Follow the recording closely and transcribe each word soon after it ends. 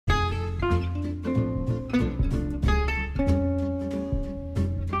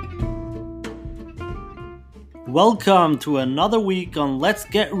Welcome to another week on Let's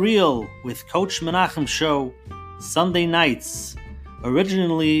Get Real with Coach Menachem Show, Sunday nights.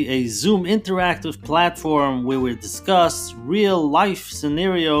 Originally a Zoom interactive platform where we discuss real life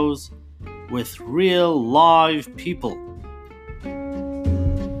scenarios with real live people.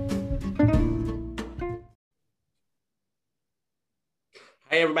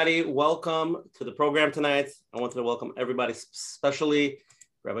 Hi everybody, welcome to the program tonight. I wanted to welcome everybody, especially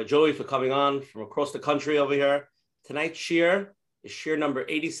Rabbi Joey for coming on from across the country over here. Tonight's shir is shir number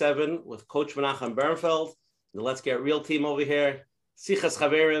 87 with Coach Menachem Bernfeld, the Let's Get Real team over here. Sichas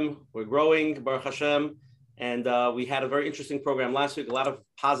Chaverim, we're growing, Baruch Hashem, and we had a very interesting program last week, a lot of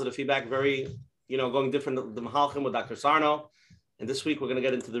positive feedback, very, going different, the Mahalchim with Dr. Sarno. And this week we're going to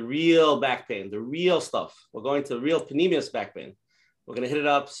get into the real back pain, the real stuff. We're going to real panemius back pain. We're going to hit it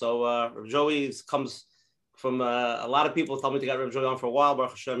up. So Rabbi Joey comes from a lot of people told me to get Rabbi Joey on for a while. Baruch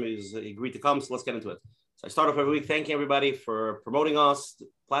Hashem, he agreed to come. So let's get into it. So I start off every week thanking everybody for promoting us. The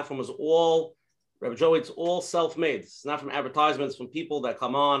platform is all, Rabbi Joey, it's all self-made. It's not from advertisements, from people that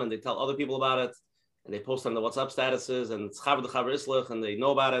come on and they tell other people about it. And they post on the WhatsApp statuses and it's Chaver the Chaver Islach and they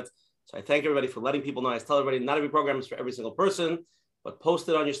know about it. So I thank everybody for letting people know. I tell everybody, not every program is for every single person, but post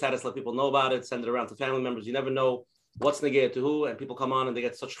it on your status, let people know about it, send it around to family members. You never know what's negayah to who, and people come on and they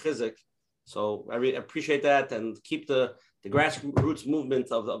get such chizik. So I really appreciate that and keep the grassroots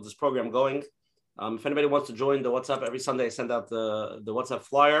movement of this program going. If anybody wants to join the WhatsApp, every Sunday I send out the WhatsApp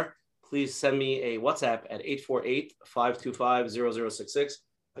flyer. Please send me a WhatsApp at 848-525-0066.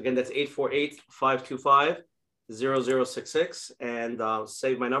 Again, that's 848-525-0066. And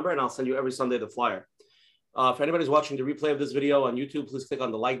save my number and I'll send you every Sunday the flyer. If anybody's watching the replay of this video on YouTube, please click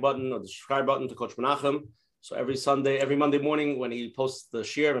on the like button or the subscribe button to Coach Menachem. So every Monday morning when he posts the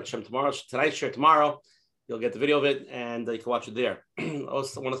shir, tonight's shir tomorrow, you'll get the video of it and you can watch it there. I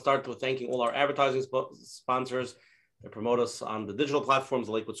also want to start with thanking all our advertising sponsors that promote us on the digital platforms,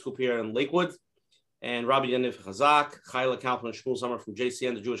 the Lakewood Scoop here in Lakewood, and Rabbi Yaniv Chazak, Chayla Kaufman, and Shmuel Sommer from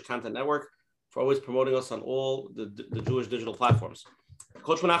JCN, the Jewish Content Network, for always promoting us on all the Jewish digital platforms.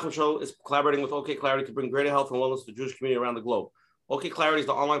 Coach Menachem Show is collaborating with OK Clarity to bring greater health and wellness to the Jewish community around the globe. OK Clarity is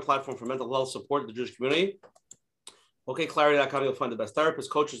the online platform for mental health support in the Jewish community. OKClarity.com, you'll find the best therapists,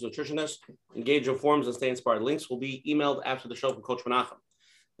 coaches, nutritionists. Engage in forums and stay inspired. Links will be emailed after the show from Coach Menachem.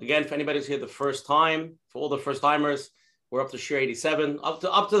 Again, if anybody's here the first time, for all the first timers, we're up to shir 87. Up to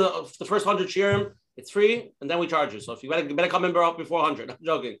the first 100 shirim, it's free, and then we charge you. So if you better come in before 100. I'm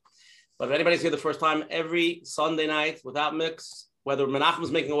joking. But if anybody's here the first time, every Sunday night without mix, whether Menachem is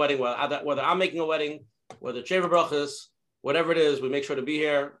making a wedding, whether I'm making a wedding, whether Sheva Brachas, whatever it is, we make sure to be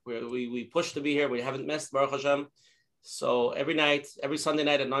here. We push to be here. We haven't missed, Baruch Hashem. So every Sunday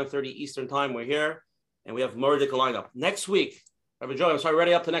night at 9:30 Eastern time, we're here, and we have Murdic lineup. Next week, Rabbi Joey, I'm sorry,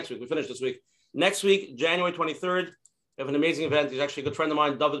 ready up to next week. We finished this week. Next week, January 23rd, we have an amazing event. He's actually a good friend of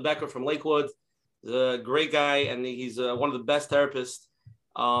mine, David Becker from Lakewood. He's a great guy, and he's one of the best therapists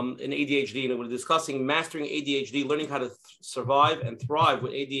in ADHD. And we're discussing mastering ADHD, learning how to survive and thrive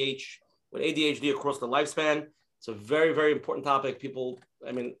with ADHD across the lifespan. It's a very, very important topic.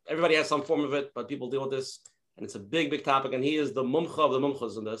 Everybody has some form of it, but people deal with this. And it's a big, big topic. And he is the mumcha of the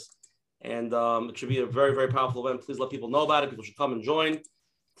mumchas in this. And it should be a very, very powerful event. Please let people know about it. People should come and join.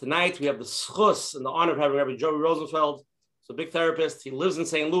 Tonight, we have the schus and the honor of having Rabbi Joey Rosenfeld. He's a big therapist. He lives in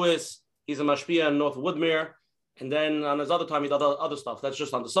St. Louis. He's a mashpia in North Woodmere. And then on his other time, he does other stuff. That's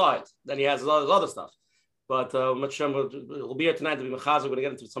just on the side. Then he has his other stuff. But we'll be here tonight to be mechaz. We're going to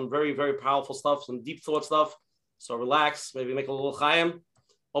get into some very, very powerful stuff, some deep thought stuff. So relax. Maybe make a little chayim.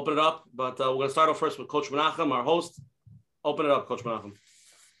 Open it up, but we're going to start off first with Coach Menachem, our host. Open it up, Coach Menachem.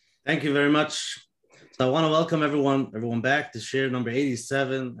 Thank you very much. So I want to welcome everyone back to shir number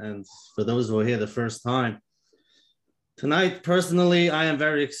 87, and for those who are here the first time. Tonight, personally, I am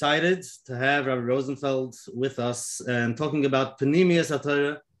very excited to have Rabbi Rosenfeld with us and talking about Panemius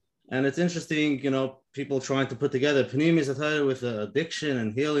HaTorah. And it's interesting, people trying to put together Panemius HaTorah with addiction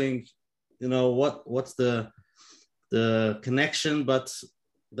and healing. What's the connection, but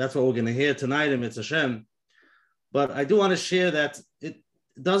that's what we're going to hear tonight in Mitzvah Hashem. But I do want to share that it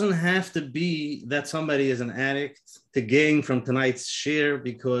doesn't have to be that somebody is an addict to gain from tonight's share,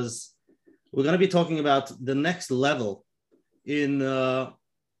 because we're going to be talking about the next level in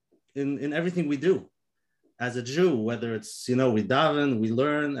everything we do as a Jew, whether it's, we daven, we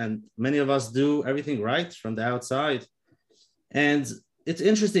learn, and many of us do everything right from the outside. And it's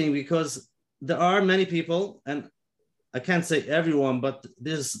interesting because there are many people, and I can't say everyone, but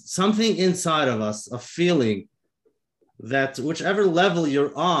there's something inside of us, a feeling that whichever level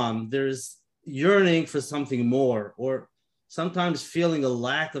you're on, there's yearning for something more, or sometimes feeling a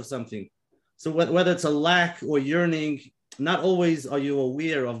lack of something. So whether it's a lack or yearning, not always are you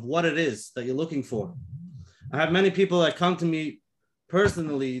aware of what it is that you're looking for. I have many people that come to me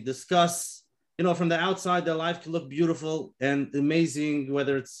personally discuss, from the outside, their life can look beautiful and amazing,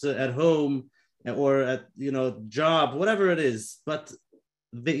 whether it's at home or at, job, whatever it is, but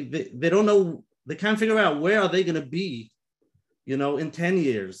they don't know, they can't figure out where are they going to be, in 10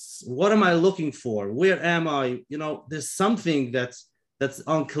 years. What am I looking for? Where am I? There's something that's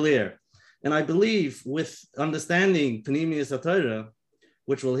unclear. And I believe with understanding Panemius HaTorah,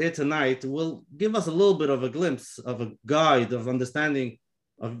 which we'll hear tonight, will give us a little bit of a glimpse of a guide of understanding,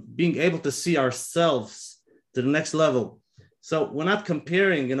 of being able to see ourselves to the next level. So we're not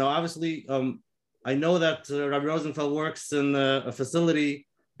comparing, obviously, I know that Rabbi Rosenfeld works in a facility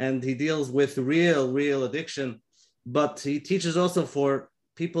and he deals with real addiction, but he teaches also for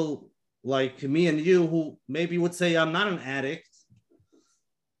people like me and you who maybe would say, I'm not an addict,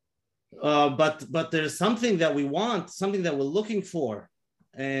 but there's something that we want, something that we're looking for,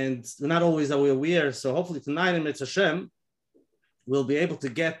 and not always are we aware. So hopefully tonight in Mitzvah Hashem, we'll be able to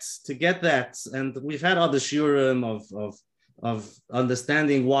get that. And we've had other shiurim of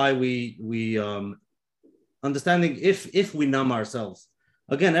understanding why we understanding if we numb ourselves.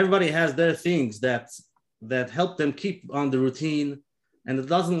 Again, everybody has their things that help them keep on the routine, and it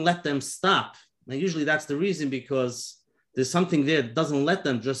doesn't let them stop. And usually that's the reason, because there's something there that doesn't let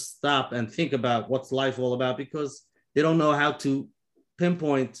them just stop and think about what's life all about, because they don't know how to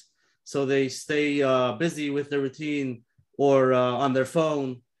pinpoint. So they stay busy with their routine or on their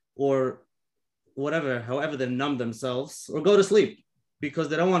phone or whatever, however they numb themselves, or go to sleep because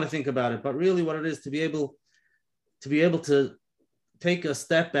they don't want to think about it. But really what it is to be able to take a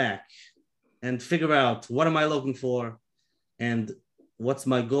step back and figure out, what am I looking for? And what's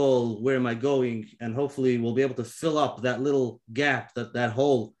my goal? Where am I going? And hopefully we'll be able to fill up that little gap, that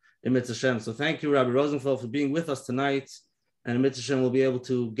hole in Mitzvah Hashem. So thank you, Rabbi Rosenfeld, for being with us tonight. And in Mitzvah Hashem, we'll be able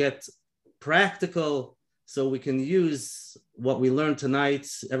to get practical so we can use what we learned tonight,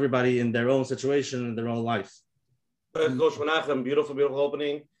 everybody in their own situation, in their own life. Coach Menachem, beautiful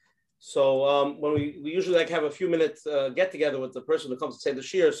opening. So when we usually have a few minutes get together with the person who comes to say the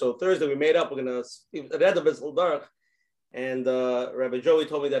shir. So Thursday we made up, we're going to read a bit dark. And Rabbi Joey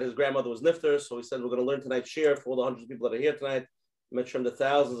told me that his grandmother was nifter, so he said we're going to learn tonight's shir for all the hundreds of people that are here tonight. Mention the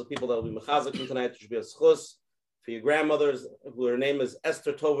thousands of people that will be mechazik from tonight. It should be a schus for your grandmothers, who her name is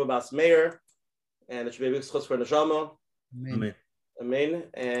Esther Tova Bas Meir, and it should be a big schus for Neshama. Amen. Amen.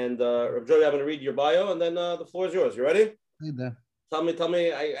 And Rabbi Joey, I'm going to read your bio, and then the floor is yours. You ready? Tell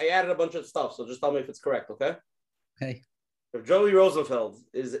me. I added a bunch of stuff, so just tell me if it's correct, okay? Okay. Joey Rosenfeld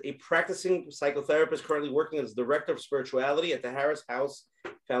is a practicing psychotherapist currently working as director of spirituality at the Harris House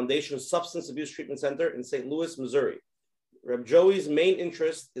Foundation Substance Abuse Treatment Center in St. Louis, Missouri. Reb Joey's main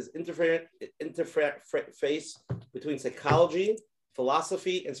interest is interface between psychology,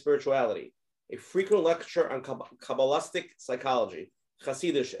 philosophy, and spirituality. A frequent lecturer on Kabbalistic psychology,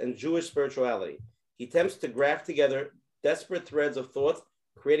 Hasidic, and Jewish spirituality. He attempts to graft together desperate threads of thought,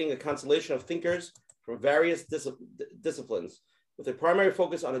 creating a constellation of thinkers from various disciplines, with a primary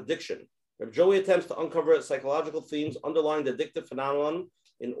focus on addiction. Reb Joey attempts to uncover psychological themes underlying the addictive phenomenon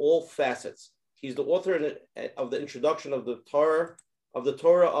in all facets. He's the author of the introduction of the Torah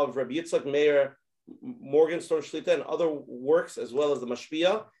of Rabbi Yitzchak Meir Morgenstern Shlita and other works, as well as the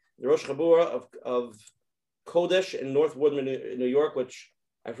Mashpia, the Rosh Chabura of Kodesh in North Woodman, New York, which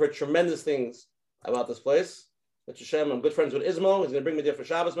I've heard tremendous things about this place. Mitzvah Hashem, I'm good friends with Ismo. He's going to bring me there for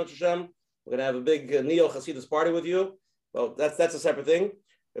Shabbos, Mitzvah Hashem. We're going to have a big Neo Hasidus party with you. Well, that's a separate thing.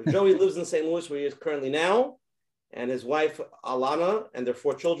 If Joey lives in St. Louis, where he is currently now, and his wife, Alana, and their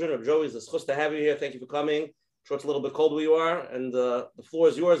 4 children. If Joey, it's a schus to have you here. Thank you for coming. I'm sure it's a little bit cold where you are, and the floor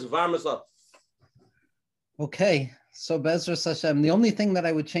is yours. Varm us up. Okay. So Bezras Hashem, the only thing that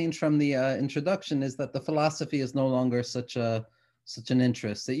I would change from the introduction is that the philosophy is no longer such an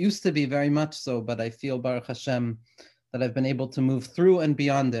interest. It used to be very much so, but I feel, Baruch Hashem, that I've been able to move through and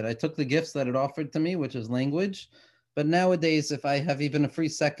beyond it. I took the gifts that it offered to me, which is language, but nowadays, if I have even a free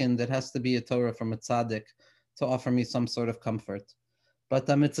second, it has to be a Torah from a tzaddik to offer me some sort of comfort. But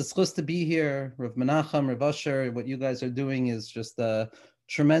it's a schus to be here. Rav Menachem, Rav Usher, what you guys are doing is just a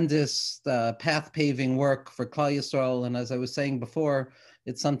tremendous path-paving work for Klal Yisrael. And as I was saying before,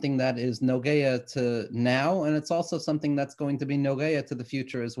 it's something that is nogeya to now, and it's also something that's going to be nogeya to the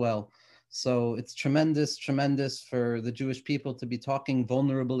future as well. So it's tremendous for the Jewish people to be talking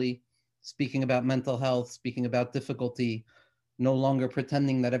vulnerably, speaking about mental health, speaking about difficulty, no longer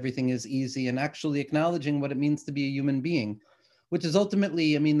pretending that everything is easy, and actually acknowledging what it means to be a human being, which is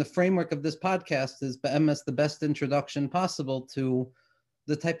ultimately, the framework of this podcast is be'emes the best introduction possible to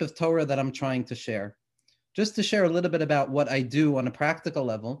the type of Torah that I'm trying to share. Just to share a little bit about what I do on a practical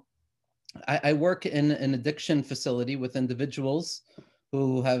level, I work in an addiction facility with individuals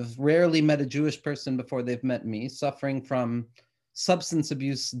who have rarely met a Jewish person before they've met me, suffering from substance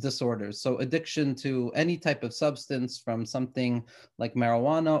abuse disorders. So addiction to any type of substance, from something like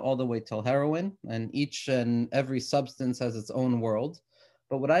marijuana all the way till heroin, and each and every substance has its own world.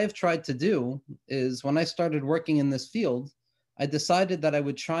 But what I have tried to do is, when I started working in this field, I decided that I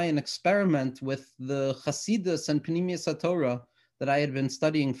would try and experiment with the Hasidus and Pnimius HaTorah that I had been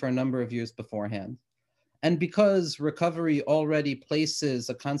studying for a number of years beforehand. And because recovery already places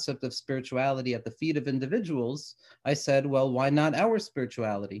a concept of spirituality at the feet of individuals, I said, well, why not our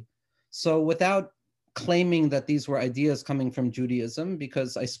spirituality? So without claiming that these were ideas coming from Judaism,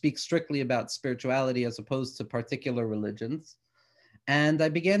 because I speak strictly about spirituality as opposed to particular religions, and I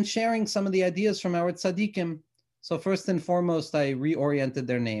began sharing some of the ideas from our tzaddikim. So first and foremost, I reoriented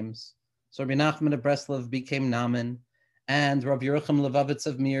their names. So Rabbi Nachman of Breslov became Naaman, and Rav Yerucham Levavitz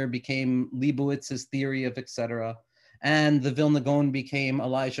of Mir became Leibowitz's theory of etc. And the Vilna Gaon became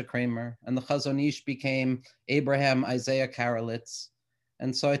Elijah Kramer, and the Chazon Ish became Abraham Isaiah Karelitz.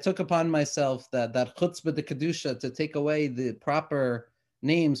 And so I took upon myself that chutzpah de kedusha to take away the proper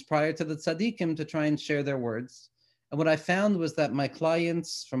names prior to the tzaddikim to try and share their words. And what I found was that my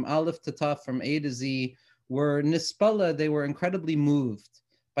clients, from Aleph to Taf, from A to Z, were nispala. They were incredibly moved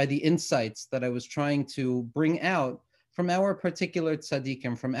by the insights that I was trying to bring out from our particular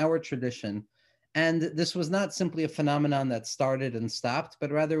tzaddikim, from our tradition. And this was not simply a phenomenon that started and stopped, but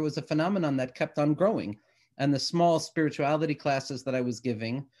rather it was a phenomenon that kept on growing. And the small spirituality classes that I was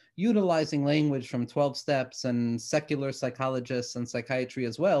giving, utilizing language from 12 steps and secular psychologists and psychiatry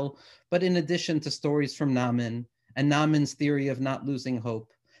as well, but in addition to stories from Naaman, and Naaman's theory of not losing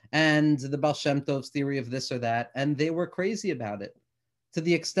hope, and the Baal Shem Tov's theory of this or that, and they were crazy about it. To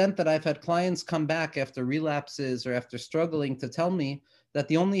the extent that I've had clients come back after relapses or after struggling to tell me that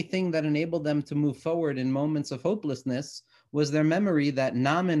the only thing that enabled them to move forward in moments of hopelessness was their memory that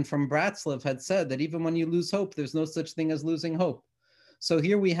Naaman from Bratslav had said that even when you lose hope, there's no such thing as losing hope. So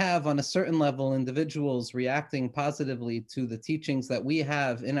here we have, on a certain level, individuals reacting positively to the teachings that we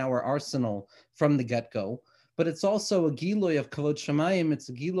have in our arsenal from the get-go. But it's also a giloy of kavod shamayim. It's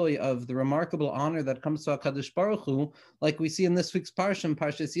a giloy of the remarkable honor that comes to HaKadosh Baruch Hu, like we see in this week's Parsha,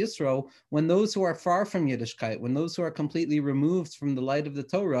 Parshas Yisro, when those who are far from Yiddishkeit, when those who are completely removed from the light of the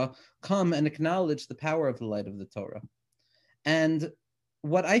Torah, come and acknowledge the power of the light of the Torah. And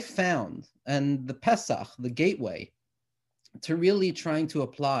what I found, and the Pesach, the gateway, to really trying to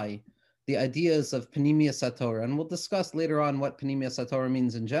apply the ideas of Pnimius HaTorah, and we'll discuss later on what Pnimius HaTorah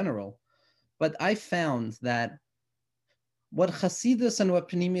means in general, but I found that what Hasidus and what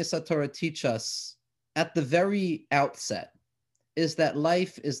Pnimius HaTorah teach us at the very outset is that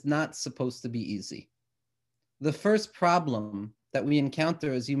life is not supposed to be easy. The first problem that we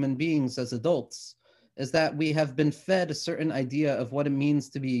encounter as human beings, as adults, is that we have been fed a certain idea of what it means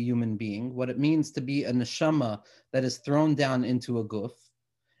to be a human being, what it means to be a neshama that is thrown down into a guf.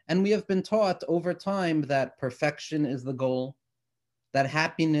 And we have been taught over time that perfection is the goal, that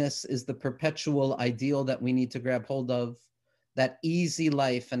happiness is the perpetual ideal that we need to grab hold of, that easy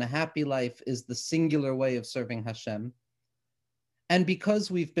life and a happy life is the singular way of serving Hashem. And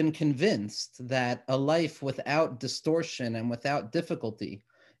because we've been convinced that a life without distortion and without difficulty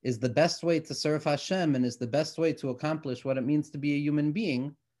is the best way to serve Hashem and is the best way to accomplish what it means to be a human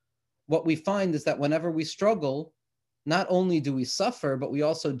being, what we find is that whenever we struggle, not only do we suffer, but we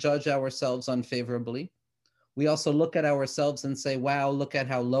also judge ourselves unfavorably. We also look at ourselves and say, wow, look at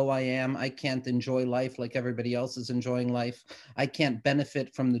how low I am. I can't enjoy life like everybody else is enjoying life. I can't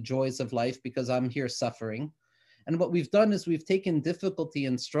benefit from the joys of life because I'm here suffering. And what we've done is we've taken difficulty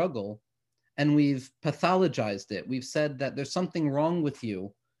and struggle and we've pathologized it. We've said that there's something wrong with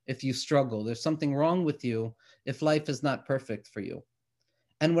you if you struggle. There's something wrong with you if life is not perfect for you.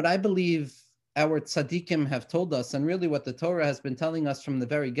 And what I believe our tzaddikim have told us, and really what the Torah has been telling us from the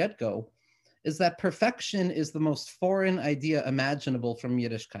very get-go, is that perfection is the most foreign idea imaginable from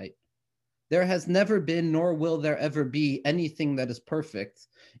Yiddishkeit. There has never been, nor will there ever be, anything that is perfect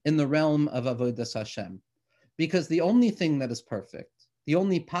in the realm of Avodas Hashem. Because the only thing that is perfect, the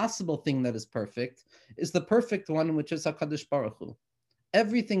only possible thing that is perfect, is the perfect one, which is HaKadosh Baruch Hu.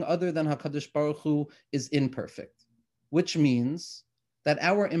 Everything other than HaKadosh Baruch Hu is imperfect, which means that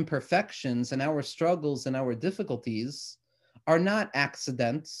our imperfections and our struggles and our difficulties are not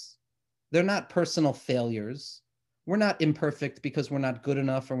accidents. They're not personal failures. We're not imperfect because we're not good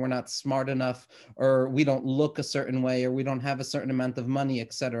enough or we're not smart enough or we don't look a certain way or we don't have a certain amount of money,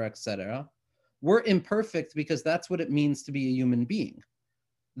 etc., etc. We're imperfect because that's what it means to be a human being.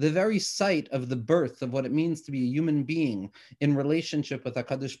 The very sight of the birth of what it means to be a human being in relationship with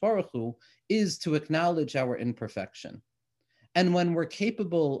HaKadosh Baruch Hu is to acknowledge our imperfection. And when we're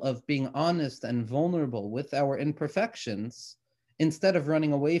capable of being honest and vulnerable with our imperfections, instead of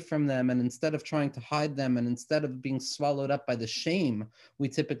running away from them and instead of trying to hide them and instead of being swallowed up by the shame we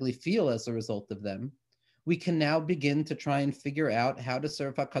typically feel as a result of them, we can now begin to try and figure out how to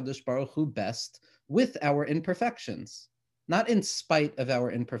serve HaKadosh Baruch Hu best with our imperfections. Not in spite of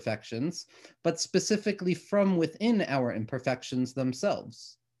our imperfections, but specifically from within our imperfections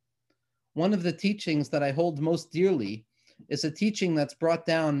themselves. One of the teachings that I hold most dearly is a teaching that's brought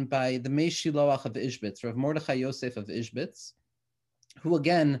down by the Mei Shiloach of Ishbitz, Rav Mordechai Yosef of Ishbitz, who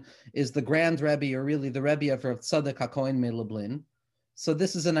again is the grand Rebbe, or really the Rebbe of Rav Tzadok HaKohen MeLublin. So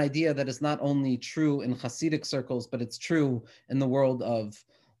this is an idea that is not only true in Hasidic circles, but it's true in the world of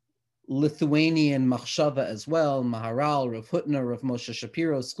Lithuanian Machshava as well. Maharal, Rav Hutner, Rav Moshe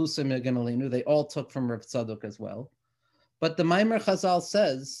Shapiro, Sklusa Megan Aleinu, they all took from Rav Tzadok as well. But the Maimer Chazal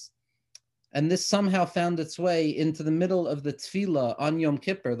says, and this somehow found its way into the middle of the Tefillah on Yom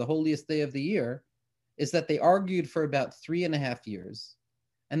Kippur, the holiest day of the year, is that they argued for about 3.5 years.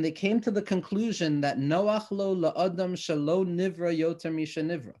 And they came to the conclusion that Noach lo la'adam shelo nivra yoter misha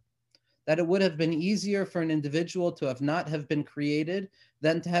nivra, that it would have been easier for an individual to have not have been created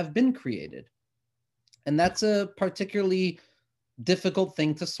than to have been created. And that's a particularly difficult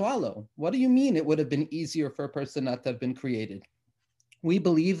thing to swallow. What do you mean it would have been easier for a person not to have been created? We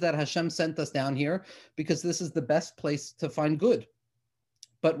believe that Hashem sent us down here because this is the best place to find good.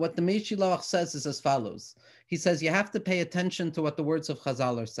 But what the Mei Shiloach says is as follows. He says you have to pay attention to what the words of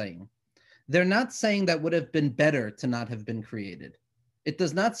Chazal are saying. They're not saying that would have been better to not have been created. It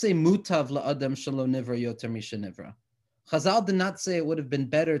does not say mutav la'adam shelo nivra yoter misha nivra. Chazal did not say it would have been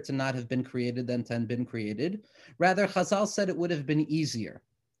better to not have been created than to have been created. Rather, Chazal said it would have been easier,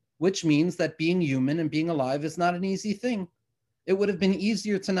 which means that being human and being alive is not an easy thing. It would have been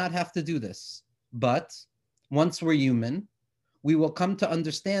easier to not have to do this. But once we're human, we will come to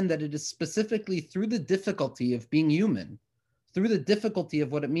understand that it is specifically through the difficulty of being human, through the difficulty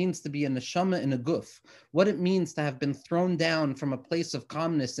of what it means to be a neshama in a guf, what it means to have been thrown down from a place of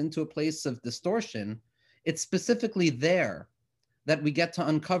calmness into a place of distortion, it's specifically there that we get to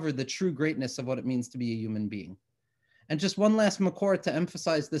uncover the true greatness of what it means to be a human being. And just one last makor to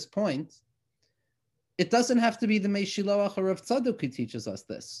emphasize this point, it doesn't have to be the Mei Shiloach or Rav Tzadok who teaches us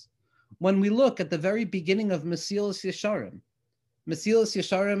this. When we look at the very beginning of Mesilas Yesharim, Mesilas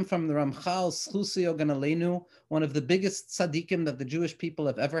Yesharim from the Ramchal, Schlusio Ganaleinu, one of the biggest tzaddikim that the Jewish people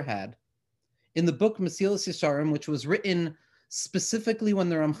have ever had. In the book Mesilas Yesharim, which was written specifically when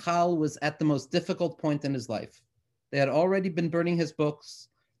the Ramchal was at the most difficult point in his life. They had already been burning his books.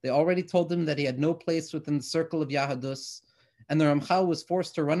 They already told him that he had no place within the circle of Yahadus. And the Ramchal was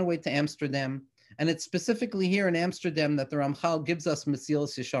forced to run away to Amsterdam. And it's specifically here in Amsterdam that the Ramchal gives us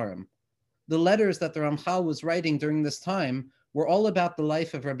Mesilas Yesharim. The letters that the Ramchal was writing during this time were all about the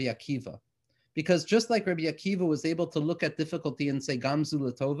life of Rabbi Akiva. Because just like Rabbi Akiva was able to look at difficulty and say, Gam zu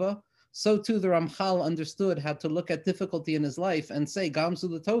l'tova, so too the Ramchal understood how to look at difficulty in his life and say, Gam zu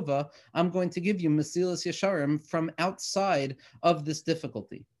l'tova, I'm going to give you Mesilas Yesharim from outside of this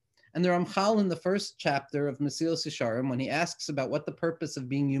difficulty. And the Ramchal in the first chapter of Mesilas Yesharim, when he asks about what the purpose of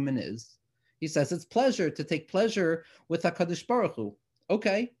being human is, he says it's pleasure, to take pleasure with HaKadosh Baruch Hu.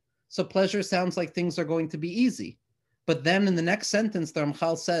 Okay, so pleasure sounds like things are going to be easy. But then in the next sentence, the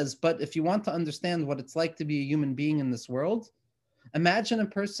Ramchal says, but if you want to understand what it's like to be a human being in this world, imagine a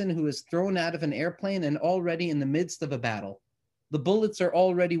person who is thrown out of an airplane and already in the midst of a battle. The bullets are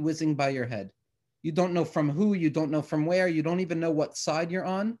already whizzing by your head. You don't know from who, you don't know from where, you don't even know what side you're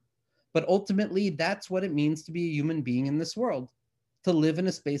on. But ultimately, that's what it means to be a human being in this world, to live in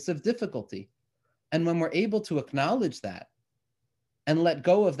a space of difficulty. And when we're able to acknowledge that and let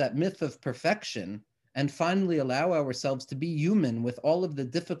go of that myth of perfection, and finally allow ourselves to be human with all of the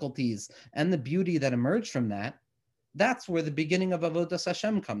difficulties and the beauty that emerge from that, that's where the beginning of Avodas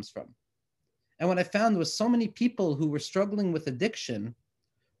Hashem comes from. And what I found was so many people who were struggling with addiction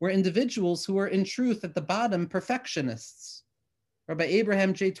were individuals who were in truth at the bottom perfectionists. Rabbi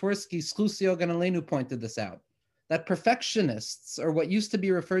Abraham J. Twersky, Sklusio Ganaleinu, pointed this out, that perfectionists are what used to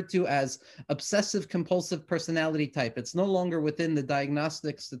be referred to as obsessive compulsive personality type. It's no longer within the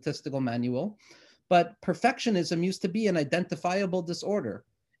Diagnostic Statistical Manual. But perfectionism used to be an identifiable disorder.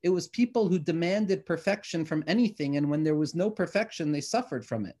 It was people who demanded perfection from anything, and when there was no perfection, they suffered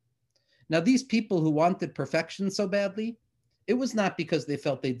from it. Now, these people who wanted perfection so badly, it was not because they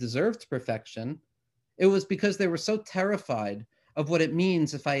felt they deserved perfection. It was because they were so terrified of what it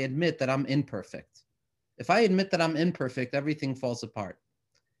means if I admit that I'm imperfect. If I admit that I'm imperfect, everything falls apart.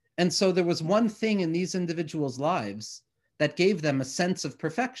 And so there was one thing in these individuals' lives that gave them a sense of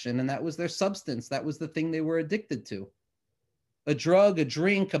perfection, and that was their substance. That was the thing they were addicted to. A drug, a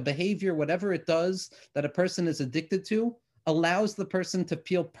drink, a behavior, whatever it does that a person is addicted to, allows the person to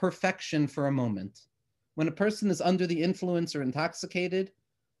feel perfection for a moment. When a person is under the influence or intoxicated,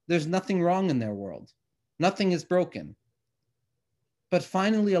 there's nothing wrong in their world. Nothing is broken. But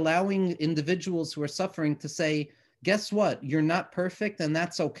finally allowing individuals who are suffering to say, guess what? You're not perfect, and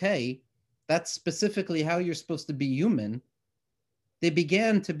that's okay. That's specifically how you're supposed to be human. They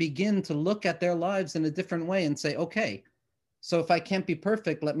begin to look at their lives in a different way and say, okay, so if I can't be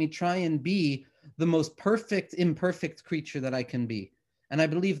perfect, let me try and be the most perfect, imperfect creature that I can be. And I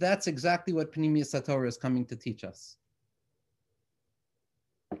believe that's exactly what Pnimius HaTorah is coming to teach us.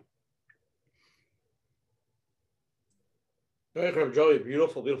 Very good, Joey.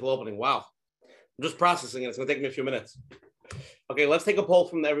 Beautiful, beautiful opening. Wow. I'm just processing it. It's going to take me a few minutes. Okay, let's take a poll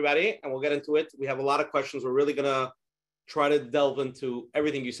from everybody and we'll get into it. We have a lot of questions. We're really going to try to delve into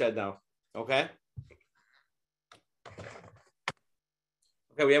everything you said now. Okay?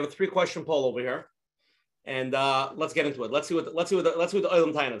 Okay, we have a 3-question poll over here. And let's get into it. Let's see what the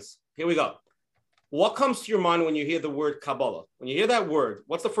Olam Tain is. Here we go. What comes to your mind when you hear the word Kabbalah? When you hear that word,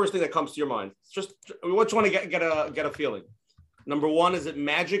 what's the first thing that comes to your mind? It's just we just want to get a feeling. Number 1, is it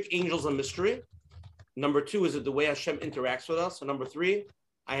magic, angels, and mystery? Number 2, is it the way Hashem interacts with us? And number 3,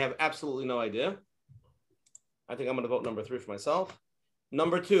 I have absolutely no idea. I think I'm going to vote number 3 for myself.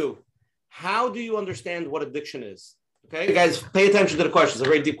 Number 2, how do you understand what addiction is? Okay, guys, pay attention to the question. It's a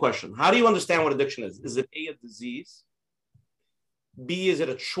very deep question. How do you understand what addiction is? Is it A, a disease? B, is it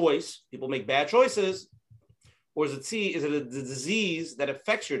a choice? People make bad choices. Or is it C, is it a disease that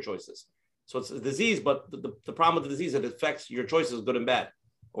affects your choices? So it's a disease, but the problem with the disease is it affects your choices, good and bad,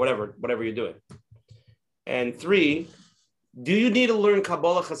 or whatever you're doing. And 3, do you need to learn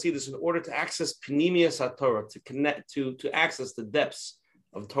Kabbalah Hasidus in order to access Pnimius HaTorah, to connect to access the depths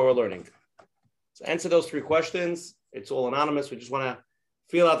of Torah learning? So answer those 3 questions. It's all anonymous. We just want to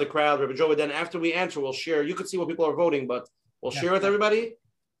feel out the crowd. Rabbi Joe, then after we answer, we'll share. You could see what people are voting, but we'll share with everybody.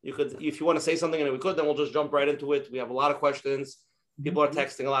 You could, if you want to say something and we could, then we'll just jump right into it. We have a lot of questions. People are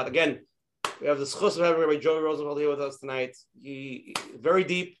texting a lot. Again, we have the schus of having Rabbi Joey Rosenfeld here with us tonight. He very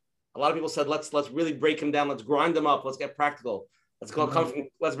deep. A lot of people said, let's really break him down. Let's grind him up. Let's get practical.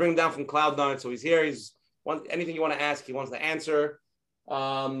 Let's bring him down from Cloud9. So he's here. Anything you want to ask, he wants to answer.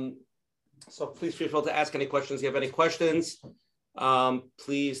 So please feel free to ask any questions. If you have any questions,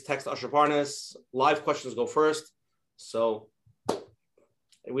 please text Asher Parnas. Live questions go first. So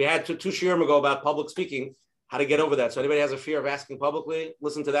we had two shiurim ago about public speaking, how to get over that. So anybody has a fear of asking publicly,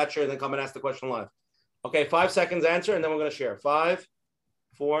 listen to that share and then come and ask the question live. Okay, 5 seconds answer, and then we're going to share. 5,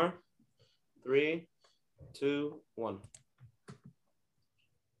 4, 3, 2, 1.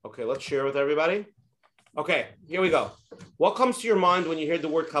 Okay, let's share with everybody. Okay, here we go. What comes to your mind when you hear the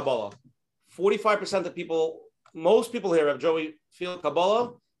word Kabbalah? 45% of people, most people here, Joey, feel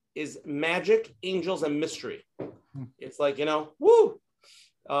Kabbalah is magic, angels, and mystery. It's like, woo.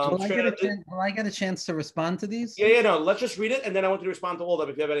 Will I get a chance to respond to these? Yeah, no, let's just read it, and then I want you to respond to all of them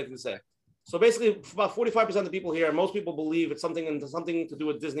if you have anything to say. So basically, about 45% of the people here, most people believe it's something to do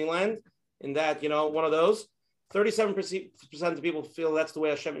with Disneyland, in that, one of those. 37% of people feel that's the way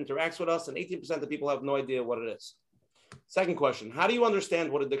Hashem interacts with us, and 18% of people have no idea what it is. Second question, how do you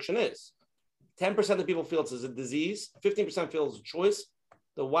understand what addiction is? 10% of people feel it's a disease, 15% feel it's a choice.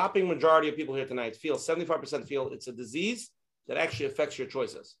 The whopping majority of people here tonight 75% feel it's a disease that actually affects your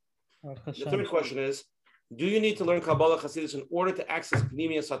choices. The third question is, do you need to learn Kabbalah Hasidus in order to access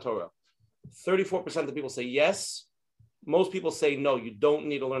Pnimius HaTorah? 34% of people say yes. Most people say no, you don't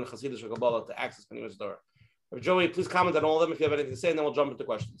need to learn Hasidus or Kabbalah to access Pnimius HaTorah. Joey, please comment on all of them if you have anything to say, and then we'll jump into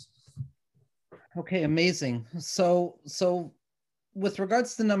questions. Okay, amazing. So with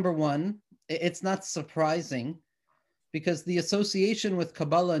regards to number 1, it's not surprising because the association with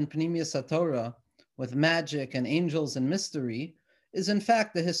Kabbalah and Pnimius HaTorah, with magic and angels and mystery, is in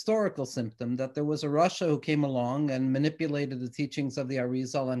fact a historical symptom that there was a Rasha who came along and manipulated the teachings of the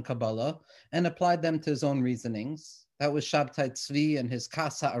Arizal and Kabbalah and applied them to his own reasonings. That was Shabtai Tzvi and his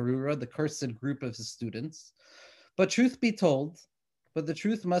Kasa Arura, the cursed group of his students. But the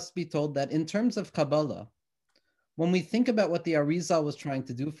truth must be told that in terms of Kabbalah, when we think about what the Arizal was trying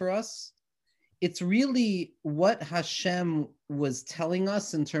to do for us, it's really what Hashem was telling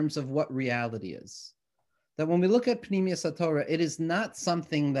us in terms of what reality is. That when we look at Pnimius HaTorah, it is not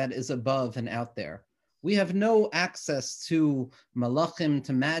something that is above and out there. We have no access to malachim,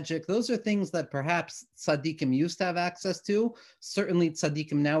 to magic. Those are things that perhaps tzaddikim used to have access to. Certainly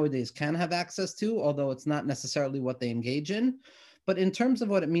tzaddikim nowadays can have access to, although it's not necessarily what they engage in. But in terms of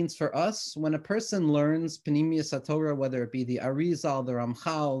what it means for us, when a person learns Panemius HaTorah, whether it be the Arizal, the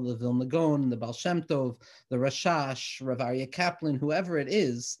Ramchal, the Vilna Gaon, the Baal Shem Tov, the Rashash, Rav Aryeh Kaplan, whoever it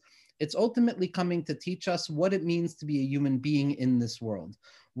is, it's ultimately coming to teach us what it means to be a human being in this world.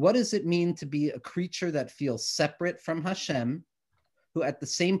 What does it mean to be a creature that feels separate from Hashem, who at the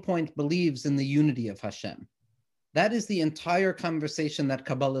same point believes in the unity of Hashem? That is the entire conversation that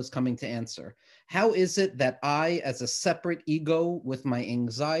Kabbalah is coming to answer. How is it that I, as a separate ego with my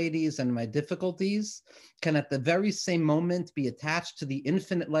anxieties and my difficulties, can at the very same moment be attached to the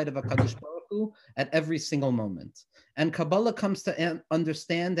infinite light of HaKadosh Baruch Hu at every single moment? And Kabbalah comes to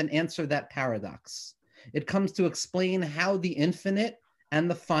understand and answer that paradox. It comes to explain how the infinite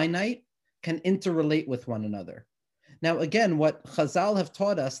and the finite can interrelate with one another. Now, again, what Chazal have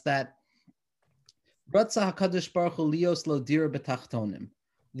taught us that Ratza HaKadosh Baruch Hu lios lo dir betachtonim.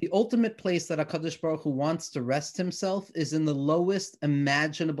 The ultimate place that HaKadosh Baruch Hu wants to rest himself is in the lowest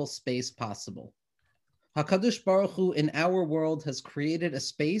imaginable space possible. HaKadosh Baruch Hu in our world has created a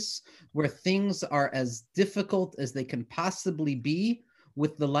space where things are as difficult as they can possibly be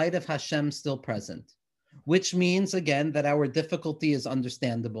with the light of Hashem still present, which means, again, that our difficulty is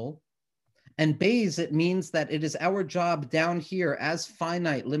understandable. And Beis, it means that it is our job down here as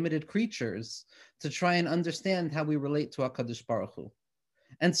finite, limited creatures to try and understand how we relate to HaKadosh Baruch Hu.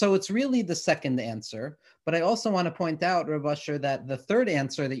 And so it's really the second answer. But I also want to point out, Rav Asher, that the third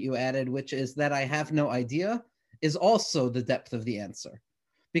answer that you added, which is that I have no idea, is also the depth of the answer.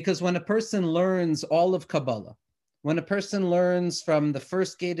 Because when a person learns all of Kabbalah, when a person learns from the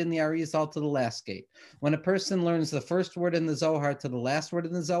first gate in the Arizal to the last gate, when a person learns the first word in the Zohar to the last word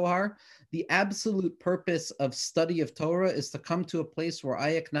in the Zohar, the absolute purpose of study of Torah is to come to a place where I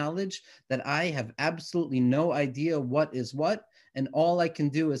acknowledge that I have absolutely no idea what is what, and all I can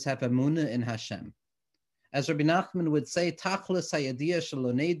do is have emunah in Hashem. As Rabbi Nachman would say, Tachlis hayadiyah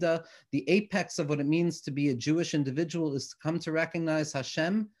shaloneda, the apex of what it means to be a Jewish individual is to come to recognize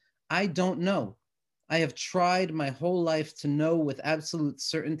Hashem. I don't know. I have tried my whole life to know with absolute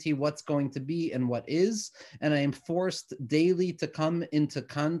certainty what's going to be and what is, and I am forced daily to come into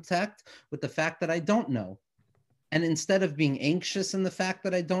contact with the fact that I don't know. And instead of being anxious in the fact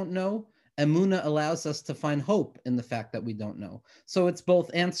that I don't know, Emunah allows us to find hope in the fact that we don't know. So it's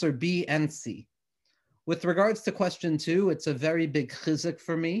both answer B and C. With regards to question 2, it's a very big chizuk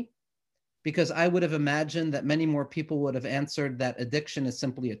for me, because I would have imagined that many more people would have answered that addiction is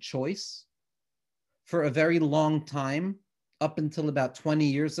simply a choice. For a very long time, up until about 20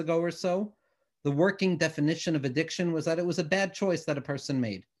 years ago or so, the working definition of addiction was that it was a bad choice that a person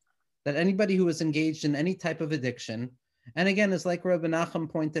made. That anybody who was engaged in any type of addiction, and again, as like Rabbi Nachum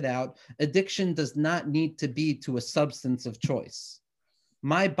pointed out, addiction does not need to be to a substance of choice.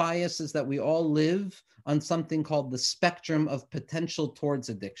 My bias is that we all live on something called the spectrum of potential towards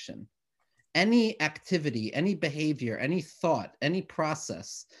addiction. Any activity, any behavior, any thought, any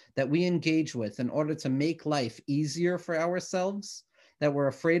process that we engage with in order to make life easier for ourselves, that we're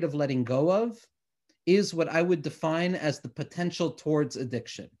afraid of letting go of, is what I would define as the potential towards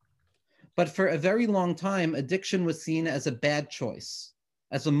addiction. But for a very long time, addiction was seen as a bad choice,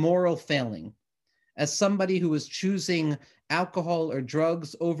 as a moral failing, as somebody who was choosing alcohol or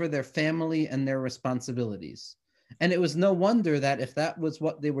drugs over their family and their responsibilities. And it was no wonder that if that was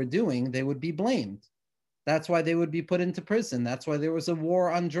what they were doing, they would be blamed. That's why they would be put into prison. That's why there was a war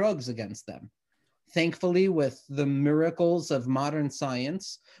on drugs against them. Thankfully, with the miracles of modern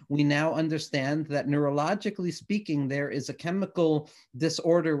science, we now understand that neurologically speaking, there is a chemical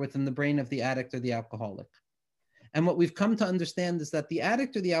disorder within the brain of the addict or the alcoholic. And what we've come to understand is that the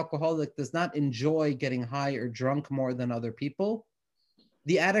addict or the alcoholic does not enjoy getting high or drunk more than other people.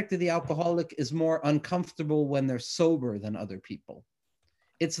 The addict or the alcoholic is more uncomfortable when they're sober than other people.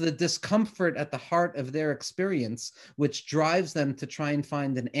 It's the discomfort at the heart of their experience which drives them to try and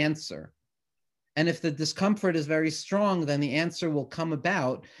find an answer. And if the discomfort is very strong, then the answer will come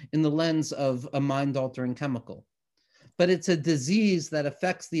about in the lens of a mind-altering chemical. But it's a disease that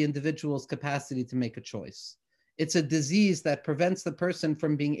affects the individual's capacity to make a choice. It's a disease that prevents the person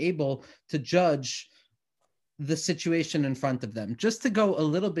from being able to judge the situation in front of them. Just to go a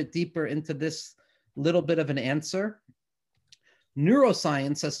little bit deeper into this little bit of an answer,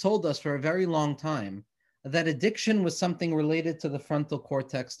 neuroscience has told us for a very long time that addiction was something related to the frontal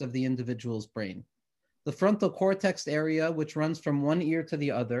cortex of the individual's brain. The frontal cortex area, which runs from one ear to the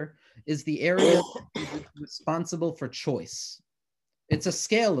other, is the area responsible for choice. It's a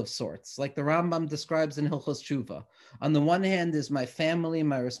scale of sorts, like the Rambam describes in Hilchos Tshuva. On the one hand is my family,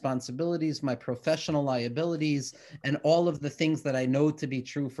 my responsibilities, my professional liabilities, and all of the things that I know to be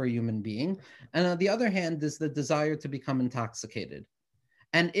true for a human being. And on the other hand is the desire to become intoxicated.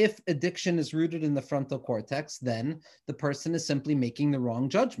 And if addiction is rooted in the frontal cortex, then the person is simply making the wrong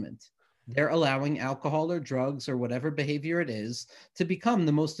judgment. They're allowing alcohol or drugs or whatever behavior it is to become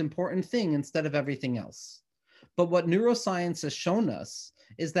the most important thing instead of everything else. But what neuroscience has shown us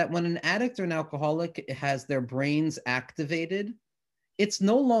is that when an addict or an alcoholic has their brains activated, it's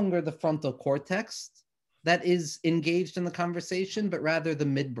no longer the frontal cortex that is engaged in the conversation, but rather the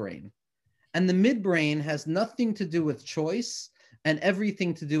midbrain. And the midbrain has nothing to do with choice and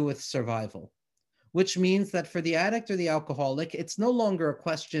everything to do with survival, which means that for the addict or the alcoholic, it's no longer a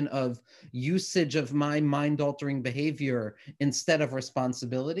question of usage of my mind-altering behavior instead of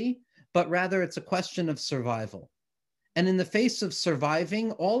responsibility, but rather it's a question of survival. And in the face of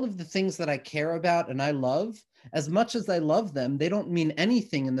surviving, all of the things that I care about and I love, as much as I love them, they don't mean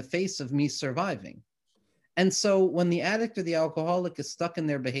anything in the face of me surviving. And so when the addict or the alcoholic is stuck in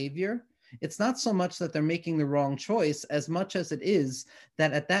their behavior, it's not so much that they're making the wrong choice as much as it is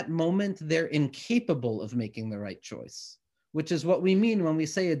that at that moment, they're incapable of making the right choice, which is what we mean when we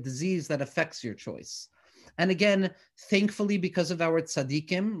say a disease that affects your choice. And again, thankfully, because of our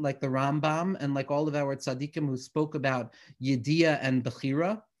tzaddikim, like the Rambam and like all of our tzaddikim who spoke about Yediya and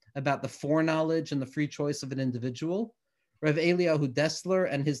Bechira, about the foreknowledge and the free choice of an individual, Rav Eliyahu Dessler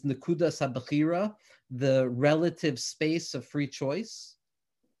and his Nekudas HaBechira, the relative space of free choice,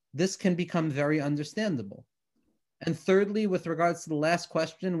 this can become very understandable. And thirdly, with regards to the last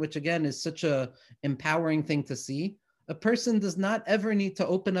question, which again is such a empowering thing to see, a person does not ever need to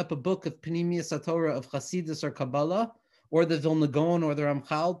open up a book of Pnimiyas HaTorah of Hasidus or Kabbalah, or the Vilna Gaon or the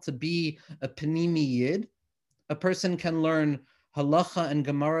Ramchal to be a Pnimi Yid. A person can learn Halacha and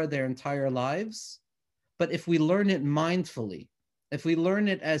Gemara their entire lives, but if we learn it mindfully, if we learn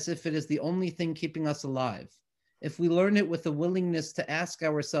it as if it is the only thing keeping us alive, if we learn it with a willingness to ask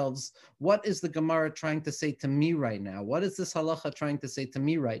ourselves, what is the Gemara trying to say to me right now? What is this halacha trying to say to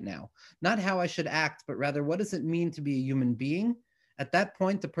me right now? Not how I should act, but rather, what does it mean to be a human being? At that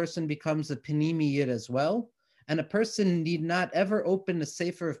point, the person becomes a Pnimi Yid as well. And a person need not ever open a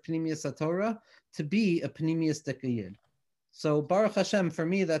sefer of Pnimiyas HaTorah to be a Pnimiyas Dika Yid. So Baruch Hashem, for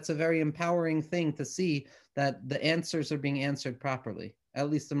me, that's a very empowering thing to see that the answers are being answered properly, at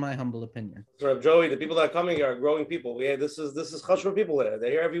least in my humble opinion. So Joey, the people that are coming here are growing people. This is chashur people there.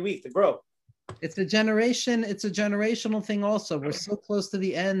 They're here every week to grow. It's a generational thing also. We're so close to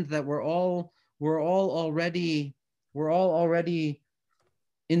the end that we're all already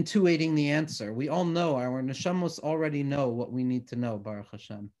intuiting the answer. We all know, our neshamos already know what we need to know, Baruch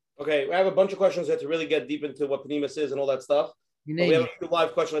Hashem. Okay, we have a bunch of questions here to really get deep into what Pnimis is and all that stuff. We have a few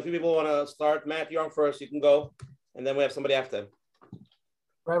live questions. A few people want to start. Matt, you're on first. You can go. And then we have somebody after him.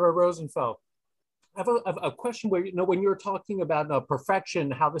 Rabbi Rosenfeld, I have a question where, when you're talking about perfection,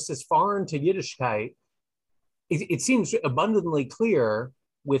 how this is foreign to Yiddishkeit, it seems abundantly clear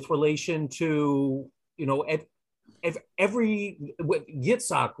with relation to, every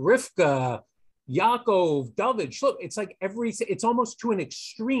Yitzhak, Rivka, Yaakov, David, look, it's like it's almost to an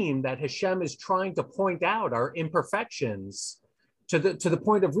extreme that Hashem is trying to point out our imperfections to the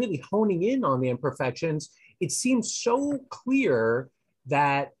point of really honing in on the imperfections. It seems so clear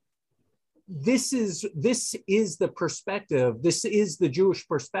that this is the perspective, this is the Jewish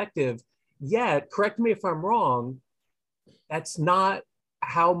perspective, yet, correct me if I'm wrong, that's not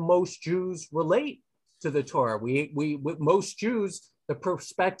how most Jews relate to the Torah. We with most Jews, the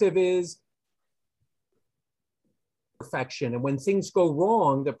perspective is perfection, and when things go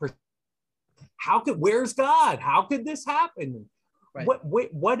wrong, where's God? How could this happen? Right.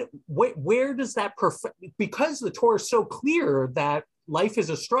 Where does that because the Torah is so clear that life is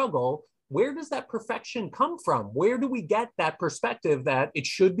a struggle, where does that perfection come from? Where do we get that perspective that it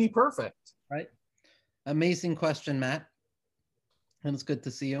should be perfect? Right. Amazing question, Matt. And it's good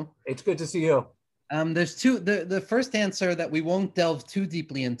to see you. It's good to see you. There's two. The first answer that we won't delve too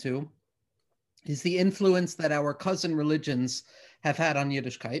deeply into is the influence that our cousin religions have had on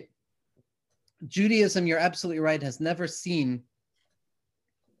Yiddishkeit. Judaism, you're absolutely right, has never seen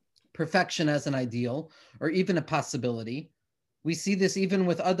perfection as an ideal or even a possibility. We see this even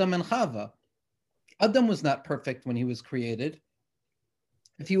with Adam and Chava. Adam was not perfect when he was created.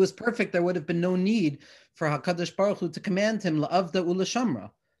 If he was perfect, there would have been no need for HaKadosh Baruch Hu to command him la'avda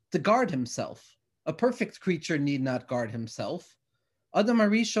u'lashamra, to guard himself. A perfect creature need not guard himself. Adam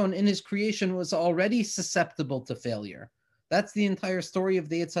HaRishon in his creation was already susceptible to failure. That's the entire story of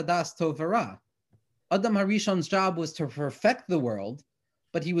the Yetz Hadas Tov V'Ra. Adam HaRishon's job was to perfect the world,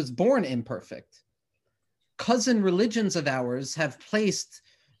 but he was born imperfect. Cousin religions of ours have placed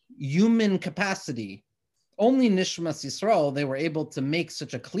human capacity. Only Nishmas Yisrael they were able to make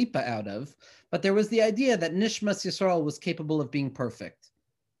such a klipa out of, but there was the idea that Nishmas Yisrael was capable of being perfect.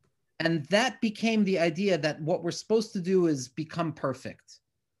 And that became the idea that what we're supposed to do is become perfect.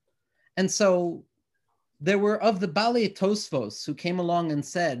 And so there were of the Balei Tosfos who came along and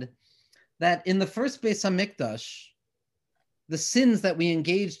said that in the first Beis HaMikdash, the sins that we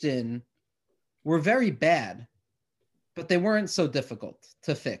engaged in were very bad, but they weren't so difficult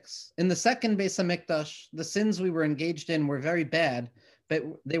to fix. In the second Beis HaMikdash, the sins we were engaged in were very bad, but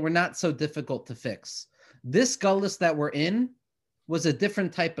they were not so difficult to fix. This Gullus that we're in was a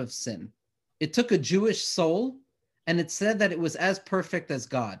different type of sin. It took a Jewish soul, and it said that it was as perfect as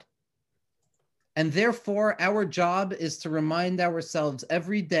God. And therefore, our job is to remind ourselves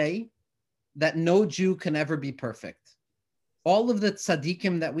every day that no Jew can ever be perfect. All of the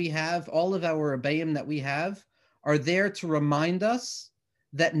tzaddikim that we have, all of our rebbeim that we have, are there to remind us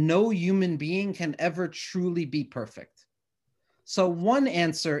that no human being can ever truly be perfect. So one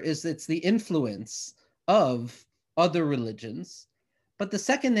answer is it's the influence of other religions. But the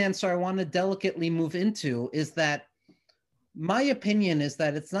second answer I want to delicately move into is that my opinion is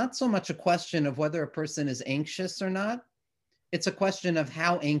that it's not so much a question of whether a person is anxious or not. It's a question of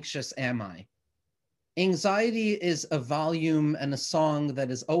how anxious am I? Anxiety is a volume and a song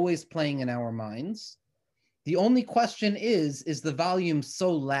that is always playing in our minds. The only question is the volume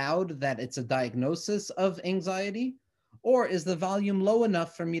so loud that it's a diagnosis of anxiety, or is the volume low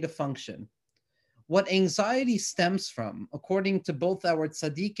enough for me to function? What anxiety stems from, according to both our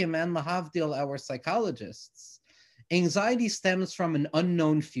tzaddikim and lahavdil, our psychologists, anxiety stems from an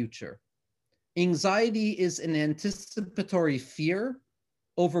unknown future. Anxiety is an anticipatory fear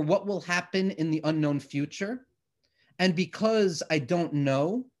over what will happen in the unknown future. And because I don't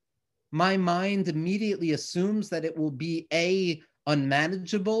know, my mind immediately assumes that it will be A,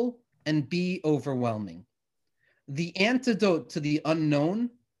 unmanageable, and B, overwhelming. The antidote to the unknown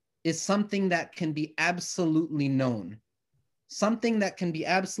is something that can be absolutely known. Something that can be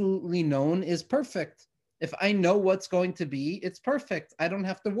absolutely known is perfect. If I know what's going to be, it's perfect. I don't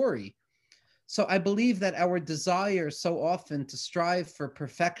have to worry. So I believe that our desire so often to strive for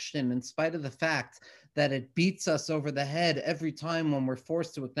perfection, in spite of the fact that it beats us over the head every time when we're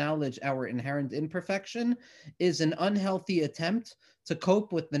forced to acknowledge our inherent imperfection, is an unhealthy attempt to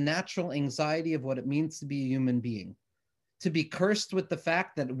cope with the natural anxiety of what it means to be a human being, to be cursed with the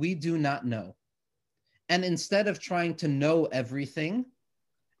fact that we do not know. And instead of trying to know everything,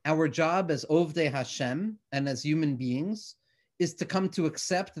 our job as Ovdei Hashem and as human beings is to come to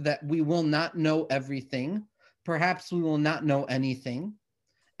accept that we will not know everything. Perhaps we will not know anything.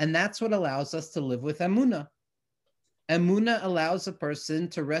 And that's what allows us to live with Emunah. Emunah allows a person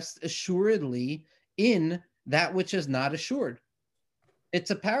to rest assuredly in that which is not assured.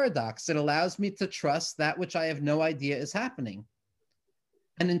 It's a paradox. It allows me to trust that which I have no idea is happening.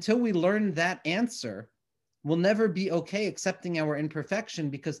 And until we learn that answer, we'll never be okay accepting our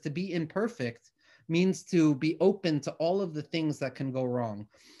imperfection, because to be imperfect means to be open to all of the things that can go wrong.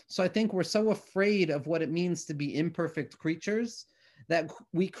 So I think we're so afraid of what it means to be imperfect creatures that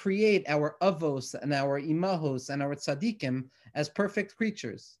we create our avos and our imahos and our tzaddikim as perfect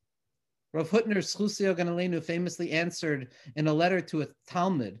creatures. Rav Hutner Zchus Yagon Aleinu famously answered in a letter to a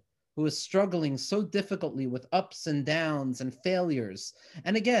Talmud who was struggling so difficultly with ups and downs and failures.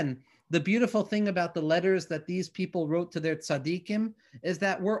 And again, the beautiful thing about the letters that these people wrote to their tzaddikim is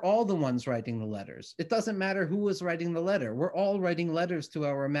that we're all the ones writing the letters. It doesn't matter who was writing the letter. We're all writing letters to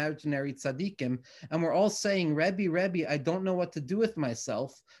our imaginary tzaddikim, and we're all saying, Rebbe, I don't know what to do with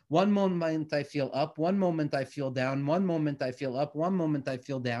myself. One moment I feel up, one moment I feel down, one moment I feel up, one moment I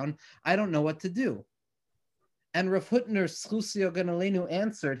feel down. I don't know what to do. And Rav Hutner Zchus Yagon Aleinu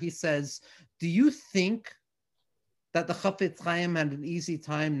answered, he says, do you think that the Chafetz Chaim had an easy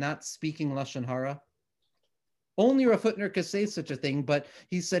time not speaking Lashon Hara? Only Rav Hutner could say such a thing, but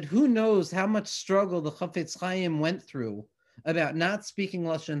he said, who knows how much struggle the Chafetz Chaim went through about not speaking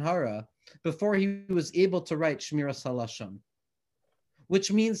Lashon Hara before he was able to write Shmiras HaLashon.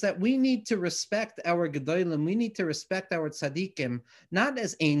 Which means that we need to respect our Gedolim, we need to respect our Tzaddikim, not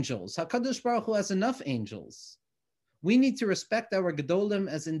as angels. HaKadosh Baruch Hu has enough angels. We need to respect our Gedolim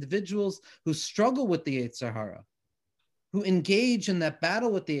as individuals who struggle with the Yetzer Hara, who engage in that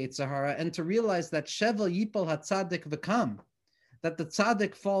battle with the Yetzer Hara, and to realize that Shevel Yipol HaTzadik V'kam, that the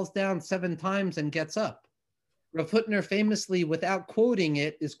Tzaddik falls down 7 times and gets up. Rav Hutner famously, without quoting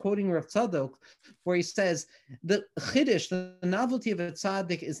it, is quoting Rav Tzadok, where he says, the chiddush, the novelty of a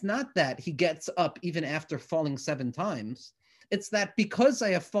tzaddik is not that he gets up even after falling 7 times. It's that because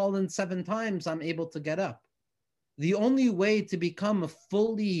I have fallen 7 times, I'm able to get up. The only way to become a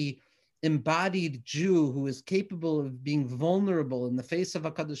fully embodied Jew who is capable of being vulnerable in the face of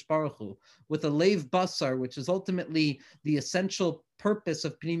HaKadosh Baruch Hu, with a leiv basar, which is ultimately the essential purpose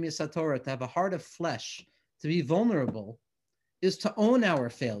of Pnimius HaTorah, to have a heart of flesh, to be vulnerable, is to own our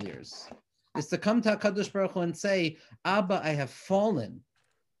failures, is to come to HaKadosh Baruch Hu and say, Abba, I have fallen.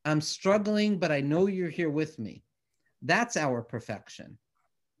 I'm struggling, but I know you're here with me. That's our perfection.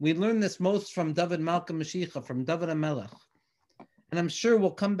 We learn this most from David Malka Mashiach, from David HaMelech. And I'm sure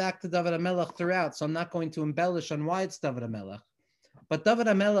we'll come back to David HaMelech throughout, so I'm not going to embellish on why it's David HaMelech. But David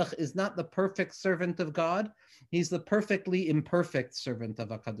HaMelech is not the perfect servant of God. He's the perfectly imperfect servant of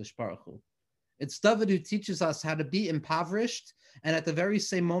HaKadosh Baruch Hu. It's David who teaches us how to be impoverished, and at the very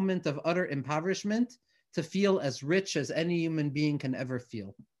same moment of utter impoverishment, to feel as rich as any human being can ever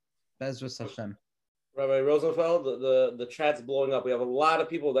feel. Be'ezras Hashem. Rabbi Rosenfeld, the chat's blowing up. We have a lot of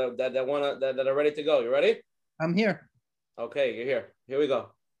people that are ready to go. You ready? I'm here. Okay, you're here. Here we go.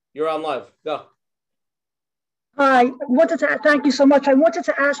 You're on live. Go. Hi, thank you so much. I wanted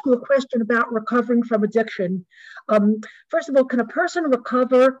to ask you a question about recovering from addiction. First of all, can a person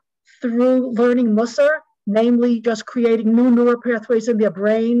recover through learning Musar, namely just creating new neural pathways in their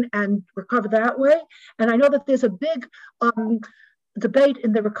brain and recover that way? And I know that there's a big debate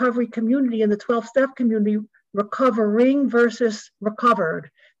in the recovery community, in the 12-step community, recovering versus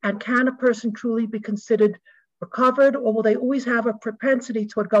recovered. And can a person truly be considered recovered, or will they always have a propensity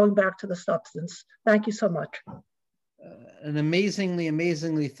toward going back to the substance? Thank you so much. An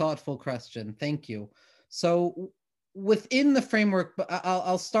amazingly thoughtful question. Thank you. So within the framework,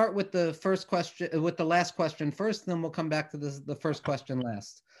 I'll start with the first question, with the last question first, and then we'll come back to the first question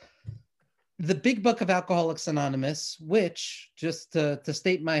last. The Big Book of Alcoholics Anonymous, which, just to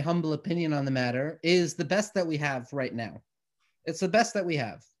state my humble opinion on the matter, is the best that we have right now. It's the best that we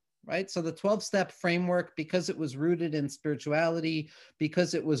have, right? So the 12-step framework, because it was rooted in spirituality,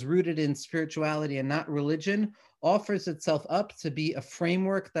 and not religion, offers itself up to be a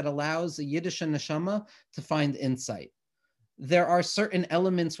framework that allows a Yiddish neshama to find insight. There are certain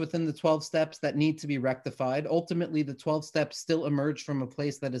elements within the 12 steps that need to be rectified. Ultimately, the 12 steps still emerge from a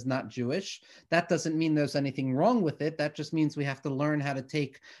place that is not Jewish. That doesn't mean there's anything wrong with it. That just means we have to learn how to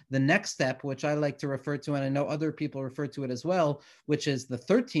take the next step, which I like to refer to, and I know other people refer to it as well, which is the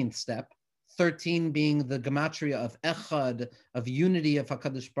 13th step. 13 being the gematria of echad, of unity of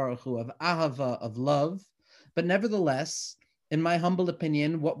HaKadosh Baruch Hu, of ahava, of love. But nevertheless, in my humble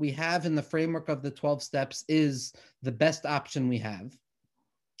opinion, what we have in the framework of the 12 steps is the best option we have.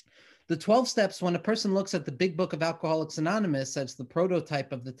 The 12 steps, when a person looks at the Big Book of Alcoholics Anonymous as the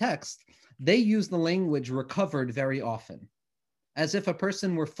prototype of the text, they use the language recovered very often, as if a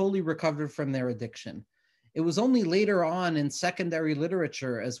person were fully recovered from their addiction. It was only later on in secondary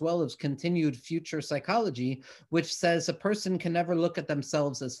literature, as well as continued future psychology, which says a person can never look at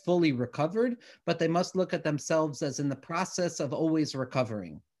themselves as fully recovered, but they must look at themselves as in the process of always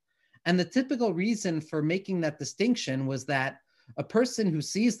recovering. And the typical reason for making that distinction was that a person who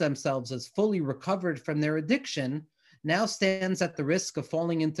sees themselves as fully recovered from their addiction now stands at the risk of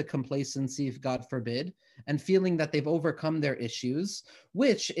falling into complacency, if God forbid, and feeling that they've overcome their issues,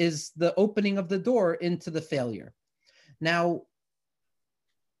 which is the opening of the door into the failure. Now,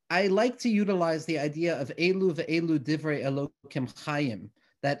 I like to utilize the idea of Elu ve'elu divrei Elokim chayim,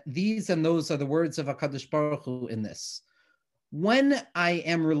 that these and those are the words of HaKadosh Baruch Hu in this. When I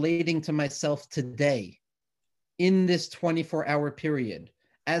am relating to myself today, in this 24-hour period,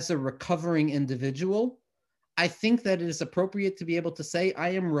 as a recovering individual, I think that it is appropriate to be able to say, I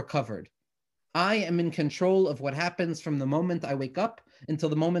am recovered. I am in control of what happens from the moment I wake up until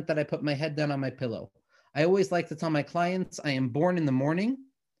the moment that I put my head down on my pillow. I always like to tell my clients, I am born in the morning.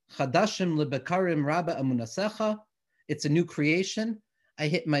 Chadashim lebekarim rabba amunasecha. It's a new creation. I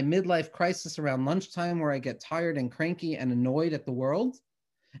hit my midlife crisis around lunchtime where I get tired and cranky and annoyed at the world.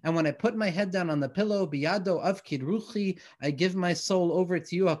 And when I put my head down on the pillow, biyado avkid ruchi, I give my soul over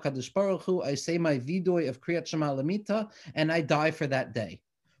to you, HaKadosh Baruch Hu. I say my vidoy of Kriyat Shema Lamita, and I die for that day,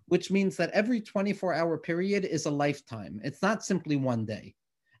 which means that every 24-hour period is a lifetime. It's not simply one day.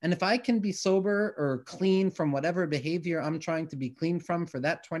 And if I can be sober or clean from whatever behavior I'm trying to be clean from for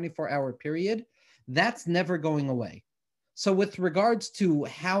that 24-hour period, that's never going away. So with regards to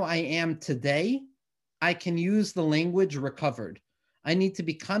how I am today, I can use the language recovered. I need to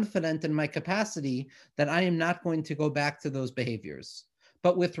be confident in my capacity that I am not going to go back to those behaviors.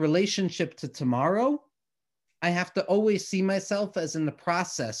 But with relationship to tomorrow, I have to always see myself as in the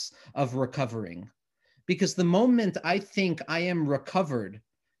process of recovering. Because the moment I think I am recovered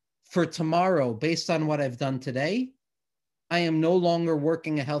for tomorrow based on what I've done today, I am no longer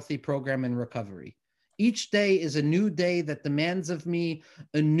working a healthy program in recovery. Each day is a new day that demands of me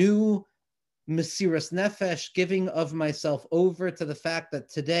a new Mesiras Nefesh, giving of myself over to the fact that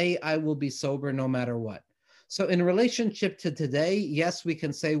today I will be sober no matter what. So in relationship to today, yes, we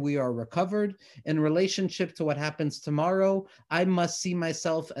can say we are recovered. In relationship to what happens tomorrow, I must see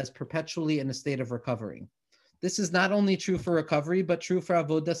myself as perpetually in a state of recovering. This is not only true for recovery, but true for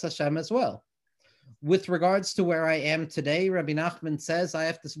Avodas Hashem as well. With regards to where I am today, Rabbi Nachman says I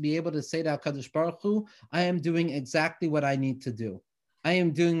have to be able to say to HaKadosh Baruch Hu, I am doing exactly what I need to do. I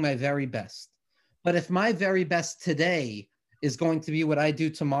am doing my very best. But if my very best today is going to be what I do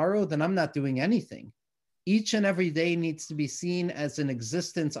tomorrow, then I'm not doing anything. Each and every day needs to be seen as an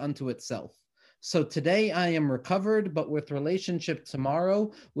existence unto itself. So today I am recovered, but with relationship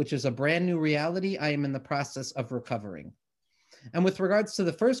tomorrow, which is a brand new reality, I am in the process of recovering. And with regards to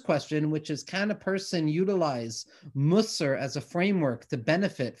the first question, which is, can a person utilize Musar as a framework to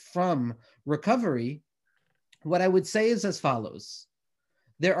benefit from recovery? What I would say is as follows.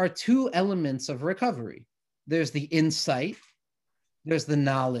 There are two elements of recovery. There's the insight, there's the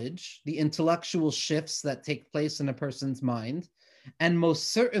knowledge, the intellectual shifts that take place in a person's mind. And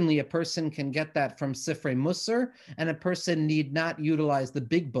most certainly a person can get that from Sifrei Musar, and a person need not utilize the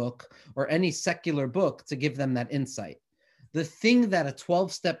big book or any secular book to give them that insight. The thing that a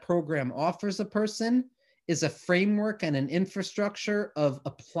 12-step program offers a person is a framework and an infrastructure of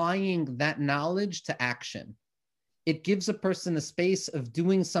applying that knowledge to action. It gives a person a space of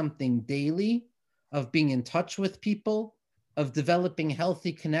doing something daily, of being in touch with people, of developing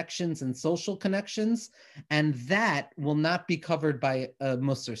healthy connections and social connections, and that will not be covered by a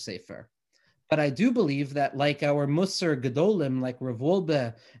Musar Sefer. But I do believe that like our Musar Gedolim, like Rav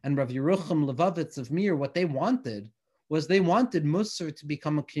Wolbe and Rav Yerucham Levavitz of Mir, what they wanted was they wanted Musar to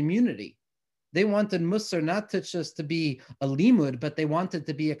become a community. They wanted Musar not to just to be a limud, but they wanted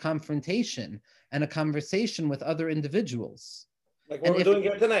to be a confrontation and a conversation with other individuals. Like what we're doing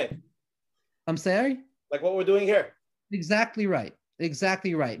here tonight. I'm sorry? Like what we're doing here. Exactly right.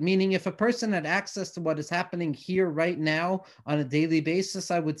 Exactly right. Meaning if a person had access to what is happening here right now on a daily basis,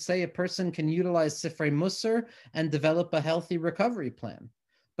 I would say a person can utilize Sifrei Musar and develop a healthy recovery plan.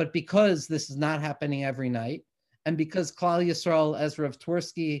 But because this is not happening every night, and because Klal Yisrael, as Rav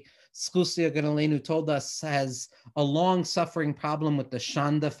Twersky, Sklusia Ganalenu told us, has a long-suffering problem with the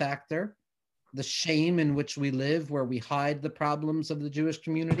Shanda factor, the shame in which we live, where we hide the problems of the Jewish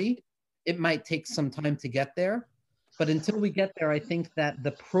community, it might take some time to get there. But until we get there, I think that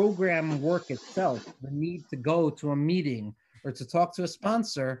the program work itself, the need to go to a meeting or to talk to a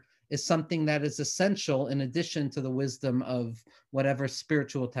sponsor, is something that is essential in addition to the wisdom of whatever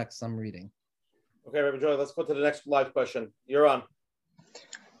spiritual text I'm reading. Okay, Rabbi Joy, let's go to the next live question. You're on.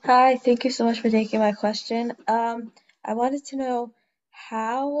 Hi, thank you so much for taking my question. I wanted to know,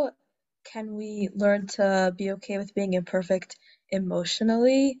 how can we learn to be okay with being imperfect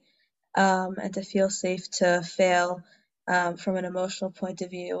emotionally, and to feel safe to fail from an emotional point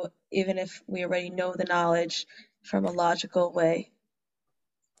of view, even if we already know the knowledge from a logical way?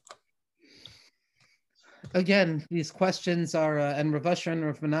 Again, these questions are, and Rav Asher and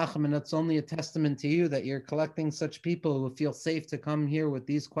Rav Menachem, and it's only a testament to you that you're collecting such people who feel safe to come here with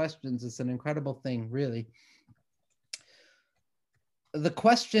these questions. It's an incredible thing, really. The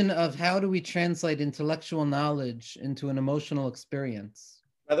question of how do we translate intellectual knowledge into an emotional experience?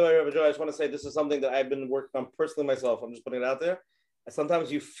 By the way, Rabbi Joy, I just want to say this is something that I've been working on personally myself. I'm just putting it out there. Sometimes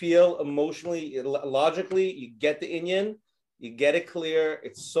you feel emotionally, logically, you get the inyan, you get it clear.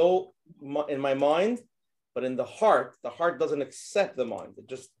 It's so in my mind. But in the heart doesn't accept the mind. It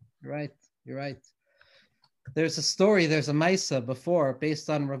just... Right, you're right. There's a story, there's a Maisa before, based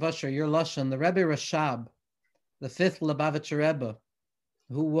on Rav Asher, your Lashon, the Rebbe Rashab, the fifth Lubavitcher Rebbe,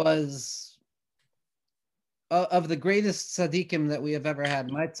 who was of the greatest tzaddikim that we have ever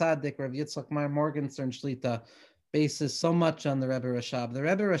had. My tzaddik, Rav Yitzchak Meir Morgenstern Shlita, bases so much on the Rebbe Rashab. The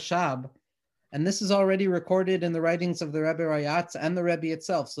Rebbe Rashab, and this is already recorded in the writings of the Rebbe Rayatz and the Rebbe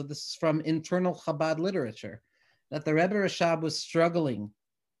itself. So this is from internal Chabad literature, that the Rebbe Rashab was struggling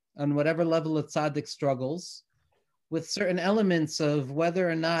on whatever level a tzaddik struggles with certain elements of whether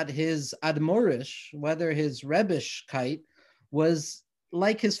or not his admorish, whether his Rebbishkeit was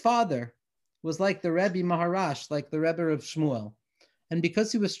like his father, was like the Rebbe Maharash, like the Rebbe of Shmuel. And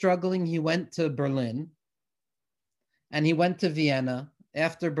because he was struggling, he went to Berlin and he went to Vienna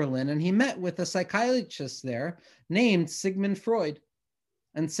after Berlin, and he met with a psychiatrist there named Sigmund Freud.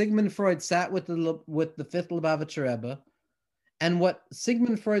 And Sigmund Freud sat with the fifth Lubavitcher Rebbe, and what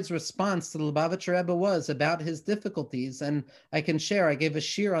Sigmund Freud's response to the Lubavitcher Rebbe was about his difficulties, and I can share, I gave a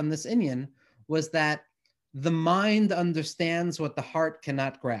shir on this inyan, was that the mind understands what the heart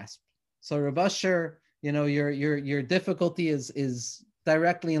cannot grasp. So Rav Asher, your difficulty is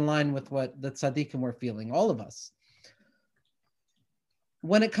directly in line with what the tzaddikim were feeling, all of us.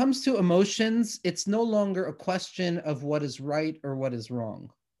 When it comes to emotions, it's no longer a question of what is right or what is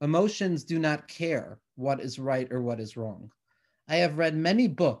wrong. Emotions do not care what is right or what is wrong. I have read many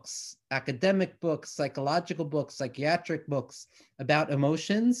books, academic books, psychological books, psychiatric books about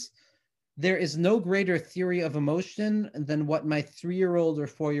emotions. There is no greater theory of emotion than what my 3-year-old or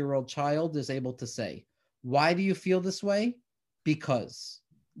 4-year-old child is able to say. Why do you feel this way? Because.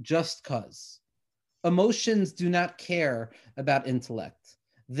 Just cause. Emotions do not care about intellect.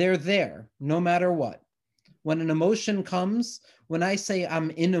 They're there no matter what. When an emotion comes, when I say I'm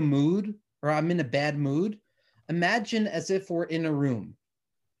in a mood or I'm in a bad mood, imagine as if we're in a room.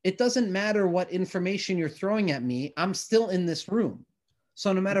 It doesn't matter what information you're throwing at me, I'm still in this room.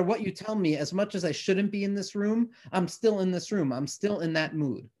 So no matter what you tell me, as much as I shouldn't be in this room, I'm still in this room. I'm still in that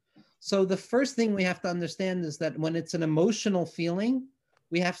mood. So the first thing we have to understand is that when it's an emotional feeling,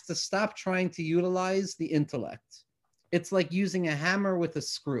 we have to stop trying to utilize the intellect. It's like using a hammer with a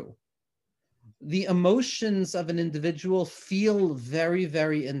screw. The emotions of an individual feel very,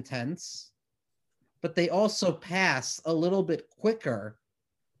 very intense, but they also pass a little bit quicker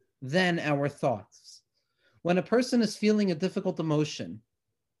than our thoughts. When a person is feeling a difficult emotion,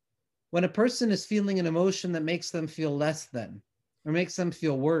 when a person is feeling an emotion that makes them feel less than, or makes them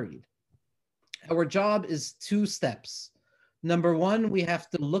feel worried, our job is 2 steps. Number 1, we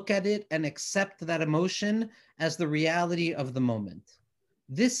have to look at it and accept that emotion as the reality of the moment.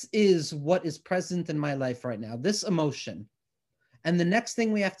 This is what is present in my life right now, this emotion. And the next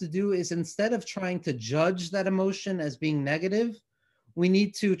thing we have to do is, instead of trying to judge that emotion as being negative, we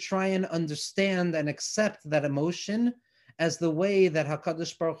need to try and understand and accept that emotion as the way that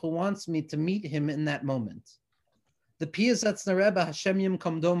HaKadosh Baruch Hu wants me to meet him in that moment. The Piazetzner Rebbe, Hashem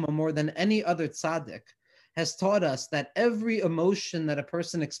Yimkom Doma, more than any other tzaddik, has taught us that every emotion that a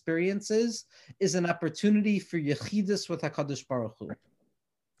person experiences is an opportunity for yechidus with HaKadosh Baruch Hu.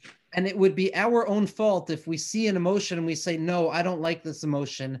 And it would be our own fault if we see an emotion and we say, no, I don't like this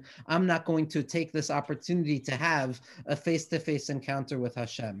emotion. I'm not going to take this opportunity to have a face-to-face encounter with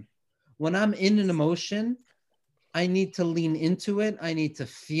Hashem. When I'm in an emotion, I need to lean into it. I need to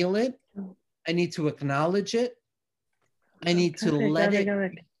feel it. I need to acknowledge it. I need to let it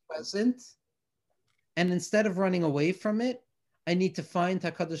be present. And instead of running away from it, I need to find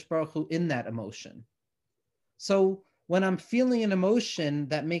HaKadosh Baruch Hu in that emotion. So when I'm feeling an emotion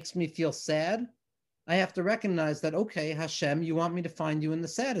that makes me feel sad, I have to recognize that, okay, Hashem, you want me to find you in the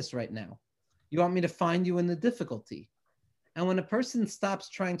saddest right now. You want me to find you in the difficulty. And when a person stops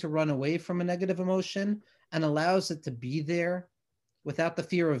trying to run away from a negative emotion and allows it to be there without the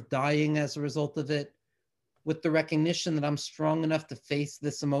fear of dying as a result of it, with the recognition that I'm strong enough to face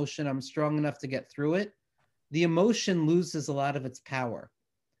this emotion, I'm strong enough to get through it, the emotion loses a lot of its power.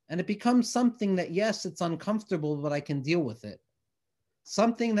 And it becomes something that, yes, it's uncomfortable, but I can deal with it.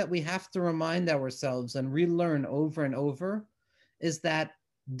 Something that we have to remind ourselves and relearn over and over is that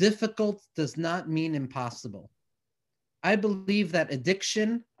difficult does not mean impossible. I believe that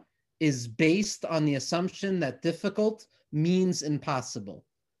addiction is based on the assumption that difficult means impossible.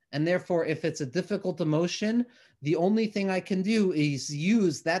 And therefore, if it's a difficult emotion, the only thing I can do is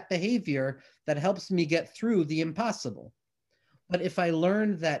use that behavior that helps me get through the impossible. But if I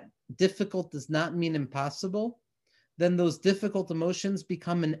learn that difficult does not mean impossible, then those difficult emotions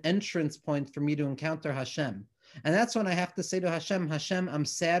become an entrance point for me to encounter Hashem. And that's when I have to say to Hashem, Hashem, I'm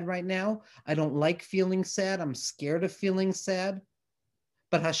sad right now. I don't like feeling sad. I'm scared of feeling sad.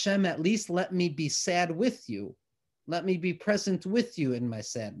 But Hashem, at least let me be sad with you. Let me be present with you in my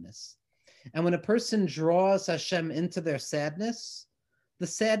sadness. And when a person draws Hashem into their sadness, the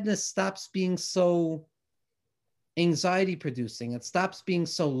sadness stops being so anxiety producing. It stops being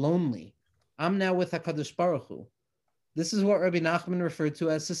so lonely. I'm now with HaKadosh Baruch Hu. This is what Rabbi Nachman referred to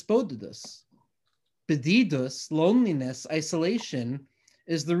as hispodidus. Bedidus, loneliness, isolation,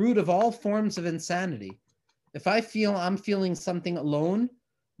 is the root of all forms of insanity. If I feel I'm feeling something alone,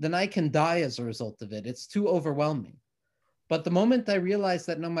 then I can die as a result of it. It's too overwhelming. But the moment I realize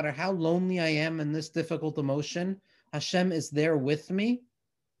that no matter how lonely I am in this difficult emotion, Hashem is there with me,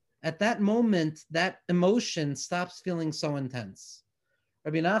 at that moment, that emotion stops feeling so intense.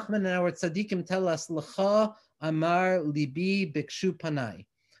 Rabbi Nachman and our tzaddikim tell us, L'cha amar libi bikshu panai.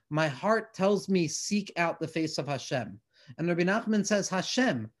 My heart tells me, seek out the face of Hashem. And Rabbi Nachman says,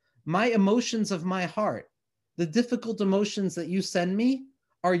 Hashem, my emotions of my heart, the difficult emotions that you send me,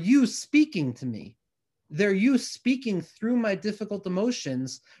 are you speaking to me. They're you speaking through my difficult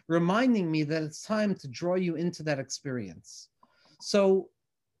emotions, reminding me that it's time to draw you into that experience. So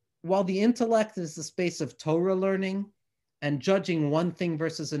while the intellect is the space of Torah learning and judging one thing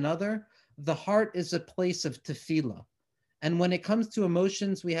versus another, the heart is a place of tefillah. And when it comes to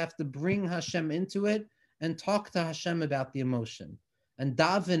emotions, we have to bring Hashem into it and talk to Hashem about the emotion and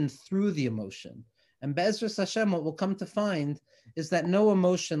daven through the emotion. And Be'ezras Hashem, what we'll come to find is that no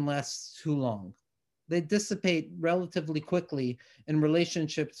emotion lasts too long. They dissipate relatively quickly in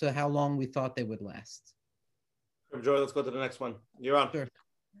relationship to how long we thought they would last. Joy, let's go to the next one. You're on. Sure.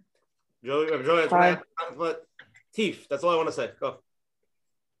 Joy, Hi. Teef, that's all I want to say. Go.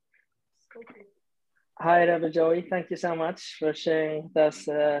 Hi, Rabbi Joey. Thank you so much for sharing with us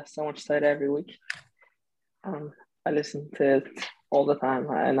so much Torah every week. I listen to it all the time,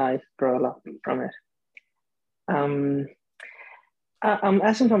 and I grow a lot from it. I'm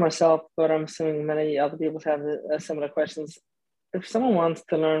asking for myself, but I'm assuming many other people have similar questions. If someone wants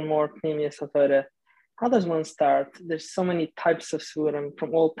to learn more Pnimius Torah, how does one start? There's so many types of Svurim,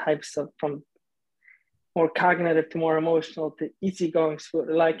 from all types of, from more cognitive to more emotional to easygoing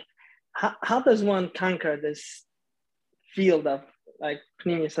Svurim. Like, how does one conquer this field of like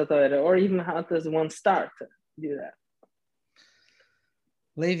Pnimius Torah, or even how does one start to do that?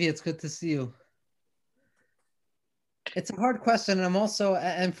 Levi, it's good to see you. It's a hard question.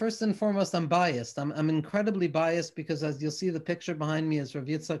 And first and foremost, I'm biased. I'm incredibly biased because, as you'll see, the picture behind me is Rav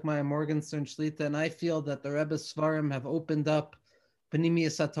Yitzchak Meyer Morgenstern Shlita, and I feel that the Rebbe's Svarim have opened up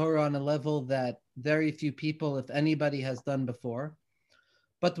Pnimius Torah on a level that very few people, if anybody, has done before.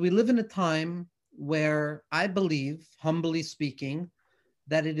 But we live in a time where I believe, humbly speaking,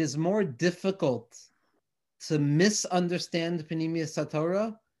 that it is more difficult to misunderstand Pnimius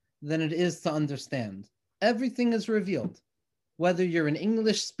Torah than it is to understand. Everything is revealed, whether you're an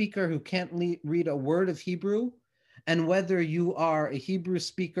English speaker who can't read a word of Hebrew, and whether you are a Hebrew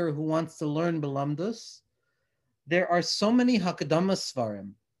speaker who wants to learn Belamdus. There are so many Hakadama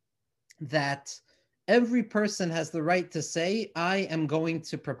Svarim that every person has the right to say, I am going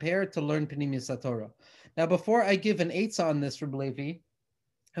to prepare to learn Pnimius Torah. Now, before I give an eitzah on this, Reb Levi,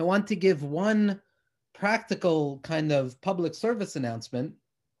 I want to give one practical kind of public service announcement.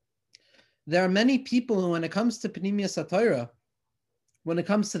 There are many people who, when it comes to Pnimius Torah, when it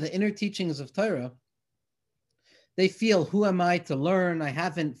comes to the inner teachings of Torah, they feel, who am I to learn? I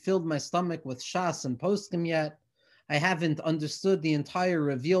haven't filled my stomach with Shas and Poskim yet. I haven't understood the entire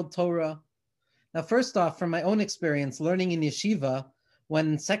revealed Torah. Now, first off, from my own experience, learning in yeshiva,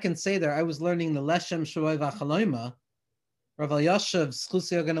 when second Seder, I was learning the Leshem Shuai V'Chaloima, Rav Elyashiv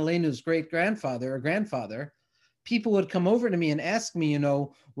Zchus Yagan Aleinu's great-grandfather or grandfather, people would come over to me and ask me,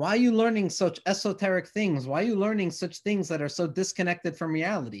 why are you learning such esoteric things? Why are you learning such things that are so disconnected from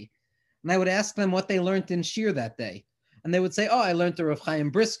reality? And I would ask them what they learned in Shir that day. And they would say, I learned the Rav Chaim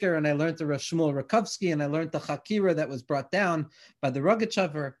Brisker, and I learned the Rav Shmuel Rakovsky, and I learned the Chakira that was brought down by the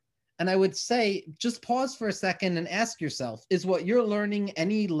Rogachover. And I would say, just pause for a second and ask yourself, is what you're learning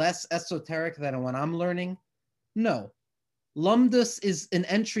any less esoteric than what I'm learning? No. Lamdus is an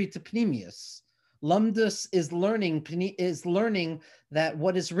entry to Pnimius. Lamdus is learning that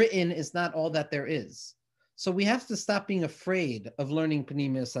what is written is not all that there is. So we have to stop being afraid of learning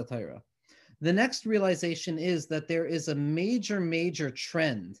Pnimius Torah. The next realization is that there is a major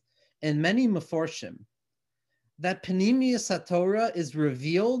trend in many Meforshim that Pnimius Torah is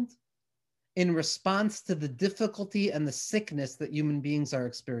revealed in response to the difficulty and the sickness that human beings are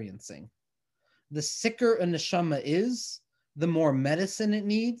experiencing. The sicker a neshama is, the more medicine it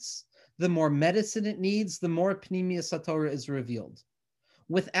needs. The more medicine it needs, the more Pnimius Torah is revealed.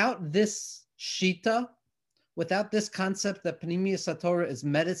 Without this shita, without this concept that Pnimius Torah is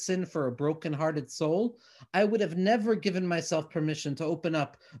medicine for a broken-hearted soul, I would have never given myself permission to open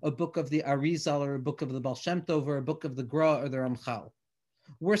up a book of the Arizal or a book of the Baal Shem Tov or a book of the Gra or the Ramchal.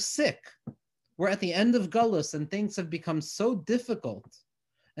 We're sick. We're at the end of Gullus, and things have become so difficult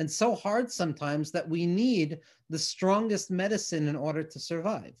and so hard sometimes that we need the strongest medicine in order to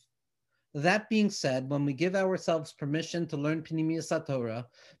survive. That being said, when we give ourselves permission to learn Pnimius Torah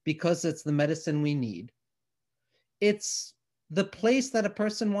because it's the medicine we need, it's the place that a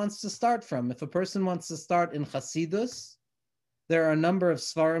person wants to start from. If a person wants to start in Chasidus, there are a number of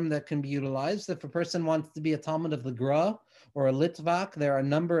Svarim that can be utilized. If a person wants to be a Talmud of the Gra or a Litvak, there are a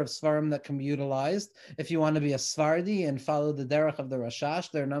number of Svarim that can be utilized. If you want to be a Svardi and follow the Derech of the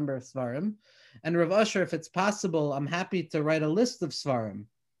Rashash, there are a number of Svarim. And Rav Usher, if it's possible, I'm happy to write a list of Svarim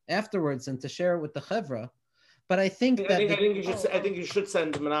afterwards and to share it with the Chevra. But I think I that think you should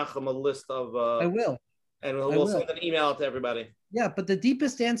send Menachem a list of. I will. And we'll send an email out to everybody. Yeah, but the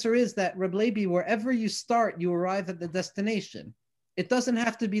deepest answer is that, Reb Levi, wherever you start, you arrive at the destination. It doesn't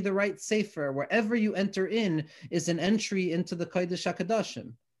have to be the right sefer. Wherever you enter in is an entry into the Kodesh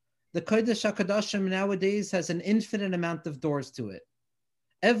HaKadoshim. The Kodesh HaKadoshim nowadays has an infinite amount of doors to it.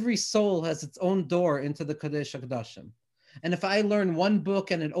 Every soul has its own door into the Kodesh HaKadoshim. And if I learn one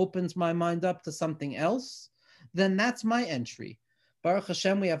book and it opens my mind up to something else, then that's my entry. Baruch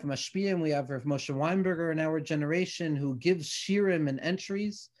Hashem, we have Mashpia and we have Rav Moshe Weinberger in our generation who gives shirim and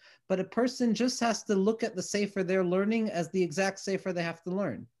entries, but a person just has to look at the sefer they're learning as the exact sefer they have to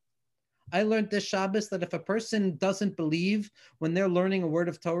learn. I learned this Shabbos that if a person doesn't believe when they're learning a word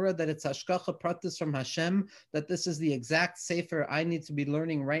of Torah that it's Hashkacha Pratis from Hashem, that this is the exact sefer I need to be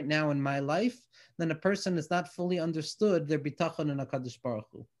learning right now in my life, then a person is not fully understood their bitachon in HaKadosh Baruch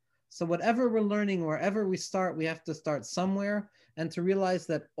Hu. So whatever we're learning, wherever we start, we have to start somewhere and to realize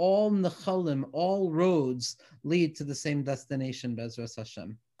that all nechalim, all roads lead to the same destination, Bezras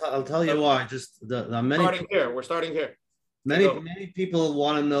Hashem. I'll tell you why. Just the many We're starting here. Many people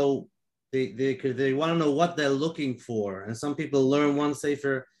want to know. They want to know what they're looking for, and some people learn one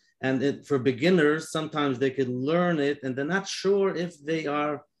sefer, and for beginners, sometimes they could learn it, and they're not sure if they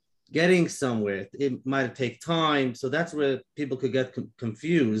are getting somewhere. It might take time, so that's where people could get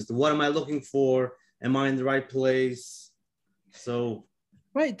confused. What am I looking for? Am I in the right place? So,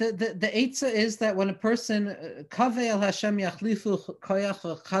 right. The eitzah is that when a person kaveh el Hashem yachlifu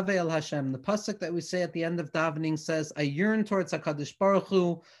koyach kaveh el Hashem, the pasuk that we say at the end of davening says, "I yearn towards Hakadosh Baruch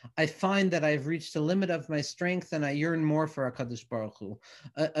Hu. I find that I've reached the limit of my strength, and I yearn more for Hakadosh Baruch Hu."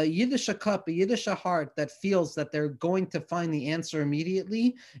 A Yiddish cup, a Yiddish heart that feels that they're going to find the answer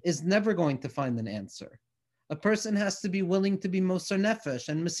immediately is never going to find an answer. A person has to be willing to be Moser Nefesh.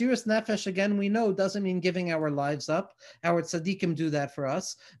 And Mesiras Nefesh, again, we know, doesn't mean giving our lives up. Our tzaddikim do that for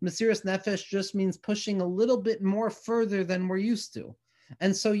us. Mesiras Nefesh just means pushing a little bit more further than we're used to.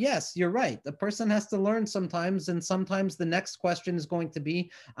 And so, yes, you're right. The person has to learn sometimes, and sometimes the next question is going to be,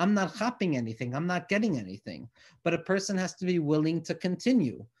 I'm not chapping anything, I'm not getting anything. But a person has to be willing to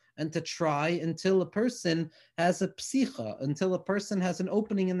continue and to try until a person has a psicha, until a person has an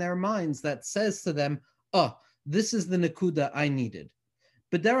opening in their minds that says to them, oh, this is the nekuda I needed.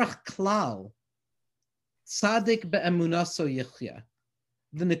 B'derach klal, tzadik be'emunaso yichya.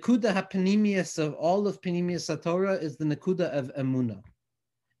 The nekuda ha'panimius of all of panimius HaTorah is the nekuda of emuna.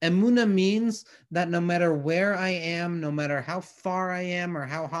 Emuna means that no matter where I am, no matter how far I am or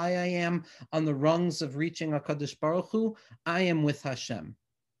how high I am on the rungs of reaching HaKadosh Baruch Hu, I am with Hashem.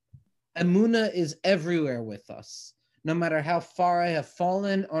 Emuna is everywhere with us, no matter how far I have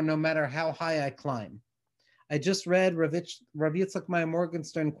fallen or no matter how high I climb. I just read Rav Yitzchak Meyer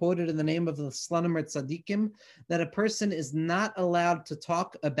Morgenstern quoted in the name of the Slonimer Tzadikim that a person is not allowed to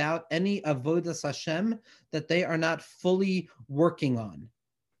talk about any avodas Hashem that they are not fully working on,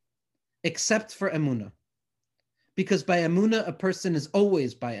 except for Emunah. Because by Emunah, a person is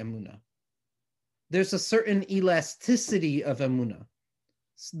always by Emunah. There's a certain elasticity of Emunah.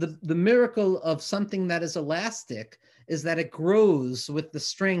 The miracle of something that is elastic is that it grows with the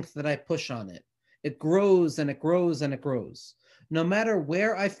strength that I push on it. It grows and it grows and it grows. No matter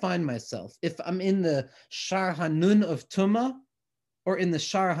where I find myself, if I'm in the Shar Hanun of Tumah or in the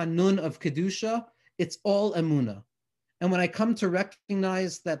Shar Hanun of Kedusha, it's all Emunah. And when I come to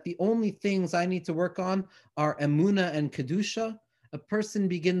recognize that the only things I need to work on are Emunah and Kedusha, a person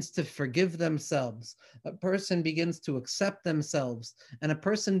begins to forgive themselves. A person begins to accept themselves. And a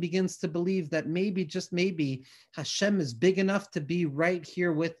person begins to believe that maybe, just maybe, Hashem is big enough to be right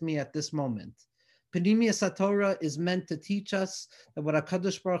here with me at this moment. Panimius HaTorah is meant to teach us that what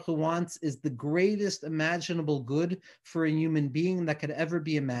HaKadosh Baruch Hu wants is the greatest imaginable good for a human being that could ever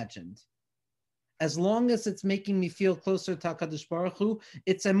be imagined. As long as it's making me feel closer to HaKadosh Baruch Hu,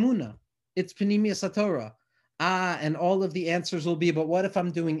 it's Emunah, it's Panimius HaTorah. And all of the answers will be, but what if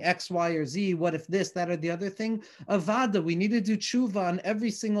I'm doing X, Y, or Z? What if this, that, or the other thing? Avada, we need to do tshuva on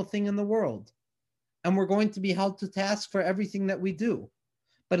every single thing in the world. And we're going to be held to task for everything that we do.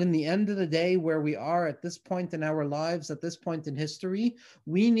 But in the end of the day, where we are at this point in our lives, at this point in history,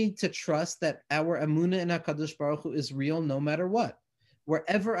 we need to trust that our Emunah in HaKadosh Baruch Hu is real no matter what.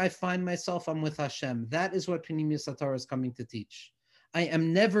 Wherever I find myself, I'm with Hashem. That is what Panimius HaTorah is coming to teach. I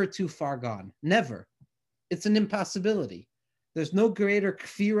am never too far gone. Never. It's an impossibility. There's no greater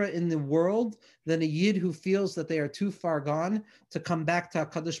kfira in the world than a Yid who feels that they are too far gone to come back to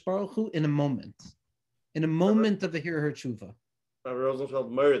HaKadosh Baruch Hu in a moment of a hear tshuva. Rabbi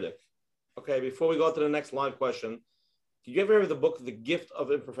Rosenfeld Meredith. Okay, before we go to the next live question, did you ever read the book The Gift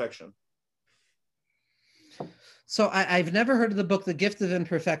of Imperfection? So I've never heard of the book, The Gift of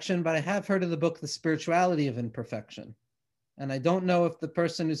Imperfection, but I have heard of the book, The Spirituality of Imperfection. And I don't know if the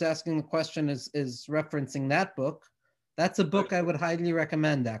person who's asking the question is referencing that book. That's a book I would highly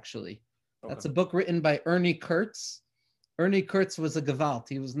recommend, actually. Okay. That's a book written by Ernie Kurtz. Ernie Kurtz was a Gewalt.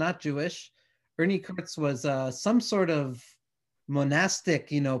 He was not Jewish. Ernie Kurtz was some sort of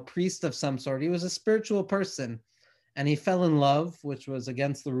monastic, priest of some sort. He was a spiritual person, and he fell in love, which was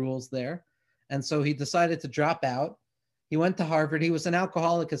against the rules there. And so he decided to drop out. He went to Harvard. He was an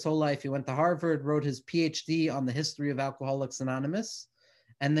alcoholic his whole life. He went to Harvard, wrote his PhD on the history of Alcoholics Anonymous,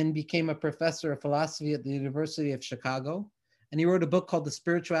 and then became a professor of philosophy at the University of Chicago. And he wrote a book called The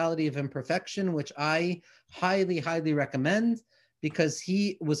Spirituality of Imperfection, which I highly, highly recommend, because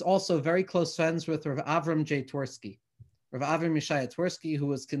he was also very close friends with Rav Avram J. Twersky. Rav Avram Yeshaya Twersky, who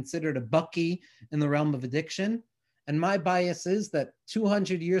was considered a Bucky in the realm of addiction. And my bias is that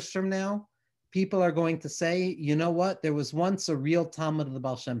 200 years from now, people are going to say, you know what? There was once a real Talmud of the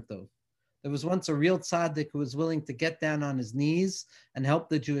Baal Shem Tov. There was once a real tzaddik who was willing to get down on his knees and help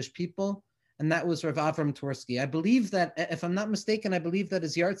the Jewish people. And that was Rav Avram Twersky. I believe that, if I'm not mistaken, I believe that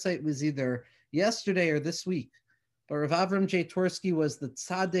his yahrzeit was either yesterday or this week. But Rav Avram J. Twersky was the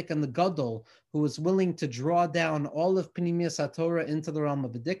tzaddik and the gadol who was willing to draw down all of Pnimiyas HaTorah into the realm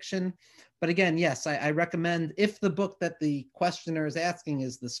of addiction. But again, yes, I recommend, if the book that the questioner is asking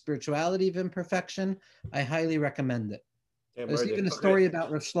is The Spirituality of Imperfection, I highly recommend it. Yeah, there's even a story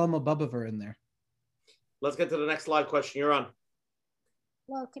about Rav Shlomo Bubover in there. Let's get to the next live question. You're on.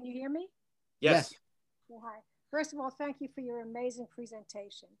 Hello, can you hear me? Yes. Yeah, hi. First of all, thank you for your amazing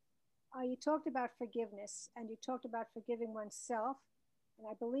presentation. You talked about forgiveness, and you talked about forgiving oneself, and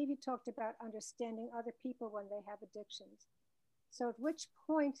I believe you talked about understanding other people when they have addictions. So at which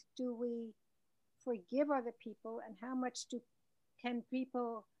point do we forgive other people, and how much can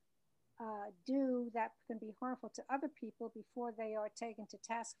people do that can be harmful to other people before they are taken to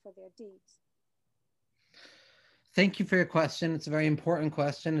task for their deeds? Thank you for your question. It's a very important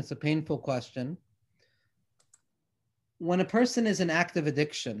question. It's a painful question. When a person is in active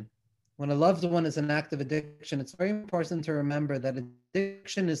addiction, when a loved one is in active addiction, it's very important to remember that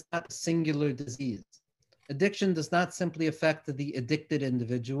addiction is not a singular disease. Addiction does not simply affect the addicted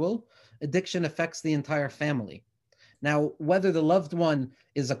individual. Addiction affects the entire family. Now, whether the loved one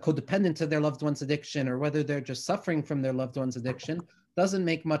is a codependent to their loved one's addiction or whether they're just suffering from their loved one's addiction doesn't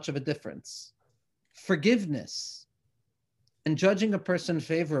make much of a difference. Forgiveness and judging a person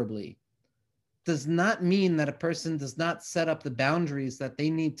favorably does not mean that a person does not set up the boundaries that they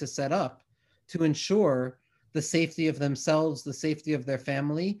need to set up to ensure the safety of themselves, the safety of their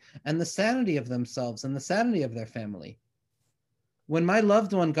family, and the sanity of themselves and the sanity of their family. When my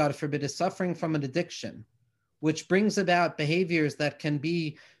loved one, God forbid, is suffering from an addiction, which brings about behaviors that can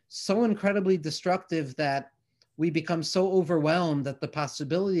be so incredibly destructive that we become so overwhelmed at the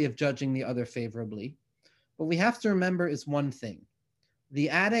possibility of judging the other favorably, what we have to remember is one thing. The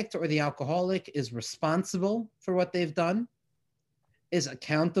addict or the alcoholic is responsible for what they've done, is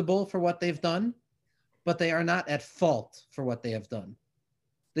accountable for what they've done, but they are not at fault for what they have done.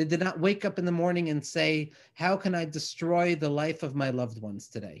 They did not wake up in the morning and say, how can I destroy the life of my loved ones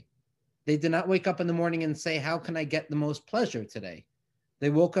today? They did not wake up in the morning and say, how can I get the most pleasure today? They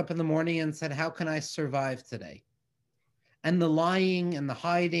woke up in the morning and said, how can I survive today? And the lying and the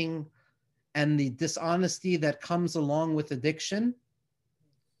hiding and the dishonesty that comes along with addiction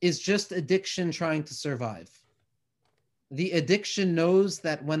is just addiction trying to survive. The addiction knows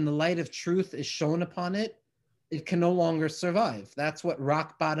that when the light of truth is shone upon it, it can no longer survive. That's what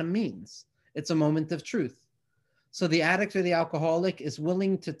rock bottom means. It's a moment of truth. So the addict or the alcoholic is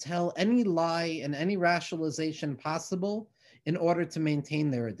willing to tell any lie and any rationalization possible in order to maintain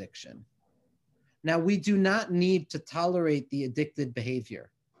their addiction. Now, we do not need to tolerate the addicted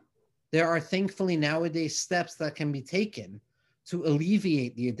behavior. There are thankfully nowadays steps that can be taken to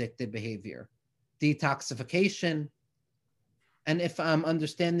alleviate the addicted behavior, detoxification. And if I'm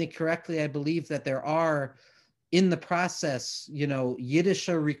understanding correctly, I believe that there are in the process, Yiddish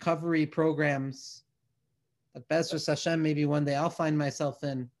recovery programs that Bezras Hashem, maybe one day I'll find myself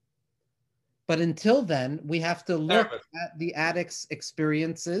in. But until then, we have to look at the addict's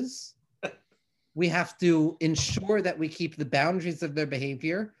experiences. We have to ensure that we keep the boundaries of their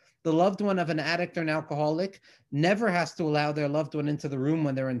behavior. The loved one of an addict or an alcoholic never has to allow their loved one into the room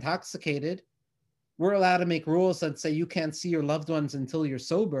when they're intoxicated. We're allowed to make rules that say you can't see your loved ones until you're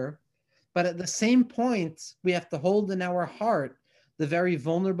sober. But at the same point, we have to hold in our heart the very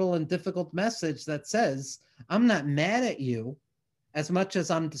vulnerable and difficult message that says, I'm not mad at you as much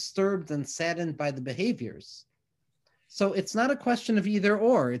as I'm disturbed and saddened by the behaviors. So it's not a question of either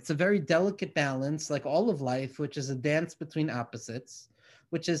or. It's a very delicate balance, like all of life, which is a dance between opposites,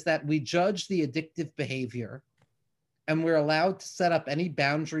 which is that we judge the addictive behavior and we're allowed to set up any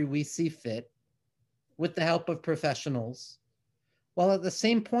boundary we see fit with the help of professionals, while at the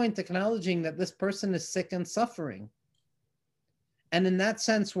same point acknowledging that this person is sick and suffering. And in that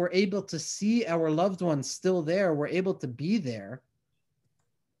sense, we're able to see our loved ones still there. We're able to be there.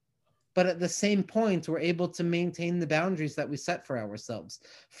 But at the same point, we're able to maintain the boundaries that we set for ourselves.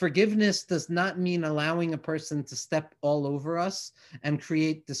 Forgiveness does not mean allowing a person to step all over us and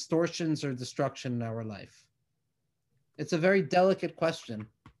create distortions or destruction in our life. It's a very delicate question.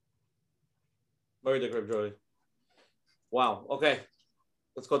 Very delicate, Joey. Wow. Okay.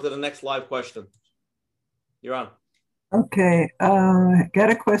 Let's go to the next live question. You're on. Okay. Got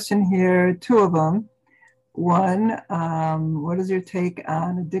a question here, two of them. One, what is your take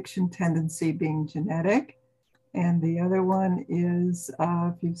on addiction tendency being genetic? And the other one is,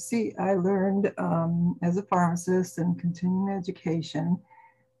 if you see, I learned as a pharmacist and continuing education,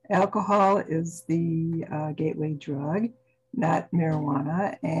 alcohol is the gateway drug, not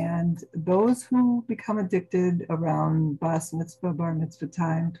marijuana. And those who become addicted around bas mitzvah, bar mitzvah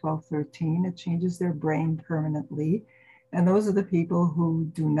time, 12, 13, it changes their brain permanently. And those are the people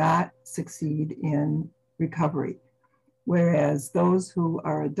who do not succeed in recovery. Whereas those who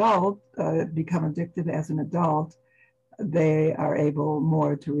are adult, become addicted as an adult, they are able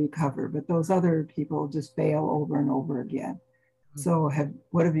more to recover. But those other people just fail over and over again. So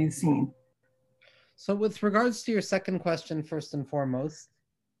what have you seen? So with regards to your second question, first and foremost,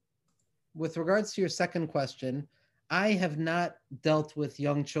 I have not dealt with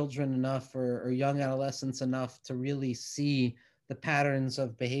young children enough or young adolescents enough to really see the patterns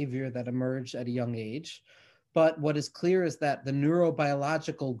of behavior that emerge at a young age. But what is clear is that the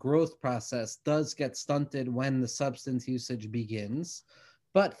neurobiological growth process does get stunted when the substance usage begins.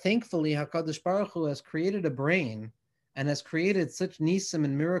 But thankfully, HaKadosh Baruch Hu has created a brain and has created such nisim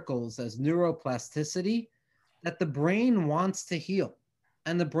and miracles as neuroplasticity that the brain wants to heal.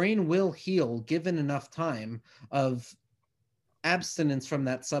 And the brain will heal given enough time of abstinence from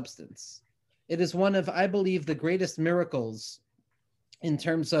that substance. It is one of, I believe, the greatest miracles in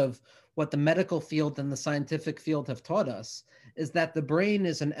terms of what the medical field and the scientific field have taught us, is that the brain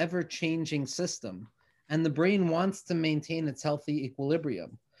is an ever-changing system, and the brain wants to maintain its healthy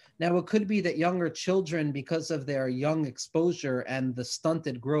equilibrium. Now, it could be that younger children, because of their young exposure and the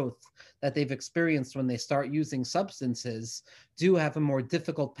stunted growth that they've experienced when they start using substances, do have a more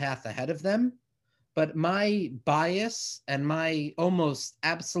difficult path ahead of them. But my bias and my almost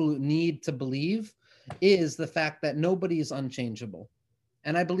absolute need to believe is the fact that nobody is unchangeable.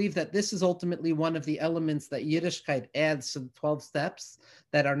 And I believe that this is ultimately one of the elements that Yiddishkeit adds to the 12 steps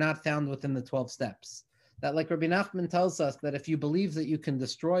that are not found within the 12 steps. That, like Rabbi Nachman tells us, that if you believe that you can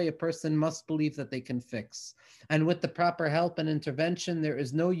destroy, a person must believe that they can fix. And with the proper help and intervention, there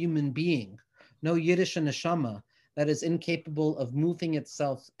is no human being, no Yiddish neshama, that is incapable of moving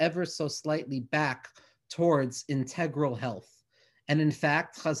itself ever so slightly back towards integral health. And in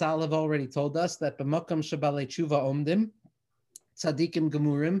fact, Chazal have already told us that b'makom shebalei tshuva omdim, tzadikim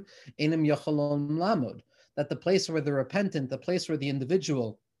gemurim enim yacholon lamod, that the place where the repentant, the place where the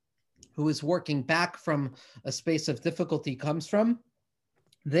individual who is working back from a space of difficulty comes from,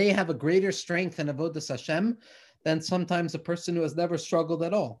 they have a greater strength in avodas Hashem than sometimes a person who has never struggled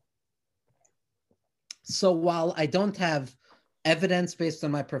at all. So while I don't have evidence based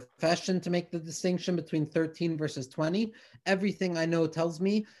on my profession to make the distinction between 13 versus 20, everything I know tells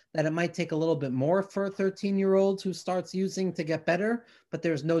me that it might take a little bit more for a 13-year-old who starts using to get better, but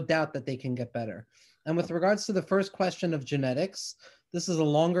there's no doubt that they can get better. And with regards to the first question of genetics, this is a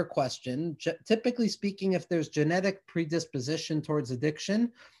longer question. Typically speaking, if there's genetic predisposition towards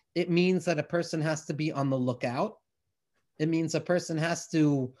addiction, it means that a person has to be on the lookout. It means a person has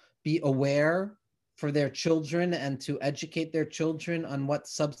to be aware for their children and to educate their children on what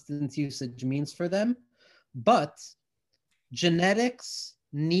substance usage means for them. But genetics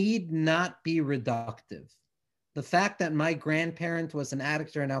need not be reductive. The fact that my grandparent was an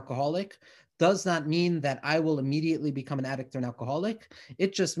addict or an alcoholic does not mean that I will immediately become an addict or an alcoholic.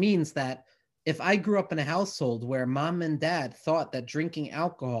 It just means that if I grew up in a household where mom and dad thought that drinking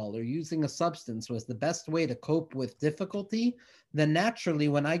alcohol or using a substance was the best way to cope with difficulty, then naturally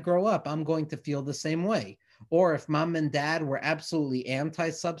when I grow up, I'm going to feel the same way. Or if mom and dad were absolutely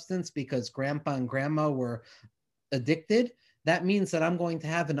anti-substance because grandpa and grandma were addicted, that means that I'm going to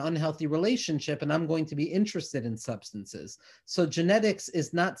have an unhealthy relationship and I'm going to be interested in substances. So genetics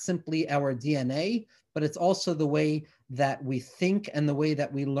is not simply our DNA, but it's also the way that we think and the way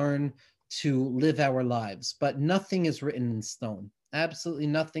that we learn to live our lives, but nothing is written in stone. Absolutely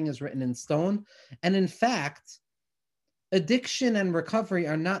nothing is written in stone. And in fact, addiction and recovery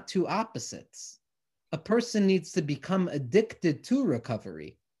are not two opposites. A person needs to become addicted to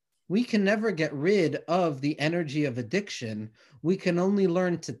recovery. We can never get rid of the energy of addiction. We can only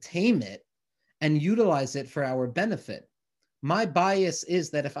learn to tame it and utilize it for our benefit. My bias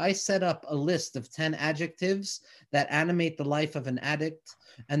is that if I set up a list of 10 adjectives that animate the life of an addict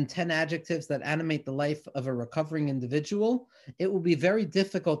and 10 adjectives that animate the life of a recovering individual, it will be very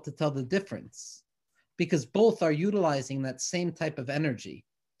difficult to tell the difference because both are utilizing that same type of energy.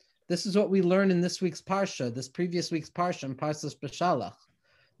 This is what we learn in this week's Parsha, this previous week's Parsha, in Parshas Beshalach.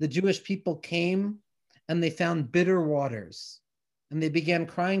 The Jewish people came and they found bitter waters and they began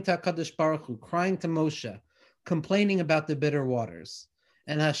crying to HaKadosh Baruch Hu, crying to Moshe, complaining about the bitter waters.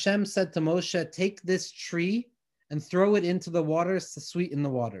 And Hashem said to Moshe, take this tree and throw it into the waters to sweeten the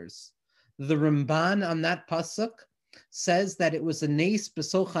waters. The Ramban on that pasuk says that it was a nes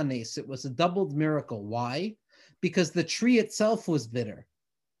b'socha nes. It was a doubled miracle. Why? Because the tree itself was bitter.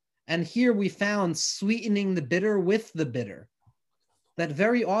 And here we found sweetening the bitter with the bitter. That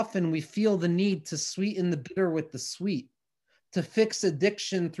very often we feel the need to sweeten the bitter with the sweet, to fix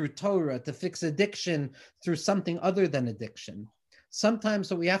addiction through Torah, to fix addiction through something other than addiction.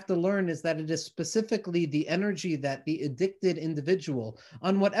 Sometimes what we have to learn is that it is specifically the energy that the addicted individual,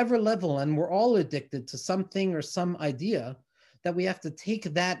 on whatever level, and we're all addicted to something or some idea, that we have to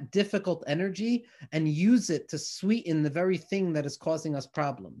take that difficult energy and use it to sweeten the very thing that is causing us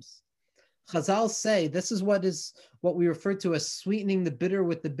problems. Chazal say this is what we refer to as sweetening the bitter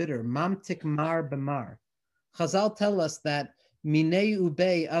with the bitter, mamtik mar b'mar. Chazal tell us that minei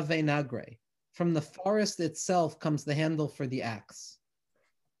ubei ave nagre. From the forest itself comes the handle for the axe.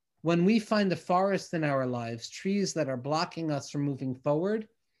 When we find a forest in our lives, trees that are blocking us from moving forward,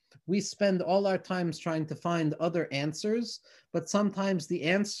 we spend all our times trying to find other answers, but sometimes the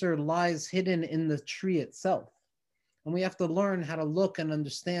answer lies hidden in the tree itself. And we have to learn how to look and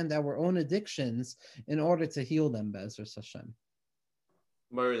understand our own addictions in order to heal them, Be'ezus Hashem.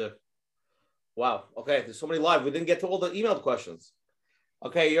 Murder. Wow. Okay, there's so many live. We didn't get to all the emailed questions.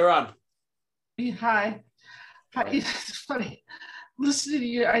 Okay, you're on. Hi. It's funny. Listening to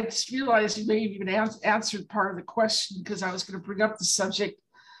you, I just realized you may have even answered part of the question because I was going to bring up the subject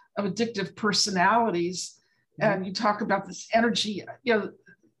of addictive personalities. And you talk about this energy.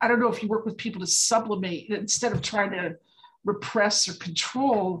 I don't know if you work with people to sublimate instead of trying to repress or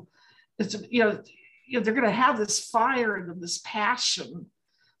control. It's they're going to have this fire in them, this passion.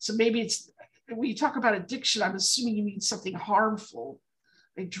 So maybe it's when you talk about addiction, I'm assuming you mean something harmful,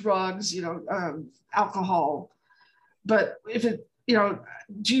 like drugs, alcohol. But if it,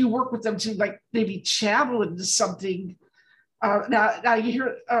 do you work with them to like maybe channel into something? Now you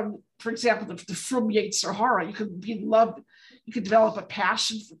hear, for example, the Frum Yetzer Hara, you could be loved. You could develop a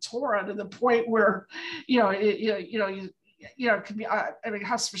passion for Torah to the point where, it could be,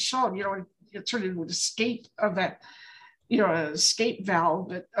 Chas v'shalom, you turn into an escape of that, an escape valve.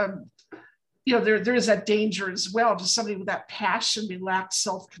 But, there is that danger as well. Just somebody with that passion may lack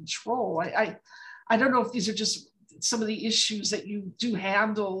self-control. I don't know if these are just some of the issues that you do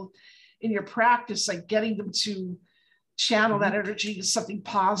handle in your practice, like getting them to channel that energy to something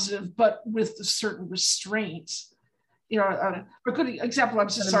positive, but with a certain restraints. A good example, I'm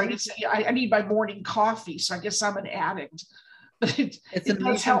so sorry to say, I need my morning coffee, so I guess I'm an addict. But it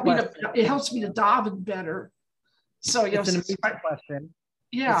does help me it helps me to daven better. So, it's an amazing question.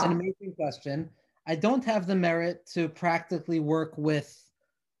 Yeah. It's an amazing question. I don't have the merit to practically work with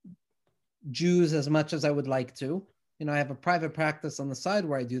Jews as much as I would like to. I have a private practice on the side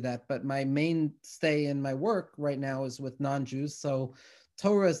where I do that, but my mainstay in my work right now is with non-Jews. So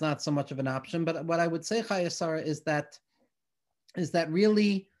Torah is not so much of an option. But what I would say, Chaya Sarah, is that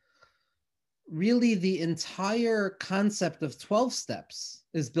really the entire concept of 12 steps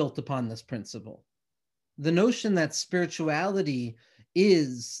is built upon this principle. The notion that spirituality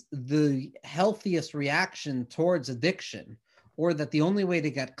is the healthiest reaction towards addiction, or that the only way to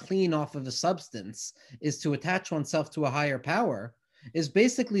get clean off of a substance is to attach oneself to a higher power, is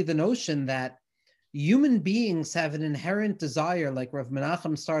basically the notion that human beings have an inherent desire, like Rav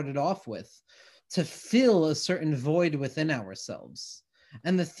Menachem started off with, to fill a certain void within ourselves.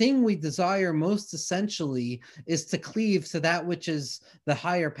 And the thing we desire most essentially is to cleave to that which is the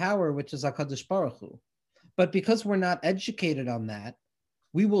higher power, which is HaKadosh Baruch Hu. But because we're not educated on that,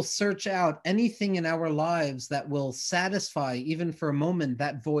 We will search out anything in our lives that will satisfy, even for a moment,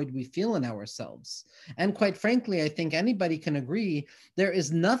 that void we feel in ourselves. And quite frankly, I think anybody can agree there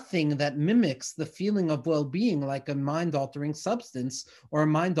is nothing that mimics the feeling of well-being like a mind-altering substance or a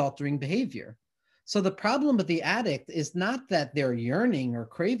mind-altering behavior. So the problem of the addict is not that they're yearning or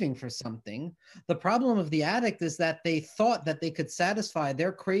craving for something. The problem of the addict is that they thought that they could satisfy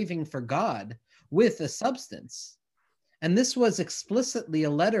their craving for God with a substance. And this was explicitly a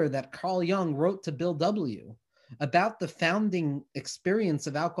letter that Carl Jung wrote to Bill W. about the founding experience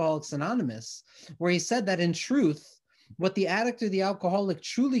of Alcoholics Anonymous, where he said that in truth, what the addict or the alcoholic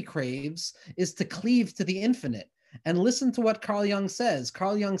truly craves is to cleave to the infinite. And listen to what Carl Jung says.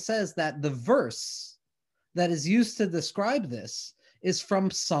 Carl Jung says that the verse that is used to describe this is from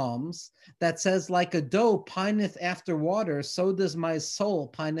Psalms that says, like a doe pineth after water, so does my soul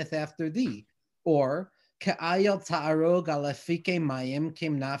pineth after thee. Or,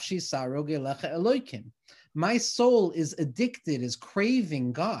 my soul is addicted, is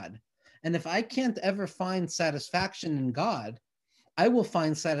craving God. And if I can't ever find satisfaction in God, I will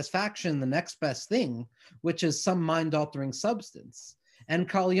find satisfaction in the next best thing, which is some mind-altering substance. And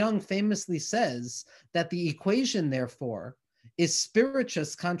Carl Jung famously says that the equation, therefore, is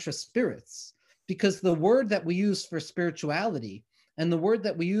spiritus contra spirits, because the word that we use for spirituality and the word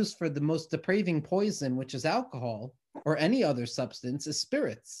that we use for the most depraving poison, which is alcohol or any other substance, is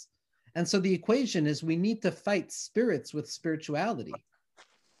spirits. And so the equation is we need to fight spirits with spirituality.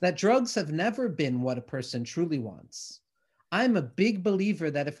 That drugs have never been what a person truly wants. I'm a big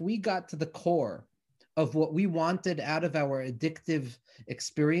believer that if we got to the core of what we wanted out of our addictive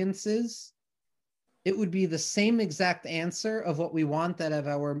experiences, it would be the same exact answer of what we want out of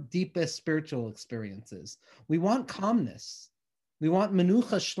our deepest spiritual experiences. We want calmness. We want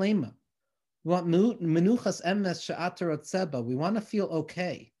menucha shlema. We want menuchas emes she'atarot seba. We want to feel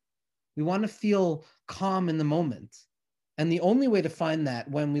okay. We want to feel calm in the moment. And the only way to find that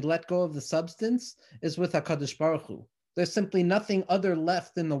when we let go of the substance is with HaKadosh Baruch Hu. There's simply nothing other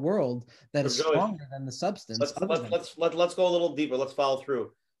left in the world that is stronger than the substance. Let's go a little deeper. Let's follow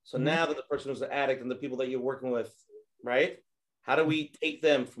through. So now that the person who's an addict and the people that you're working with, right? How do we take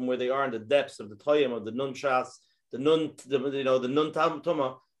them from where they are in the depths of the toyim, of the nun shas, the nun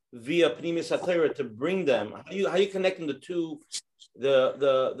tuma, via pnimius hatayra to bring them? How you connecting the two,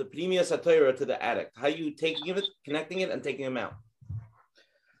 the pnimius hatayra to the addict? How you taking it, connecting it, and taking them out?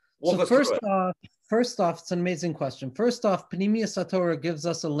 So first off, it's an amazing question. First off, Pnimius HaTorah gives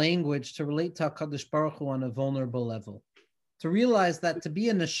us a language to relate to HaKadosh Baruch Hu on a vulnerable level. To realize that to be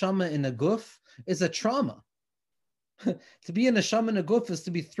a neshama in a guf is a trauma. To be a neshama in a guf is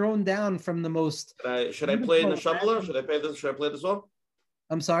to be thrown down from the most... Should I play Neshamala? Should I play this song?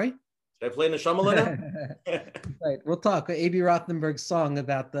 I'm sorry? Should I play Neshamala now? Right, we'll talk. A.B. Rothenberg's song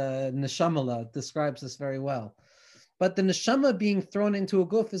about the Neshamala describes this very well. But the neshama being thrown into a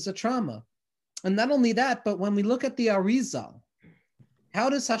guf is a trauma. And not only that, but when we look at the Arizal,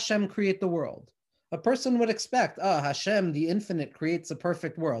 how does Hashem create the world? A person would expect, Hashem, the infinite, creates a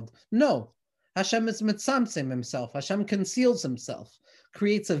perfect world. No, Hashem is mitzamtzim himself. Hashem conceals himself,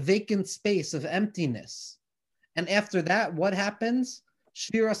 creates a vacant space of emptiness. And after that, what happens?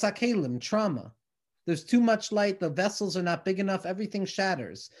 Shviras hakelim, trauma. There's too much light, the vessels are not big enough, everything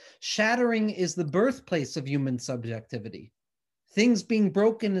shatters. Shattering is the birthplace of human subjectivity. Things being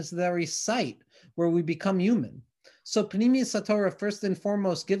broken is the very site where we become human. So Pnimius HaTorah, first and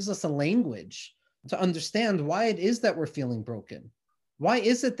foremost, gives us a language to understand why it is that we're feeling broken. Why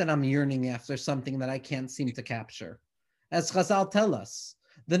is it that I'm yearning after something that I can't seem to capture? As Chazal tell us,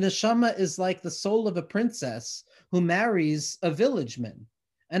 the neshama is like the soul of a princess who marries a village man.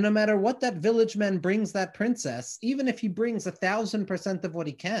 And no matter what that village man brings that princess, even if he brings 1,000% of what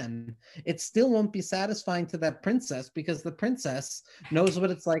he can, it still won't be satisfying to that princess because the princess knows what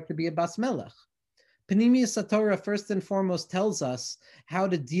it's like to be a bas melech. Pnimius HaTorah first and foremost tells us how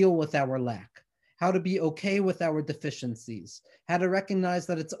to deal with our lack, how to be okay with our deficiencies, how to recognize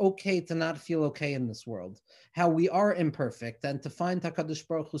that it's okay to not feel okay in this world, how we are imperfect, and to find HaKadosh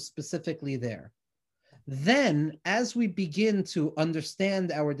Baruch Hu specifically there. Then, as we begin to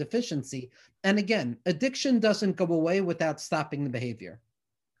understand our deficiency, and again, addiction doesn't go away without stopping the behavior.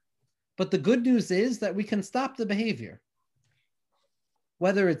 But the good news is that we can stop the behavior.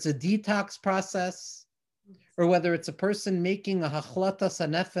 Whether it's a detox process, or whether it's a person making a hachlatas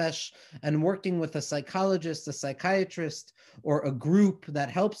hanefesh and working with a psychologist, a psychiatrist, or a group that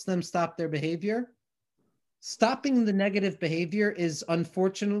helps them stop their behavior, stopping the negative behavior is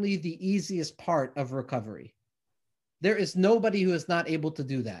unfortunately the easiest part of recovery. There is nobody who is not able to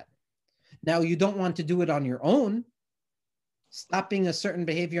do that. Now, you don't want to do it on your own. Stopping a certain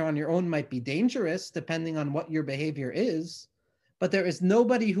behavior on your own might be dangerous depending on what your behavior is, but there is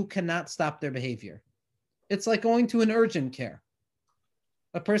nobody who cannot stop their behavior. It's like going to an urgent care.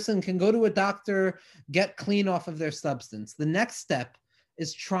 A person can go to a doctor, get clean off of their substance. The next step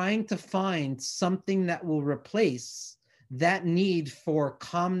is trying to find something that will replace that need for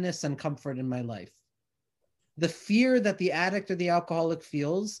calmness and comfort in my life. The fear that the addict or the alcoholic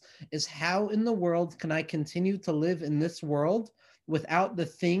feels is, how in the world can I continue to live in this world without the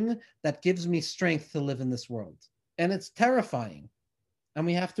thing that gives me strength to live in this world? And it's terrifying. And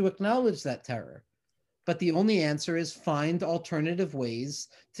we have to acknowledge that terror. But the only answer is find alternative ways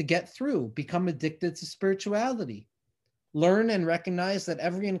to get through, become addicted to spirituality. Learn and recognize that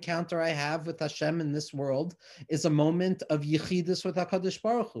every encounter I have with Hashem in this world is a moment of yichidus with HaKadosh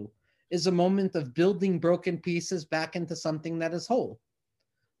Baruch Hu, is a moment of building broken pieces back into something that is whole.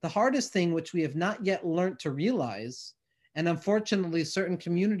 The hardest thing, which we have not yet learned to realize, and unfortunately certain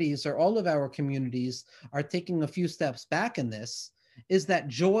communities or all of our communities are taking a few steps back in this, is that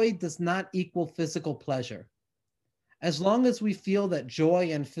joy does not equal physical pleasure. As long as we feel that joy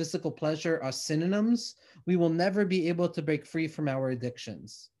and physical pleasure are synonyms, we will never be able to break free from our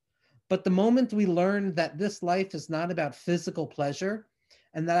addictions. But the moment we learn that this life is not about physical pleasure,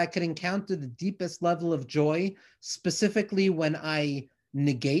 and that I can encounter the deepest level of joy, specifically when I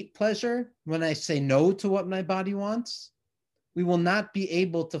negate pleasure, when I say no to what my body wants, we will not be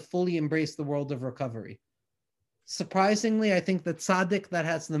able to fully embrace the world of recovery. Surprisingly, I think the tzaddik that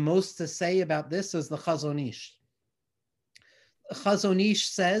has the most to say about this is the Chazon Ish. Chazon Ish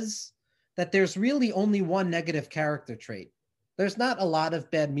says that there's really only one negative character trait. There's not a lot of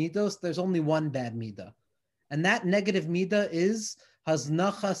bad midos, there's only one bad midah. And that negative midah is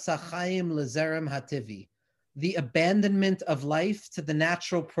haznacha sachayim lezerem hativi, the abandonment of life to the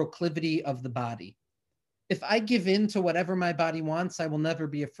natural proclivity of the body. If I give in to whatever my body wants, I will never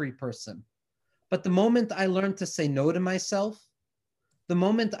be a free person. But the moment I learn to say no to myself, the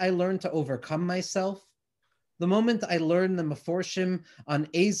moment I learn to overcome myself, the moment I learn the Meforshim on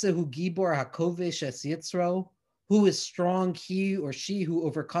Ezehu Gibor HaKovesh Es Yitzro, who is strong, he or she who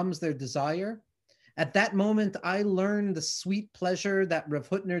overcomes their desire, at that moment I learn the sweet pleasure that Rav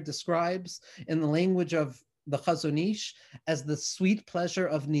Hutner describes in the language of the Chazon Ish as the sweet pleasure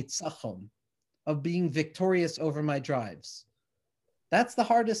of nitzachon, of being victorious over my drives. That's the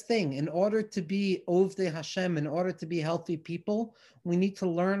hardest thing. In order to be Ovdei Hashem, in order to be healthy people, we need to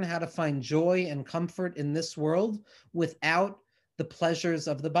learn how to find joy and comfort in this world without the pleasures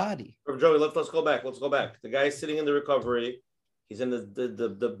of the body. Joey, let's go back. Let's go back. The guy is sitting in the recovery. He's in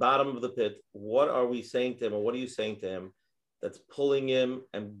the bottom of the pit. What are we saying to him, or what are you saying to him that's pulling him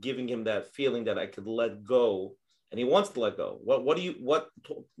and giving him that feeling that I could let go? And he wants to let go.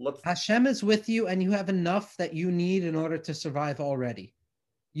 Hashem is with you, and you have enough that you need in order to survive already.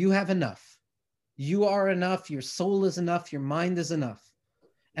 You have enough. You are enough. Your soul is enough. Your mind is enough.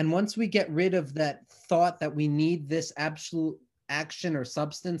 And once we get rid of that thought that we need this absolute action or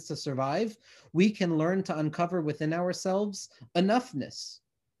substance to survive, we can learn to uncover within ourselves enoughness.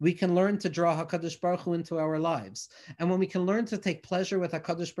 We can learn to draw HaKadosh Baruch Hu into our lives. And when we can learn to take pleasure with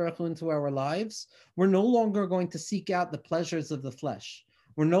HaKadosh Baruch Hu into our lives, we're no longer going to seek out the pleasures of the flesh.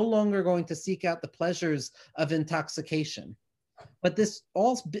 We're no longer going to seek out the pleasures of intoxication. But this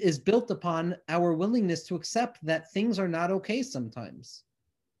all is built upon our willingness to accept that things are not okay sometimes.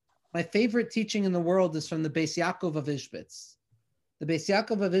 My favorite teaching in the world is from the Beis Yaakov of Ishbitz. The Beis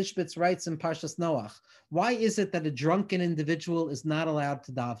Yaakov of Ishbitz writes in Parshas Noach, why is it that a drunken individual is not allowed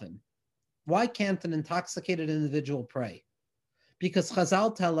to daven? Why can't an intoxicated individual pray? Because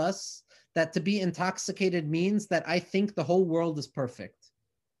Chazal tell us that to be intoxicated means that I think the whole world is perfect.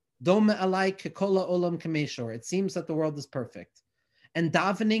 Dome alai kekola olam kameshor. It seems that the world is perfect. And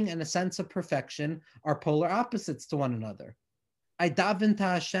davening and a sense of perfection are polar opposites to one another. I daven to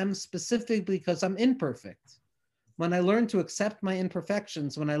Hashem specifically because I'm imperfect. When I learn to accept my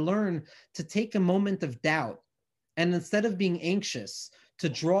imperfections, when I learn to take a moment of doubt, and instead of being anxious, to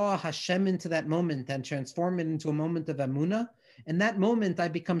draw Hashem into that moment and transform it into a moment of Emunah, in that moment I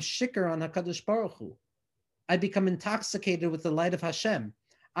become shikar on HaKadosh Baruch Hu. I become intoxicated with the light of Hashem.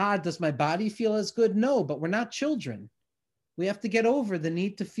 Does my body feel as good? No, but we're not children. We have to get over the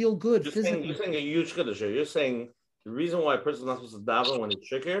need to feel good physically. You're saying a huge chiddush. You're saying the reason why a person is not supposed to daven when it's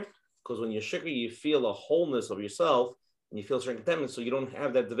shikar, because when you're shikar, you feel a wholeness of yourself and you feel certain contentment, so you don't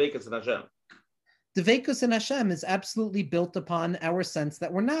have that devekus in Hashem. Devekus in Hashem is absolutely built upon our sense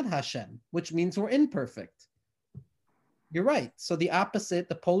that we're not Hashem, which means we're imperfect. You're right. So the opposite,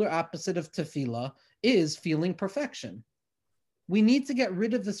 the polar opposite of tefillah is feeling perfection. We need to get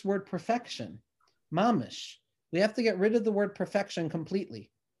rid of this word perfection, mamish. We have to get rid of the word perfection completely.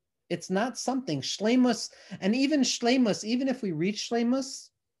 It's not something. Shleimus, and even shleimus, even if we reach shleimus,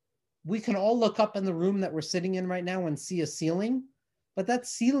 we can all look up in the room that we're sitting in right now and see a ceiling, but that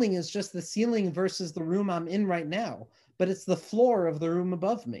ceiling is just the ceiling versus the room I'm in right now, but it's the floor of the room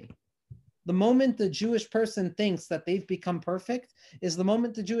above me. The moment the Jewish person thinks that they've become perfect is the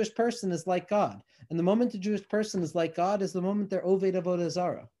moment the Jewish person is like God. And the moment the Jewish person is like God is the moment they're Oved Avodah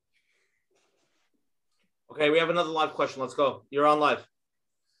Zarah. Okay, we have another live question. Let's go. You're on live.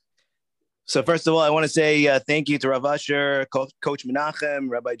 So first of all, I want to say thank you to Rav Asher, Coach Menachem,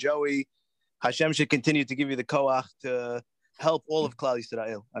 Rabbi Joey. Hashem should continue to give you the koach to help all of Klal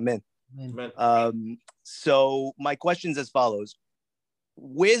Yisrael. Amen. Amen. So my question's as follows.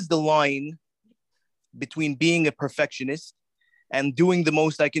 Where's the line between being a perfectionist and doing the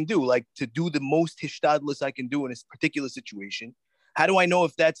most I can do, like to do the most hishtadlus I can do in a particular situation? How do I know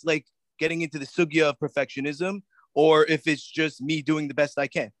if that's like getting into the sugya of perfectionism or if it's just me doing the best I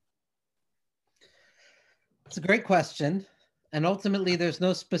can? It's a great question. And ultimately, there's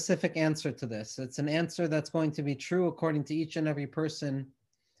no specific answer to this. It's an answer that's going to be true according to each and every person,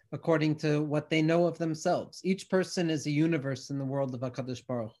 according to what they know of themselves. Each person is a universe in the world of HaKadosh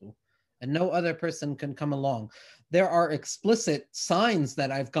Baruch Hu, and no other person can come along. There are explicit signs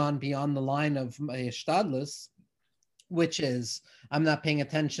that I've gone beyond the line of my hishtadlus, which is I'm not paying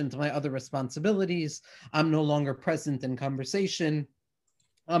attention to my other responsibilities. I'm no longer present in conversation.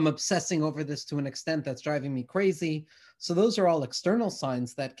 I'm obsessing over this to an extent that's driving me crazy. So those are all external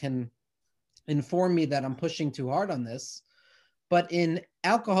signs that can inform me that I'm pushing too hard on this. But in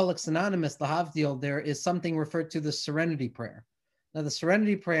Alcoholics Anonymous, the Havdil, there is something referred to the Serenity Prayer. Now, the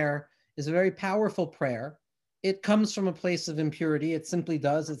Serenity Prayer is a very powerful prayer. It comes from a place of impurity. It simply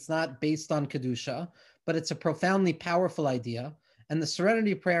does. It's not based on Kedusha, but it's a profoundly powerful idea. And the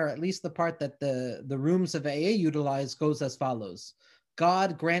Serenity Prayer, at least the part that the rooms of AA utilize, goes as follows.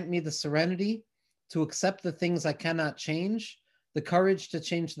 God, grant me the serenity to accept the things I cannot change, the courage to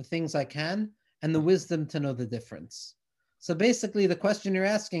change the things I can, and the wisdom to know the difference. So basically, the question you're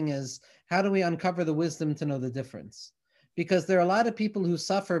asking is, how do we uncover the wisdom to know the difference? Because there are a lot of people who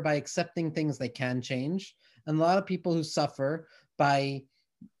suffer by accepting things they can change, and a lot of people who suffer by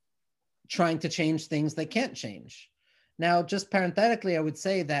trying to change things they can't change. Now, just parenthetically, I would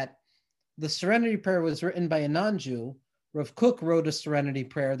say that the Serenity Prayer was written by a non-Jew. Rav Kook wrote a Serenity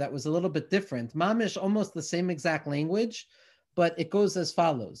Prayer that was a little bit different. Mamish, almost the same exact language, but it goes as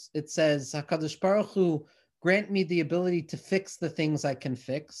follows. It says, HaKadosh Baruch Hu, grant me the ability to fix the things I can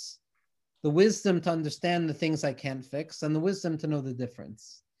fix, the wisdom to understand the things I can't fix, and the wisdom to know the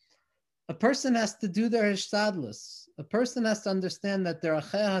difference. A person has to do their hishtadlus. A person has to understand that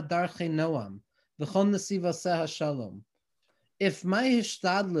deracheha darchei noam, v'chol nesivaseha shalom. If my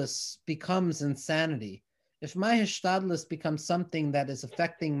hishtadlus becomes insanity, if my hishtadlus becomes something that is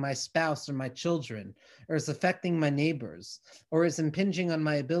affecting my spouse or my children, or is affecting my neighbors, or is impinging on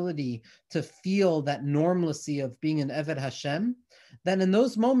my ability to feel that normalcy of being an Eved Hashem, then in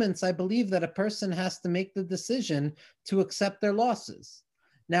those moments, I believe that a person has to make the decision to accept their losses.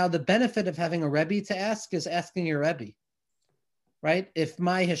 Now, the benefit of having a Rebbe to ask is asking your Rebbe, right? If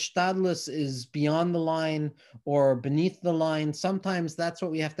my hishtadlus is beyond the line or beneath the line, sometimes that's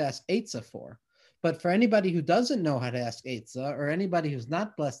what we have to ask Eitzah for. But for anybody who doesn't know how to ask Eitzah, or anybody who's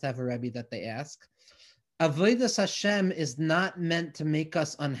not blessed to have a Rebbe that they ask, Avodas Hashem is not meant to make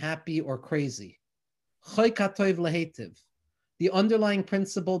us unhappy or crazy. Choy katoiv lehetiv. The underlying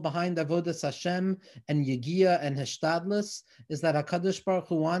principle behind Avodas Hashem and Yegiya and Hishtadlus is that HaKadosh Baruch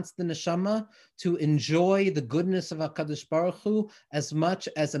Hu wants the neshama to enjoy the goodness of HaKadosh Baruch Hu as much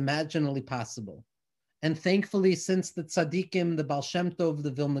as imaginably possible. And thankfully, since the tzaddikim, the Baal Shem Tov, the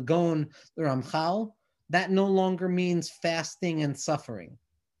Vilna Gaon, the Ramchal, that no longer means fasting and suffering.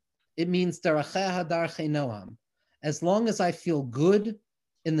 It means deracheha darchei noam. As long as I feel good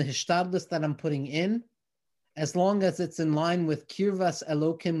in the hishtadlus that I'm putting in, as long as it's in line with kirvas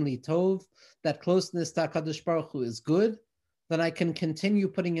elokim li tov, that closeness to HaKadosh Baruch Hu is good, then I can continue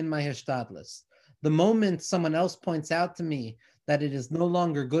putting in my hishtadlus. The moment someone else points out to me that it is no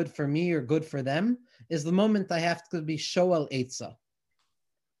longer good for me or good for them is the moment I have to be shoel eitzah.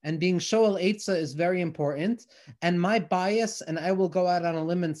 And being shoel eitzah is very important. And my bias, and I will go out on a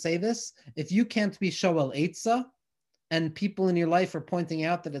limb and say this, if you can't be shoel eitzah and people in your life are pointing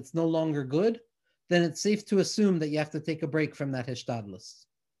out that it's no longer good, then it's safe to assume that you have to take a break from that hishtadlus.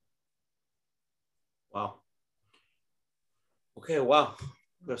 Wow. Okay, wow.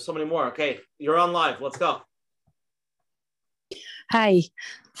 There's so many more. Okay, you're on live. Let's go. Hi.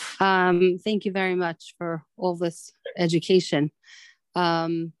 Thank you very much for all this education.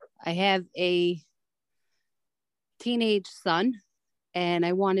 I have a teenage son, and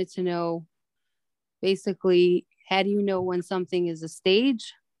I wanted to know basically, how do you know when something is a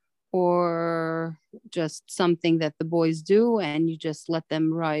stage or just something that the boys do and you just let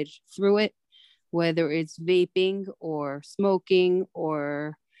them ride through it, whether it's vaping or smoking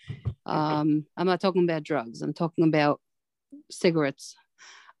or I'm not talking about drugs, I'm talking about cigarettes,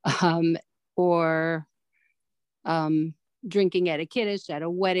 or drinking at a kiddush, at a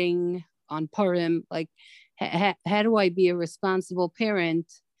wedding, on Purim. Like, how do I be a responsible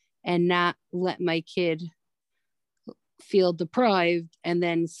parent and not let my kid feel deprived and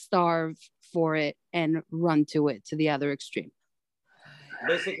then starve for it and run to it to the other extreme?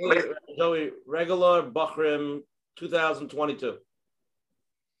 Basically, Joey, regular Bachrim 2022.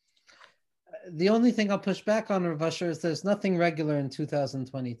 The only thing I'll push back on, Rav Usher, is there's nothing regular in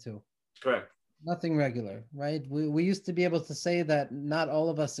 2022. Correct. Nothing regular, right? We used to be able to say that not all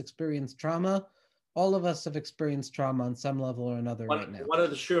of us experience trauma. All of us have experienced trauma on some level or another right now. One of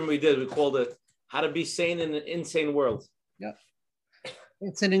the shurim we did, we called it How to Be Sane in an Insane World. Yeah.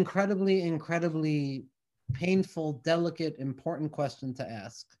 It's an incredibly, incredibly painful, delicate, important question to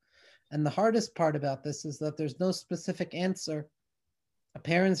ask. And the hardest part about this is that there's no specific answer. A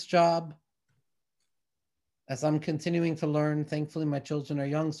parent's job, as I'm continuing to learn, thankfully my children are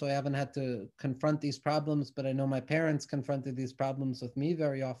young, so I haven't had to confront these problems, but I know my parents confronted these problems with me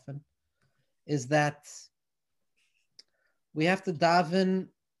very often, is that we have to daven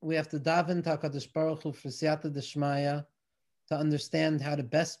to HaKadosh Baruch Hu for siyata d'shmaya to understand how to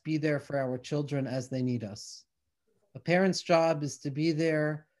best be there for our children as they need us. A parent's job is to be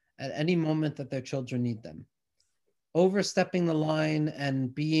there at any moment that their children need them. Overstepping the line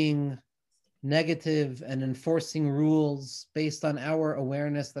and being negative and enforcing rules based on our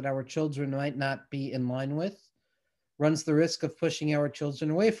awareness that our children might not be in line with runs the risk of pushing our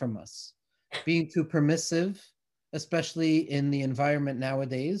children away from us. Being too permissive, especially in the environment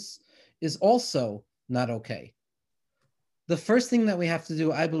nowadays, is also not okay. The first thing that we have to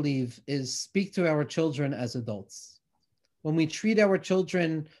do, I believe, is speak to our children as adults. When we treat our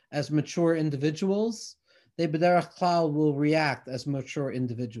children as mature individuals, they b'derech klal will react as mature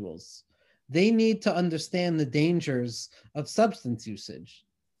individuals. They need to understand the dangers of substance usage.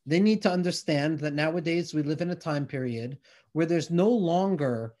 They need to understand that nowadays we live in a time period where there's no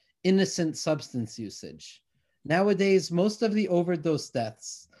longer innocent substance usage. Nowadays, most of the overdose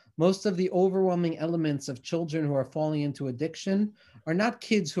deaths, most of the overwhelming elements of children who are falling into addiction are not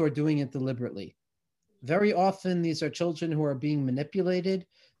kids who are doing it deliberately. Very often, these are children who are being manipulated.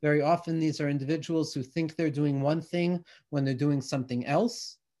 Very often, these are individuals who think they're doing one thing when they're doing something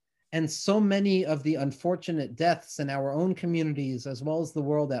else. And so many of the unfortunate deaths in our own communities, as well as the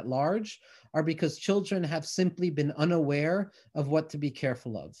world at large, are because children have simply been unaware of what to be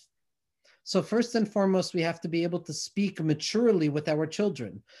careful of. So first and foremost, we have to be able to speak maturely with our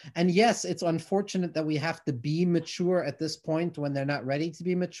children. And yes, it's unfortunate that we have to be mature at this point when they're not ready to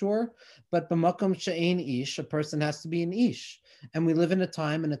be mature, but b'makom she'ein ish, a person has to be an ish. And we live in a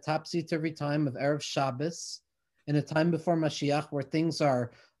time, in a topsy-turvy time of Erev Shabbos, in a time before Mashiach, where things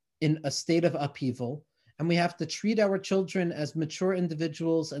are in a state of upheaval, and we have to treat our children as mature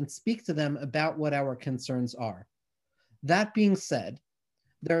individuals and speak to them about what our concerns are. That being said,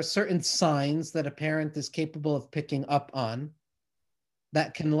 there are certain signs that a parent is capable of picking up on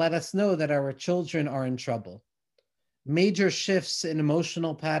that can let us know that our children are in trouble. Major shifts in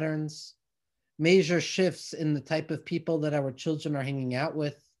emotional patterns, major shifts in the type of people that our children are hanging out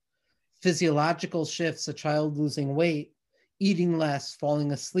with, physiological shifts, a child losing weight, eating less,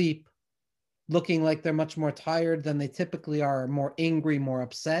 falling asleep, looking like they're much more tired than they typically are, more angry, more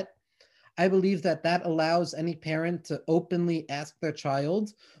upset. I believe that that allows any parent to openly ask their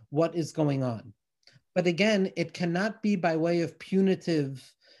child what is going on. But again, it cannot be by way of punitive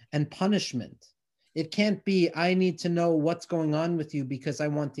and punishment. It can't be, I need to know what's going on with you because I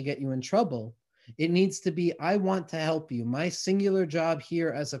want to get you in trouble. It needs to be, I want to help you. My singular job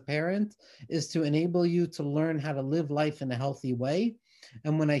here as a parent is to enable you to learn how to live life in a healthy way.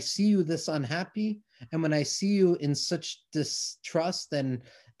 And when I see you this unhappy, and when I see you in such distrust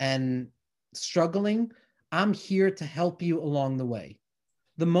and struggling, I'm here to help you along the way.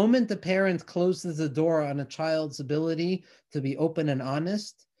 The moment the parent closes the door on a child's ability to be open and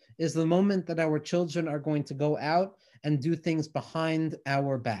honest is the moment that our children are going to go out and do things behind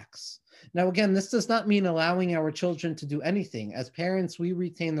our backs. Now, again, this does not mean allowing our children to do anything. As parents, we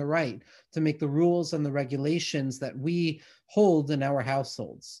retain the right to make the rules and the regulations that we hold in our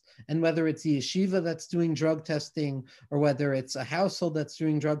households. And whether it's the yeshiva that's doing drug testing or whether it's a household that's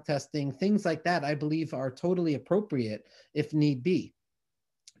doing drug testing, things like that, I believe, are totally appropriate if need be.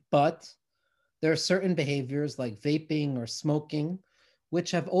 But There are certain behaviors like vaping or smoking,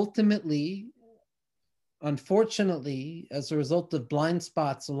 which have ultimately, unfortunately, as a result of blind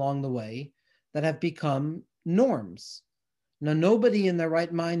spots along the way, that have become norms. Now, nobody in their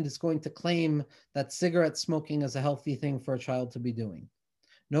right mind is going to claim that cigarette smoking is a healthy thing for a child to be doing.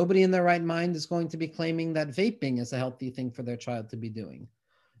 Nobody in their right mind is going to be claiming that vaping is a healthy thing for their child to be doing.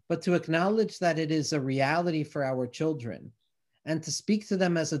 But to acknowledge that it is a reality for our children and to speak to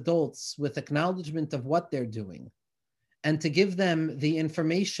them as adults with acknowledgement of what they're doing and to give them the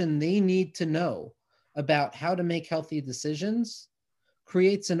information they need to know about how to make healthy decisions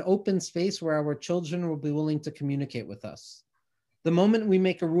creates an open space where our children will be willing to communicate with us. The moment we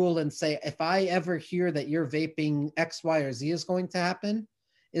make a rule and say, if I ever hear that you're vaping X, Y, or Z is going to happen,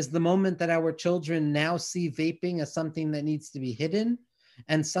 is the moment that our children now see vaping as something that needs to be hidden,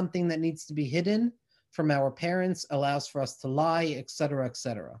 and something that needs to be hidden from our parents allows for us to lie, et cetera, et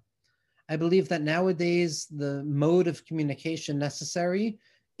cetera. I believe that nowadays the mode of communication necessary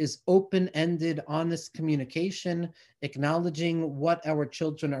is open-ended, honest communication, acknowledging what our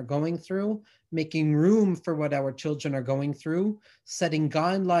children are going through, making room for what our children are going through, setting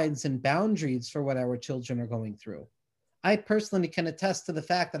guidelines and boundaries for what our children are going through. I personally can attest to the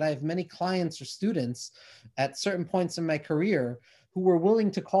fact that I have many clients or students at certain points in my career who were willing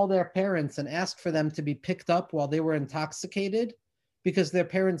to call their parents and ask for them to be picked up while they were intoxicated because their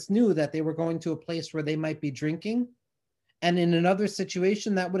parents knew that they were going to a place where they might be drinking. And in another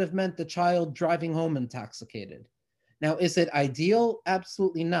situation, that would have meant the child driving home intoxicated. Now, is it ideal?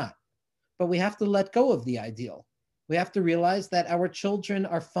 Absolutely not. But we have to let go of the ideal. We have to realize that our children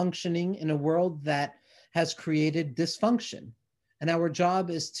are functioning in a world that has created dysfunction. And our job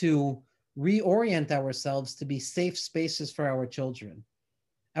is to reorient ourselves to be safe spaces for our children.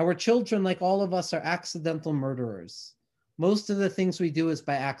 Our children, like all of us, are accidental murderers. Most of the things we do is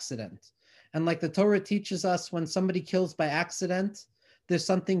by accident. And like the Torah teaches us, when somebody kills by accident, there's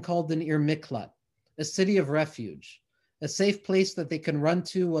something called an Ir Miklat, a city of refuge, a safe place that they can run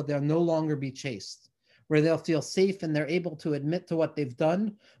to where they'll no longer be chased, where they'll feel safe and they're able to admit to what they've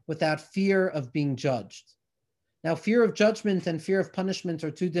done without fear of being judged. Now, fear of judgment and fear of punishment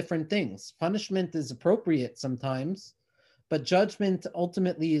are two different things. Punishment is appropriate sometimes, but judgment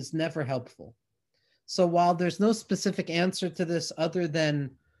ultimately is never helpful. So while there's no specific answer to this other than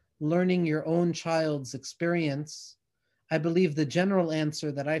learning your own child's experience, I believe the general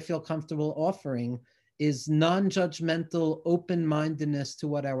answer that I feel comfortable offering is non-judgmental open-mindedness to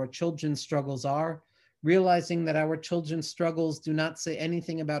what our children's struggles are, realizing that our children's struggles do not say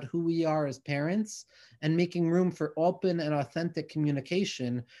anything about who we are as parents, and making room for open and authentic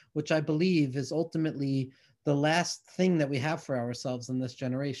communication, which I believe is ultimately the last thing that we have for ourselves in this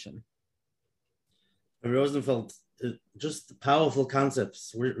generation. Rosenfeld, just powerful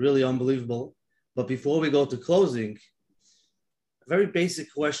concepts, really unbelievable. But before we go to closing, a very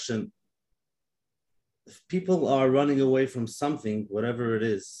basic question. If people are running away from something, whatever it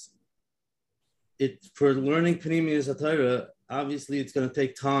is, for learning Pnimiyus HaTorah, obviously it's going to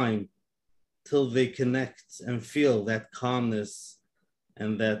take time till they connect and feel that calmness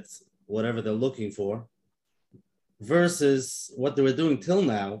and that whatever they're looking for, versus what they were doing till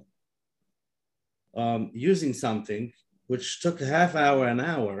now, using something which took a half hour, an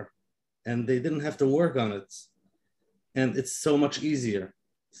hour, and they didn't have to work on it. And it's so much easier.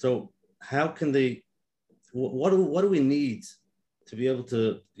 So how can they, what do we need to be able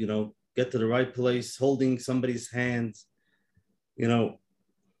to, get to the right place, holding somebody's hand?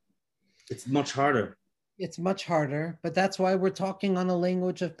 It's much harder. It's much harder, but that's why we're talking on a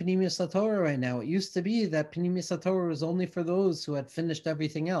language of Pnimiyus HaTorah right now. It used to be that Pnimiyus HaTorah was only for those who had finished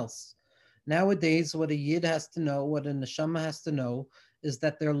everything else. Nowadays, what a Yid has to know, what a Neshama has to know, is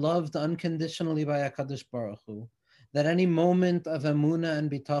that they're loved unconditionally by HaKadosh Baruch Hu, that any moment of Emunah and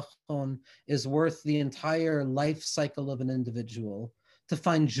Bitachon is worth the entire life cycle of an individual, to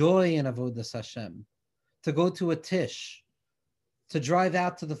find joy in Avodas Hashem, to go to a Tish, to drive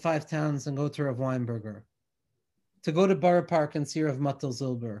out to the 5 towns and go to Rav Weinberger, to go to Borough Park and see Rav Matel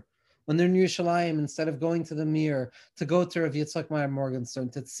Zilber. When they're in Yerushalayim, instead of going to the Mir, to go to Rav Yitzchak Meyer Morgenstern,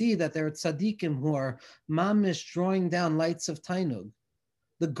 to see that there are tzaddikim who are mamish drawing down lights of Tainug.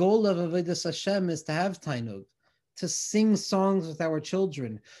 The goal of Avodas Hashem is to have Tainug, to sing songs with our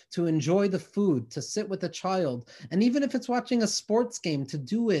children, to enjoy the food, to sit with a child, and even if it's watching a sports game, to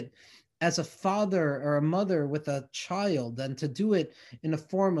do it as a father or a mother with a child, and to do it in a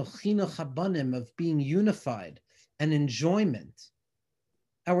form of chinuch habanim, of being unified and enjoyment.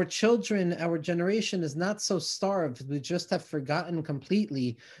 Our children, our generation is not so starved. We just have forgotten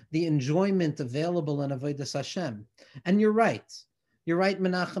completely the enjoyment available in Avodas Hashem. And you're right. You're right,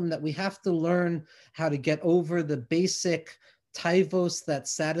 Menachem, that we have to learn how to get over the basic taivos that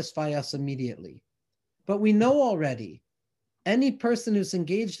satisfy us immediately. But we know already, any person who's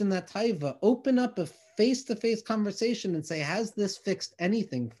engaged in that taiva, open up a face-to-face conversation and say, has this fixed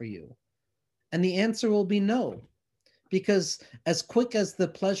anything for you? And the answer will be no, because as quick as the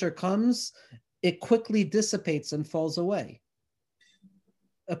pleasure comes, it quickly dissipates and falls away.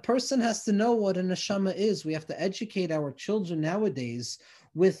 A person has to know what a neshama is. We have to educate our children nowadays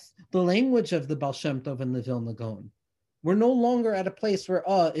with the language of the Baal Shem Tov and the Vilna Gaon. We're no longer at a place where,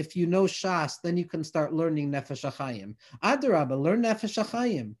 if you know Shas, then you can start learning Nefesh HaChaim. Adarabah, learn Nefesh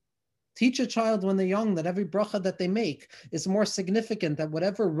HaChaim. Teach a child when they're young that every bracha that they make is more significant than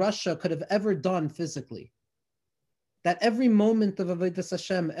whatever Russia could have ever done physically. That every moment of Avodas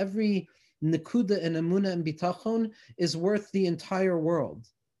Hashem, every nekuda and emunah and bitachon is worth the entire world.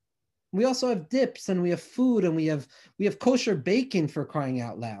 We also have dips and we have food and we have kosher bacon, for crying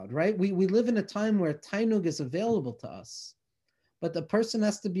out loud, right? We live in a time where tainug is available to us, but the person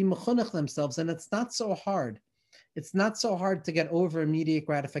has to be mechunach themselves, and it's not so hard. It's not so hard to get over immediate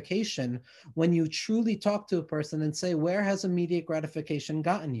gratification when you truly talk to a person and say, where has immediate gratification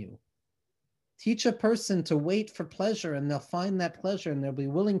gotten you? Teach a person to wait for pleasure, and they'll find that pleasure and they'll be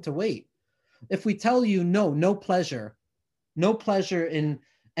willing to wait. If we tell you, no pleasure in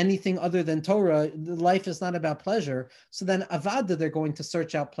anything other than Torah, life is not about pleasure, so then avada, they're going to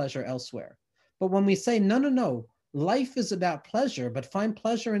search out pleasure elsewhere. But when we say, no, life is about pleasure, but find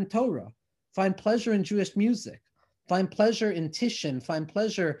pleasure in Torah, find pleasure in Jewish music, find pleasure in Tishin, find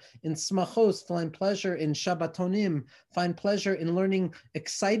pleasure in Smachos, find pleasure in Shabbatonim, find pleasure in learning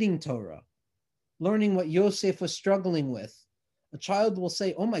exciting Torah, learning what Yosef was struggling with. A child will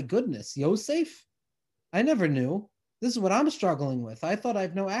say, oh my goodness, Yosef? I never knew. This is what I'm struggling with. I thought I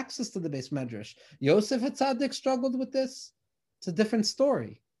have no access to the Beis Medrash. Yosef HaTzadik struggled with this. It's a different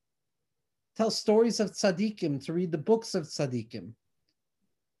story. Tell stories of tzaddikim, to read the books of tzaddikim.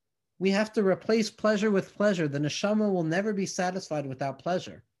 We have to replace pleasure with pleasure. The neshama will never be satisfied without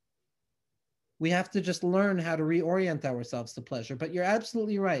pleasure. We have to just learn how to reorient ourselves to pleasure. But you're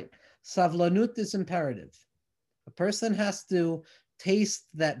absolutely right. Savlanut is imperative. A person has to taste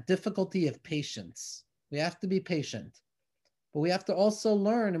that difficulty of patience. We have to be patient, but we have to also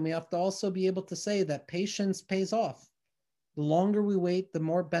learn, and we have to also be able to say that patience pays off. The longer we wait, the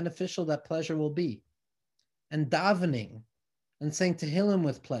more beneficial that pleasure will be. And davening and saying Tehillim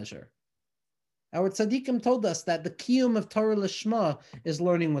with pleasure. Our tzaddikim told us that the kiyum of Torah Lishma is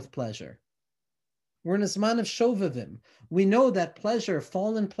learning with pleasure. We're in a zman of shovavim. We know that pleasure,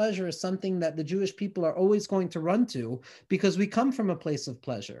 fallen pleasure, is something that the Jewish people are always going to run to because we come from a place of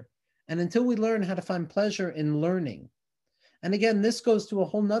pleasure. And until we learn how to find pleasure in learning. And again, this goes to a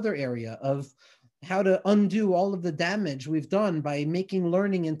whole nother area of how to undo all of the damage we've done by making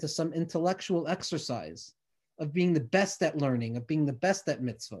learning into some intellectual exercise of being the best at learning, of being the best at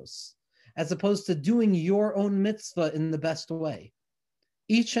mitzvos, as opposed to doing your own mitzvah in the best way.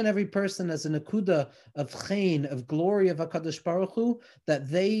 Each and every person has a nekuda of chen, of glory of HaKadosh Baruch Hu, that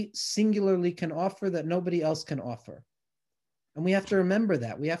they singularly can offer that nobody else can offer. And we have to remember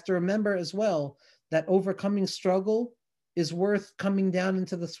that. We have to remember as well that overcoming struggle is worth coming down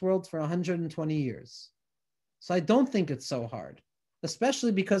into this world for 120 years. So I don't think it's so hard,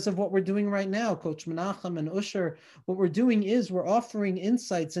 especially because of what we're doing right now. Coach Menachem and Usher, what we're doing is we're offering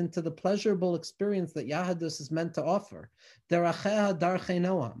insights into the pleasurable experience that Yahadus is meant to offer. Deracheha darchei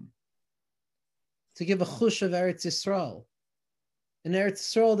Noam. To give a chush of Eretz Yisrael. In Eretz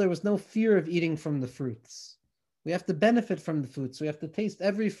Yisrael, there was no fear of eating from the fruits. We have to benefit from the fruits. We have to taste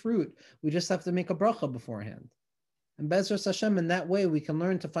every fruit. We just have to make a bracha beforehand. And Bezras Hashem, in that way, we can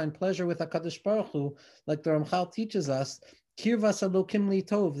learn to find pleasure with HaKadosh Baruch Hu, like the Ramchal teaches us, Kirvas Elokim Li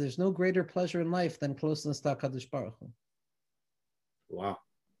Tov. There's no greater pleasure in life than closeness to HaKadosh Baruch Hu. Wow.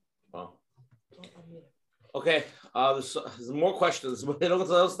 Okay, there's more questions.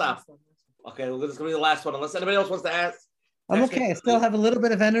 Don't stop. Okay, this is going to be the last one, unless anybody else wants to ask. I'm okay. I still have a little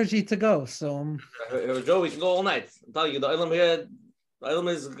bit of energy to go. So, Joe, we can go all night. I'm telling you, the Ilam here, the Ilam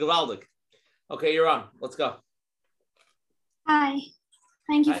is gewaldig. Okay, you're on. Let's go. Hi.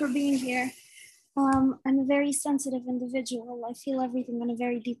 Thank you for being here. I'm a very sensitive individual. I feel everything on a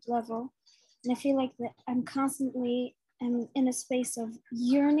very deep level. And I feel like that I'm constantly in a space of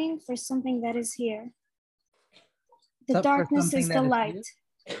yearning for something that is here. The darkness is the light.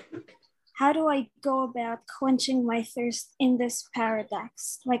 How do I go about quenching my thirst in this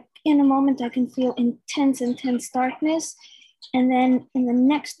paradox? Like in a moment, I can feel intense darkness. And then in the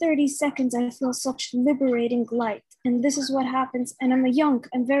next 30 seconds, I feel such liberating light. And this is what happens. And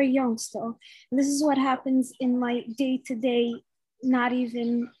I'm very young still. And this is what happens in my day-to-day not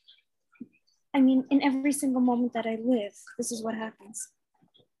even, I mean, in every single moment that I live, this is what happens.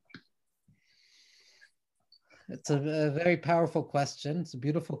 It's a very powerful question. It's a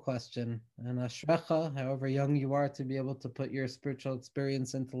beautiful question. And ashrecha, however young you are, to be able to put your spiritual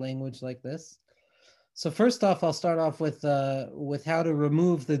experience into language like this. So first off, I'll start off with how to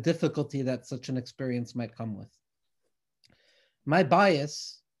remove the difficulty that such an experience might come with. My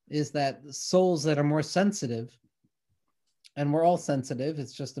bias is that souls that are more sensitive, and we're all sensitive,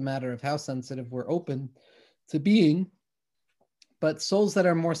 it's just a matter of how sensitive we're open to being, but souls that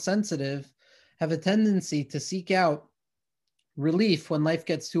are more sensitive have a tendency to seek out relief when life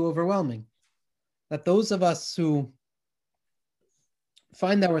gets too overwhelming. That those of us who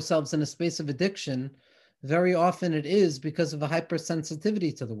find ourselves in a space of addiction, very often it is because of a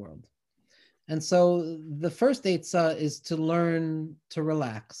hypersensitivity to the world. And so the first eitzah is to learn to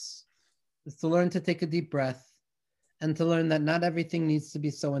relax. It's to learn to take a deep breath and to learn that not everything needs to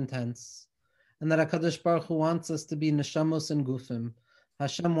be so intense. And that HaKadosh Baruch Hu wants us to be neshamos and gufim.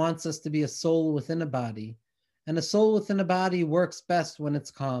 Hashem wants us to be a soul within a body. And a soul within a body works best when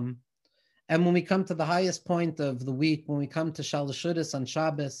it's calm. And when we come to the highest point of the week, when we come to Shalosh Shudas on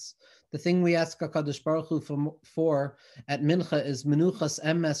Shabbos, the thing we ask HaKadosh Baruch Hu for at Mincha is Menuchas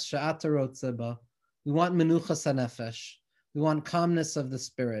Emes She'atarot Zeba. We want Menuchas HaNefesh. We want calmness of the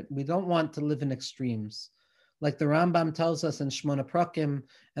spirit. We don't want to live in extremes. Like the Rambam tells us in Shmona Prakim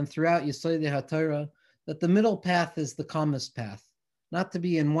and throughout Yesodei HaTorah, that the middle path is the calmest path. Not to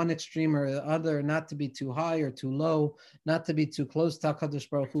be in one extreme or the other, not to be too high or too low, not to be too close to HaKadosh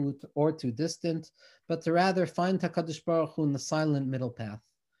Baruch Hu or too distant, but to rather find HaKadosh Baruch Hu in the silent middle path.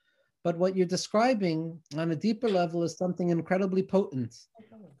 But what you're describing on a deeper level is something incredibly potent,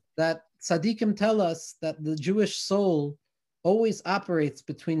 that tzaddikim tell us that the Jewish soul always operates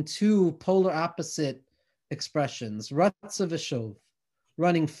between two polar opposite expressions, Ratza v'Shov,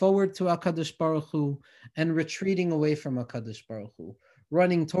 running forward to HaKadosh Baruch Hu and retreating away from HaKadosh Baruch Hu,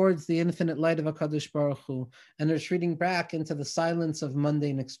 running towards the infinite light of HaKadosh Baruch Hu and retreating back into the silence of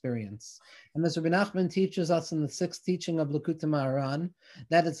mundane experience. And as Rabbi Nachman teaches us in the sixth teaching of Likutei Moharan,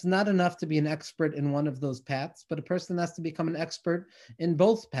 that it's not enough to be an expert in one of those paths, but a person has to become an expert in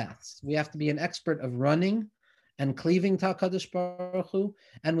both paths. We have to be an expert of running and cleaving to HaKadosh Baruch Hu,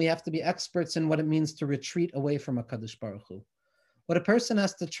 and we have to be experts in what it means to retreat away from HaKadosh Baruch Hu. What a person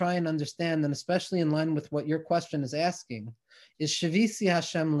has to try and understand, and especially in line with what your question is asking, is Shavisi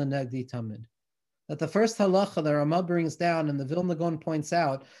Hashem L'negdi Tamid. That the first halacha that Ramah brings down, and the Vilna Gaon points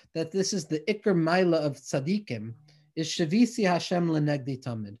out, that this is the Iker Maila of Tzadikim, is Shavisi Hashem L'negdi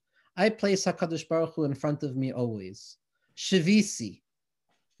Tamid. I place HaKadosh Baruch Hu in front of me always. Shavisi.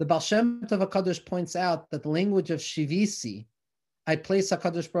 The Baal Shem Tov HaKadosh points out that the language of Shivisi, I place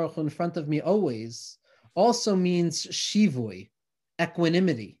HaKadosh Baruch Hu in front of me always, also means Shivui,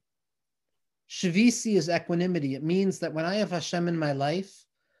 equanimity. Shavisi is equanimity. It means that when I have Hashem in my life,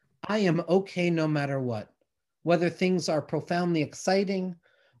 I am okay no matter what. Whether things are profoundly exciting,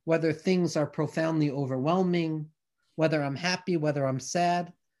 whether things are profoundly overwhelming, whether I'm happy, whether I'm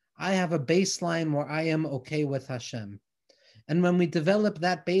sad, I have a baseline where I am okay with Hashem. And when we develop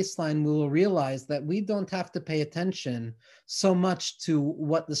that baseline, we will realize that we don't have to pay attention so much to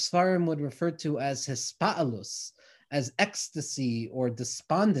what the Sfarim would refer to as hispa'alus, as ecstasy or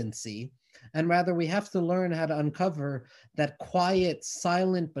despondency, and rather we have to learn how to uncover that quiet,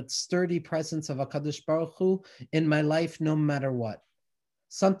 silent, but sturdy presence of HaKadosh Baruch Hu in my life no matter what.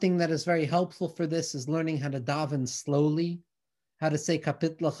 Something that is very helpful for this is learning how to daven slowly, how to say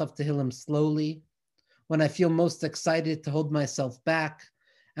Kapitlach of Tehillim slowly, when I feel most excited to hold myself back,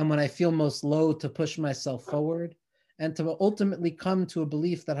 and when I feel most low to push myself forward, and to ultimately come to a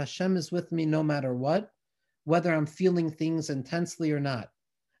belief that Hashem is with me no matter what, whether I'm feeling things intensely or not.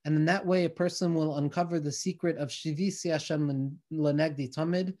 And in that way, a person will uncover the secret of Shivisi Hashem L'negdi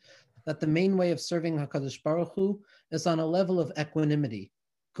Tamid, that the main way of serving HaKadosh Baruch Hu is on a level of equanimity.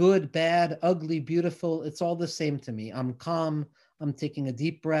 Good, bad, ugly, beautiful, it's all the same to me. I'm calm, I'm taking a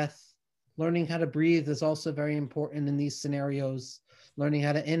deep breath. Learning how to breathe is also very important in these scenarios. Learning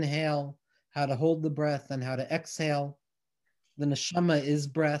how to inhale, how to hold the breath, and how to exhale. The neshama is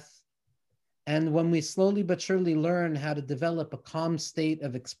breath. And when we slowly but surely learn how to develop a calm state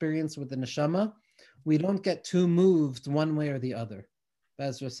of experience with the neshama, we don't get too moved one way or the other.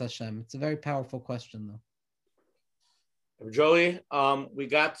 Be'ezras Hashem. It's a very powerful question, though. Joey, we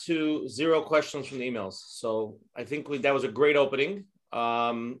got to 0 questions from the emails. So I think that was a great opening.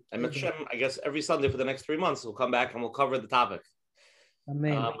 And Hashem, I guess every Sunday for the next 3 months, we'll come back and we'll cover the topic.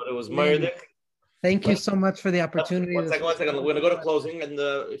 Amen. But it was Meirdik. Thank you so much for the opportunity. One second. We're going to go to closing. And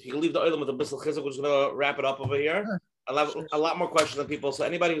if you can leave the oil with a bissel chizuk, we're just going to wrap it up over here. I'll have a lot more questions than people. So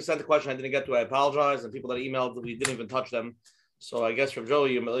anybody who sent a question I didn't get to, I apologize. And people that emailed, we didn't even touch them. So I guess from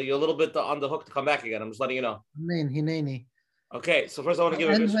Joey, you're a little bit on the hook to come back again. I'm just letting you know. Hineni. Okay, so first I want to give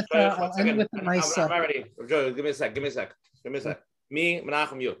I'll a end good with, I'll end with my I'm ready. Joey, give me a sec. Me,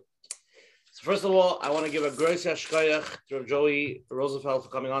 Menachem, you. So first of all, I want to give a gross hashkoyach to Joey Rosenfeld for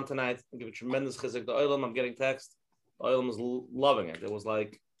coming on tonight and give a tremendous chizuk to Oilam. I'm getting text. Oilam was loving it. It was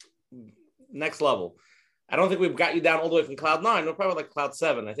like next level. I don't think we've got you down all the way from cloud 9. We're probably like cloud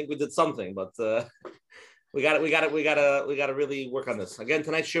 7. I think we did something, but we got to really work on this. Again,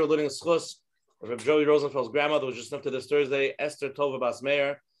 tonight's shir we're learning a schus of Joey Rosenfeld's grandmother was just up to this Thursday, Esther Tova Bas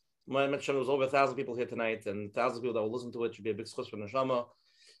Meir. I mentioned there was over 1,000 people here tonight, and thousands of people that will listen to it. Should be a big schus for Neshama.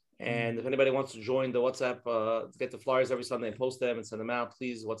 And if anybody wants to join the WhatsApp, get the flyers every Sunday and post them and send them out,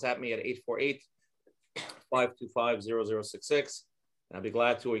 please WhatsApp me at 848-525-0066. And I'll be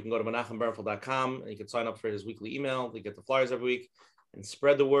glad to, or you can go to menachembernfeld.com and you can sign up for his weekly email. You get the flyers every week and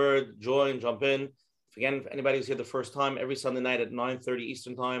spread the word, join, jump in. Again, if anybody who's here the first time, every Sunday night at 9:30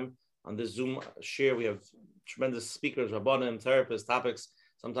 Eastern time on this Zoom share, we have tremendous speakers, rabbanim, therapists, topics.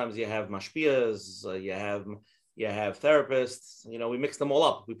 Sometimes you have mashpiyas, you have therapists. You know, we mix them all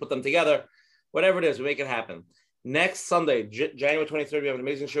up. We put them together. Whatever it is, we make it happen. Next Sunday, January 23rd, we have an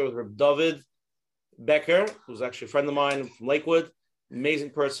amazing show with Reb David Becker, who's actually a friend of mine from Lakewood. Amazing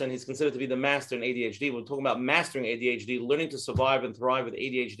person. He's considered to be the master in ADHD. We're talking about mastering ADHD, learning to survive and thrive with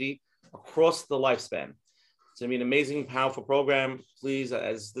ADHD across the lifespan. It's going to be an amazing, powerful program. Please,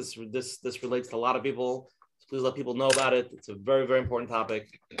 as this relates to a lot of people, please let people know about it. It's a very, very important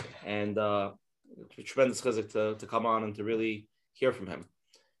topic. And tremendous chizuk to come on and to really hear from him.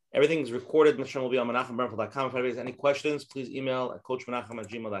 Everything's recorded. Michelle will be on menachembernfeld.com. If anybody has any questions, please email at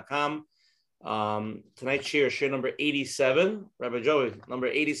coachmenachem@gmail.com. Tonight's share number 87, Rabbi Joey, number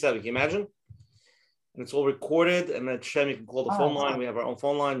 87. Can you imagine? And it's all recorded. And at Shem, you can call the phone line. We have our own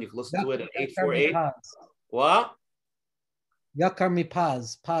phone line. You can listen to it at 848. What? Yakar mi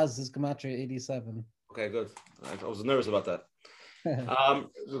Paz. Paz is Gematria 87. Okay, good. I was nervous about that.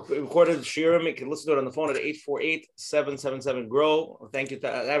 Recorded Shirim. You can listen to it on the phone at 848-777-GROW. Thank you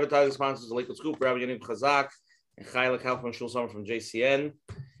to advertising sponsors, the Lakewood Scoop, Rabbi Yaniv Chazak, and Chayla Kaufman Shul Summer from JCN.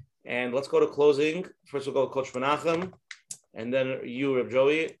 And let's go to closing. First, we'll go to Coach Menachem, and then you, Reb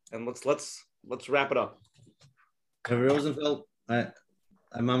Joey, and let's wrap it up. Rabbi Rosenfeld, I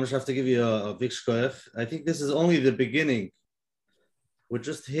mamash have to give you a big shkoyach. I think this is only the beginning. We're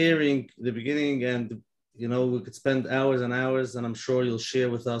just hearing the beginning, and you know we could spend hours and hours, and I'm sure you'll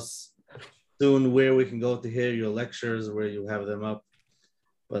share with us soon where we can go to hear your lectures, where you have them up.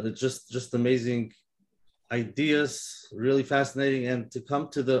 But it's just amazing ideas, really fascinating, and to come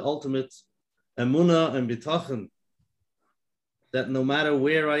to the ultimate emunah and bitachon that no matter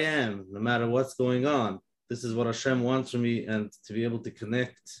where I am, no matter what's going on, this is what Hashem wants from me, and to be able to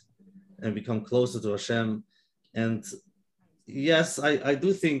connect and become closer to Hashem. And yes, I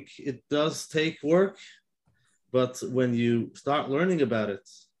do think it does take work, but when you start learning about it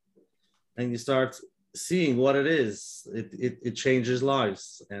and you start seeing what it is, it changes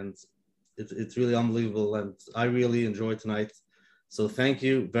lives, and it's really unbelievable, and I really enjoyed tonight. So thank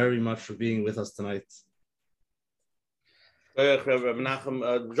you very much for being with us tonight.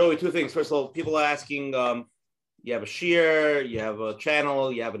 Joey, two things. First of all, people are asking, you have a shir, you have a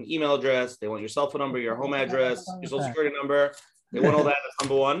channel, you have an email address, they want your cell phone number, your home address, your social security number. They want all that. That's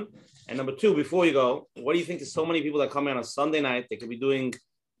number one. And number two, before you go, what do you think there's so many people that come in on a Sunday night, they could be doing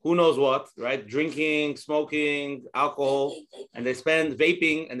who knows what, right? Drinking, smoking, alcohol, and they spend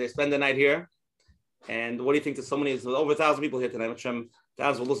vaping, and they spend the night here. And what do you think there's so many, there's over 1,000 people here tonight, which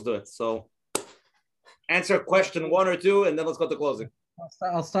thousands will listen to it. So answer question one or two, and then let's go to closing.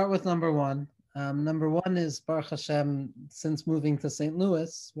 I'll start with number one. Number one is Baruch Hashem, since moving to St.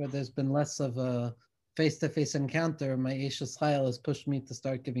 Louis, where there's been less of a face-to-face encounter, my Eishes Chayil has pushed me to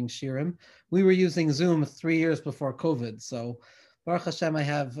start giving shirim. We were using Zoom 3 years before COVID, so Baruch Hashem, I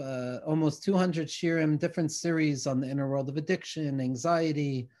have almost 200 shirim, different series on the inner world of addiction,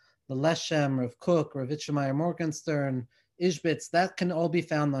 anxiety, the Leshem, Rav Kook, Rav Itchemeyer Morgenstern, Ishbitz. That can all be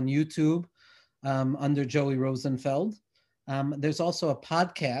found on YouTube under Joey Rosenfeld. There's also a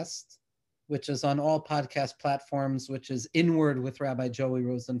podcast, which is on all podcast platforms, which is Inward with Rabbi Joey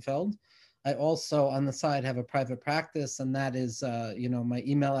Rosenfeld. I also, on the side, have a private practice, and that is, my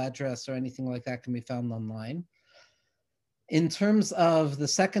email address or anything like that can be found online. In terms of the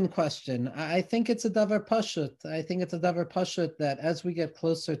second question, I think it's a davar pashut. I think it's a davar pashut that as we get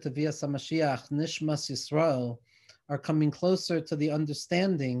closer to Vias HaMashiach, Nishmas Yisrael are coming closer to the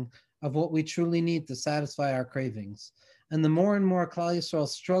understanding of what we truly need to satisfy our cravings. And the more and more Klal Yisrael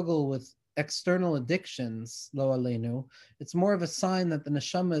struggle with external addictions, lo aleinu. It's more of a sign that the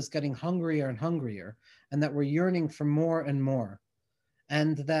neshama is getting hungrier and hungrier, and that we're yearning for more and more.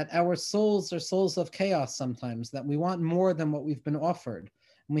 And that our souls are souls of chaos sometimes, that we want more than what we've been offered.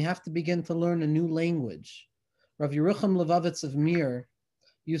 And we have to begin to learn a new language. Rav Yerucham Levavitz of Mir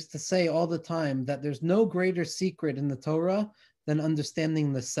used to say all the time that there's no greater secret in the Torah than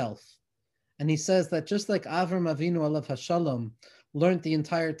understanding the self. And he says that just like Avram Avinu alav hashalom learned the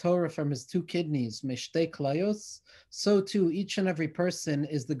entire Torah from his two kidneys, Meshtei Klayos, so too each and every person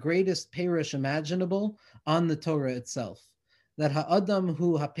is the greatest perush imaginable on the Torah itself. That ha'adam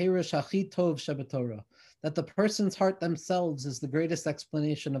hu ha'perush hachi tov shebetorah, that the person's heart themselves is the greatest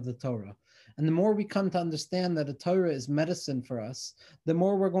explanation of the Torah. And the more we come to understand that a Torah is medicine for us, the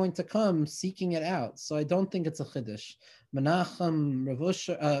more we're going to come seeking it out. So I don't think it's a chiddush. Menachem,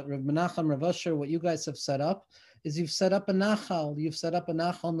 Rav Usher, what you guys have set up is you've set up a nachal. You've set up a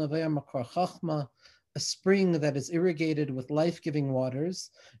nachal Neveah Makor Chachma, a spring that is irrigated with life-giving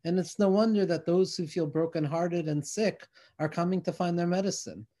waters. And it's no wonder that those who feel brokenhearted and sick are coming to find their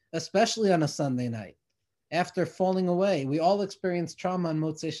medicine, especially on a Sunday night. After falling away, we all experience trauma on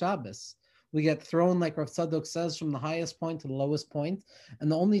Motzei Shabbos. We get thrown, like Rav Tzadok says, from the highest point to the lowest point. And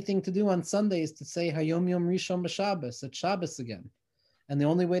the only thing to do on Sunday is to say, Hayom Yom Rishon B'Shabbos, it's Shabbos again. And the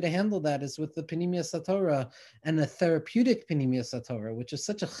only way to handle that is with the Pnimiyas HaTorah and a therapeutic Pnimiyas HaTorah, which is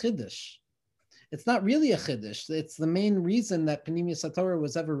such a chiddush. It's not really a chiddush. It's the main reason that Pnimiyas HaTorah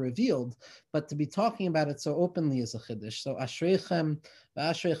was ever revealed, but to be talking about it so openly is a chiddush. So Ashreichem,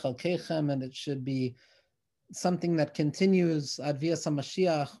 V'ashrei Chalkeichem, and it should be something that continues ad vias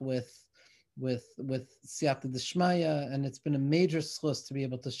HaMashiach with Siyata D'Shmaya, and it's been a major schus to be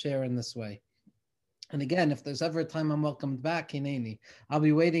able to share in this way. And again, if there's ever a time I'm welcomed back, Hineni, I'll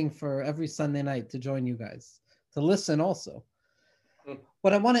be waiting for every Sunday night to join you guys, to listen also.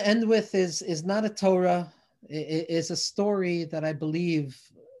 What I want to end with is not a Torah, it is a story that I believe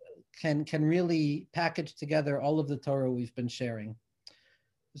can really package together all of the Torah we've been sharing.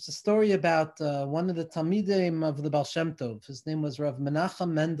 There's a story about one of the Talmidim of the Baal Shem Tov. His name was Rav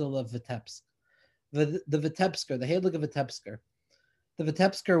Menachem Mendel of Vitebsk. The Vitebsker, the Heilig of Vitebsker. The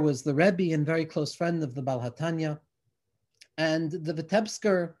Vitebsker was the Rebbe and very close friend of the Baal HaTanya. And the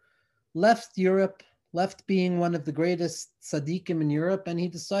Vitebsker left Europe, left being one of the greatest tzaddikim in Europe, and he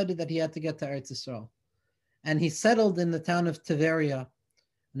decided that he had to get to Eretz Yisrael. And he settled in the town of Tiberia.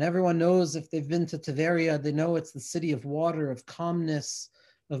 And everyone knows, if they've been to Tiberia, they know it's the city of water, of calmness,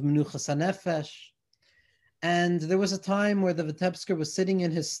 of Menuchas HaNefesh. And there was a time where the Vitebsker was sitting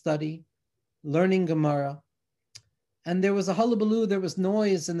in his study, learning Gemara, and there was a hullabaloo, there was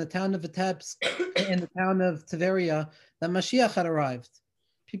noise in the town of Vitebsk, in the town of Tiberia, that Mashiach had arrived.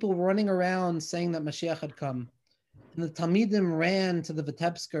 People were running around saying that Mashiach had come. And the Talmidim ran to the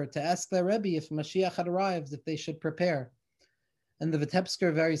Vitebsker to ask their Rebbe if Mashiach had arrived, if they should prepare. And the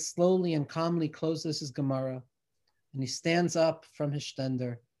Vitebsker very slowly and calmly closes his Gemara, and he stands up from his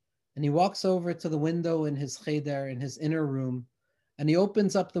shtender, and he walks over to the window in his cheder, in his inner room, and he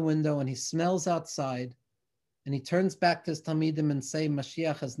opens up the window and he smells outside, and he turns back to his Talmidim and say,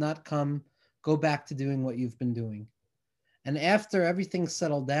 Mashiach has not come, go back to doing what you've been doing. And after everything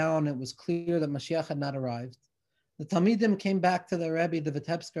settled down, it was clear that Mashiach had not arrived. The Talmidim came back to their Rebbe, the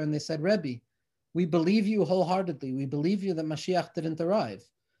Vitebsker, and they said, Rebbe, we believe you wholeheartedly. We believe you that Mashiach didn't arrive.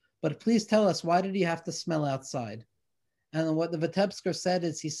 But please tell us, why did he have to smell outside? And what the Vitebsker said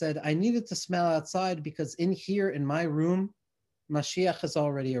is, he said, I needed to smell outside because in here, in my room, Mashiach has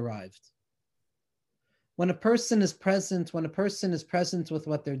already arrived. When a person is present, with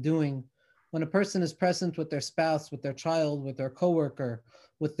what they're doing, when a person is present with their spouse, with their child, with their coworker,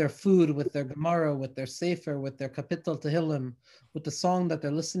 with their food, with their Gemara, with their Sefer, with their Kapitel Tehillim, with the song that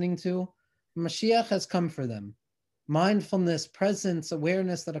they're listening to, Mashiach has come for them. Mindfulness, presence,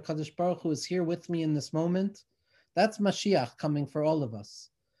 awareness that HaKadosh Baruch Hu is here with me in this moment, that's Mashiach coming for all of us.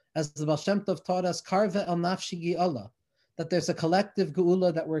 As the Baal Shem Tov taught us, Karve el Nafshi Gi'ala, that there's a collective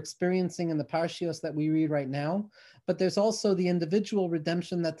geula that we're experiencing in the parshios that we read right now, but there's also the individual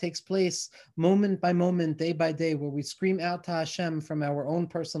redemption that takes place moment by moment, day by day, where we scream out to Hashem from our own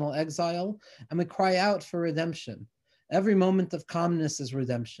personal exile, and we cry out for redemption. Every moment of calmness is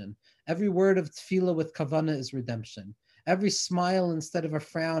redemption. Every word of tefillah with kavanah is redemption. Every smile instead of a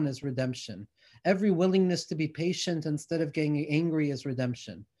frown is redemption. Every willingness to be patient instead of getting angry is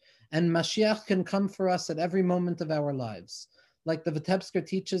redemption. And Mashiach can come for us at every moment of our lives. Like the Vitebsker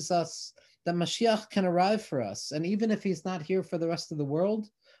teaches us, that Mashiach can arrive for us. And even if he's not here for the rest of the world,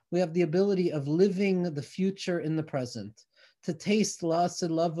 we have the ability of living the future in the present, to taste La'asid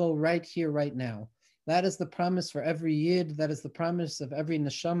Lavo right here, right now. That is the promise for every Yid. That is the promise of every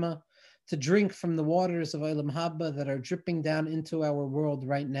neshama, to drink from the waters of Olam Haba that are dripping down into our world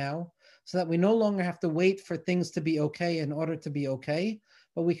right now, so that we no longer have to wait for things to be okay in order to be okay,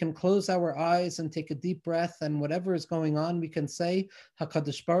 but we can close our eyes and take a deep breath, and whatever is going on, we can say,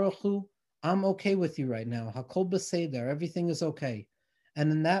 HaKadosh Baruch Hu, I'm okay with you right now. Hakol B'Seder, everything is okay.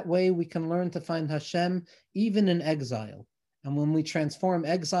 And in that way, we can learn to find Hashem even in exile. And when we transform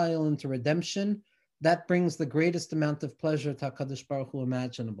exile into redemption, that brings the greatest amount of pleasure to HaKadosh Baruch Hu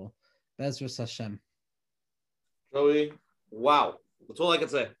imaginable. Be'ezras Hashem. Joey, wow. That's all I can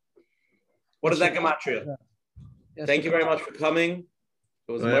say. What is that gematria? Thank you very much for coming.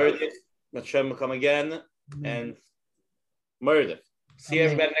 It was Meredith. Hashem will come again. And Meredith. See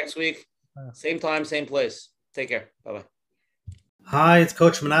everybody next week. Same time, same place. Take care. Bye-bye. Hi, it's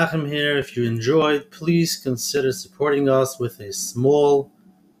Coach Menachem here. If you enjoyed, please consider supporting us with a small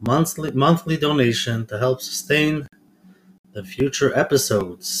monthly donation to help sustain the future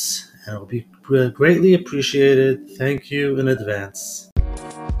episodes. And it will be greatly appreciated. Thank you in advance.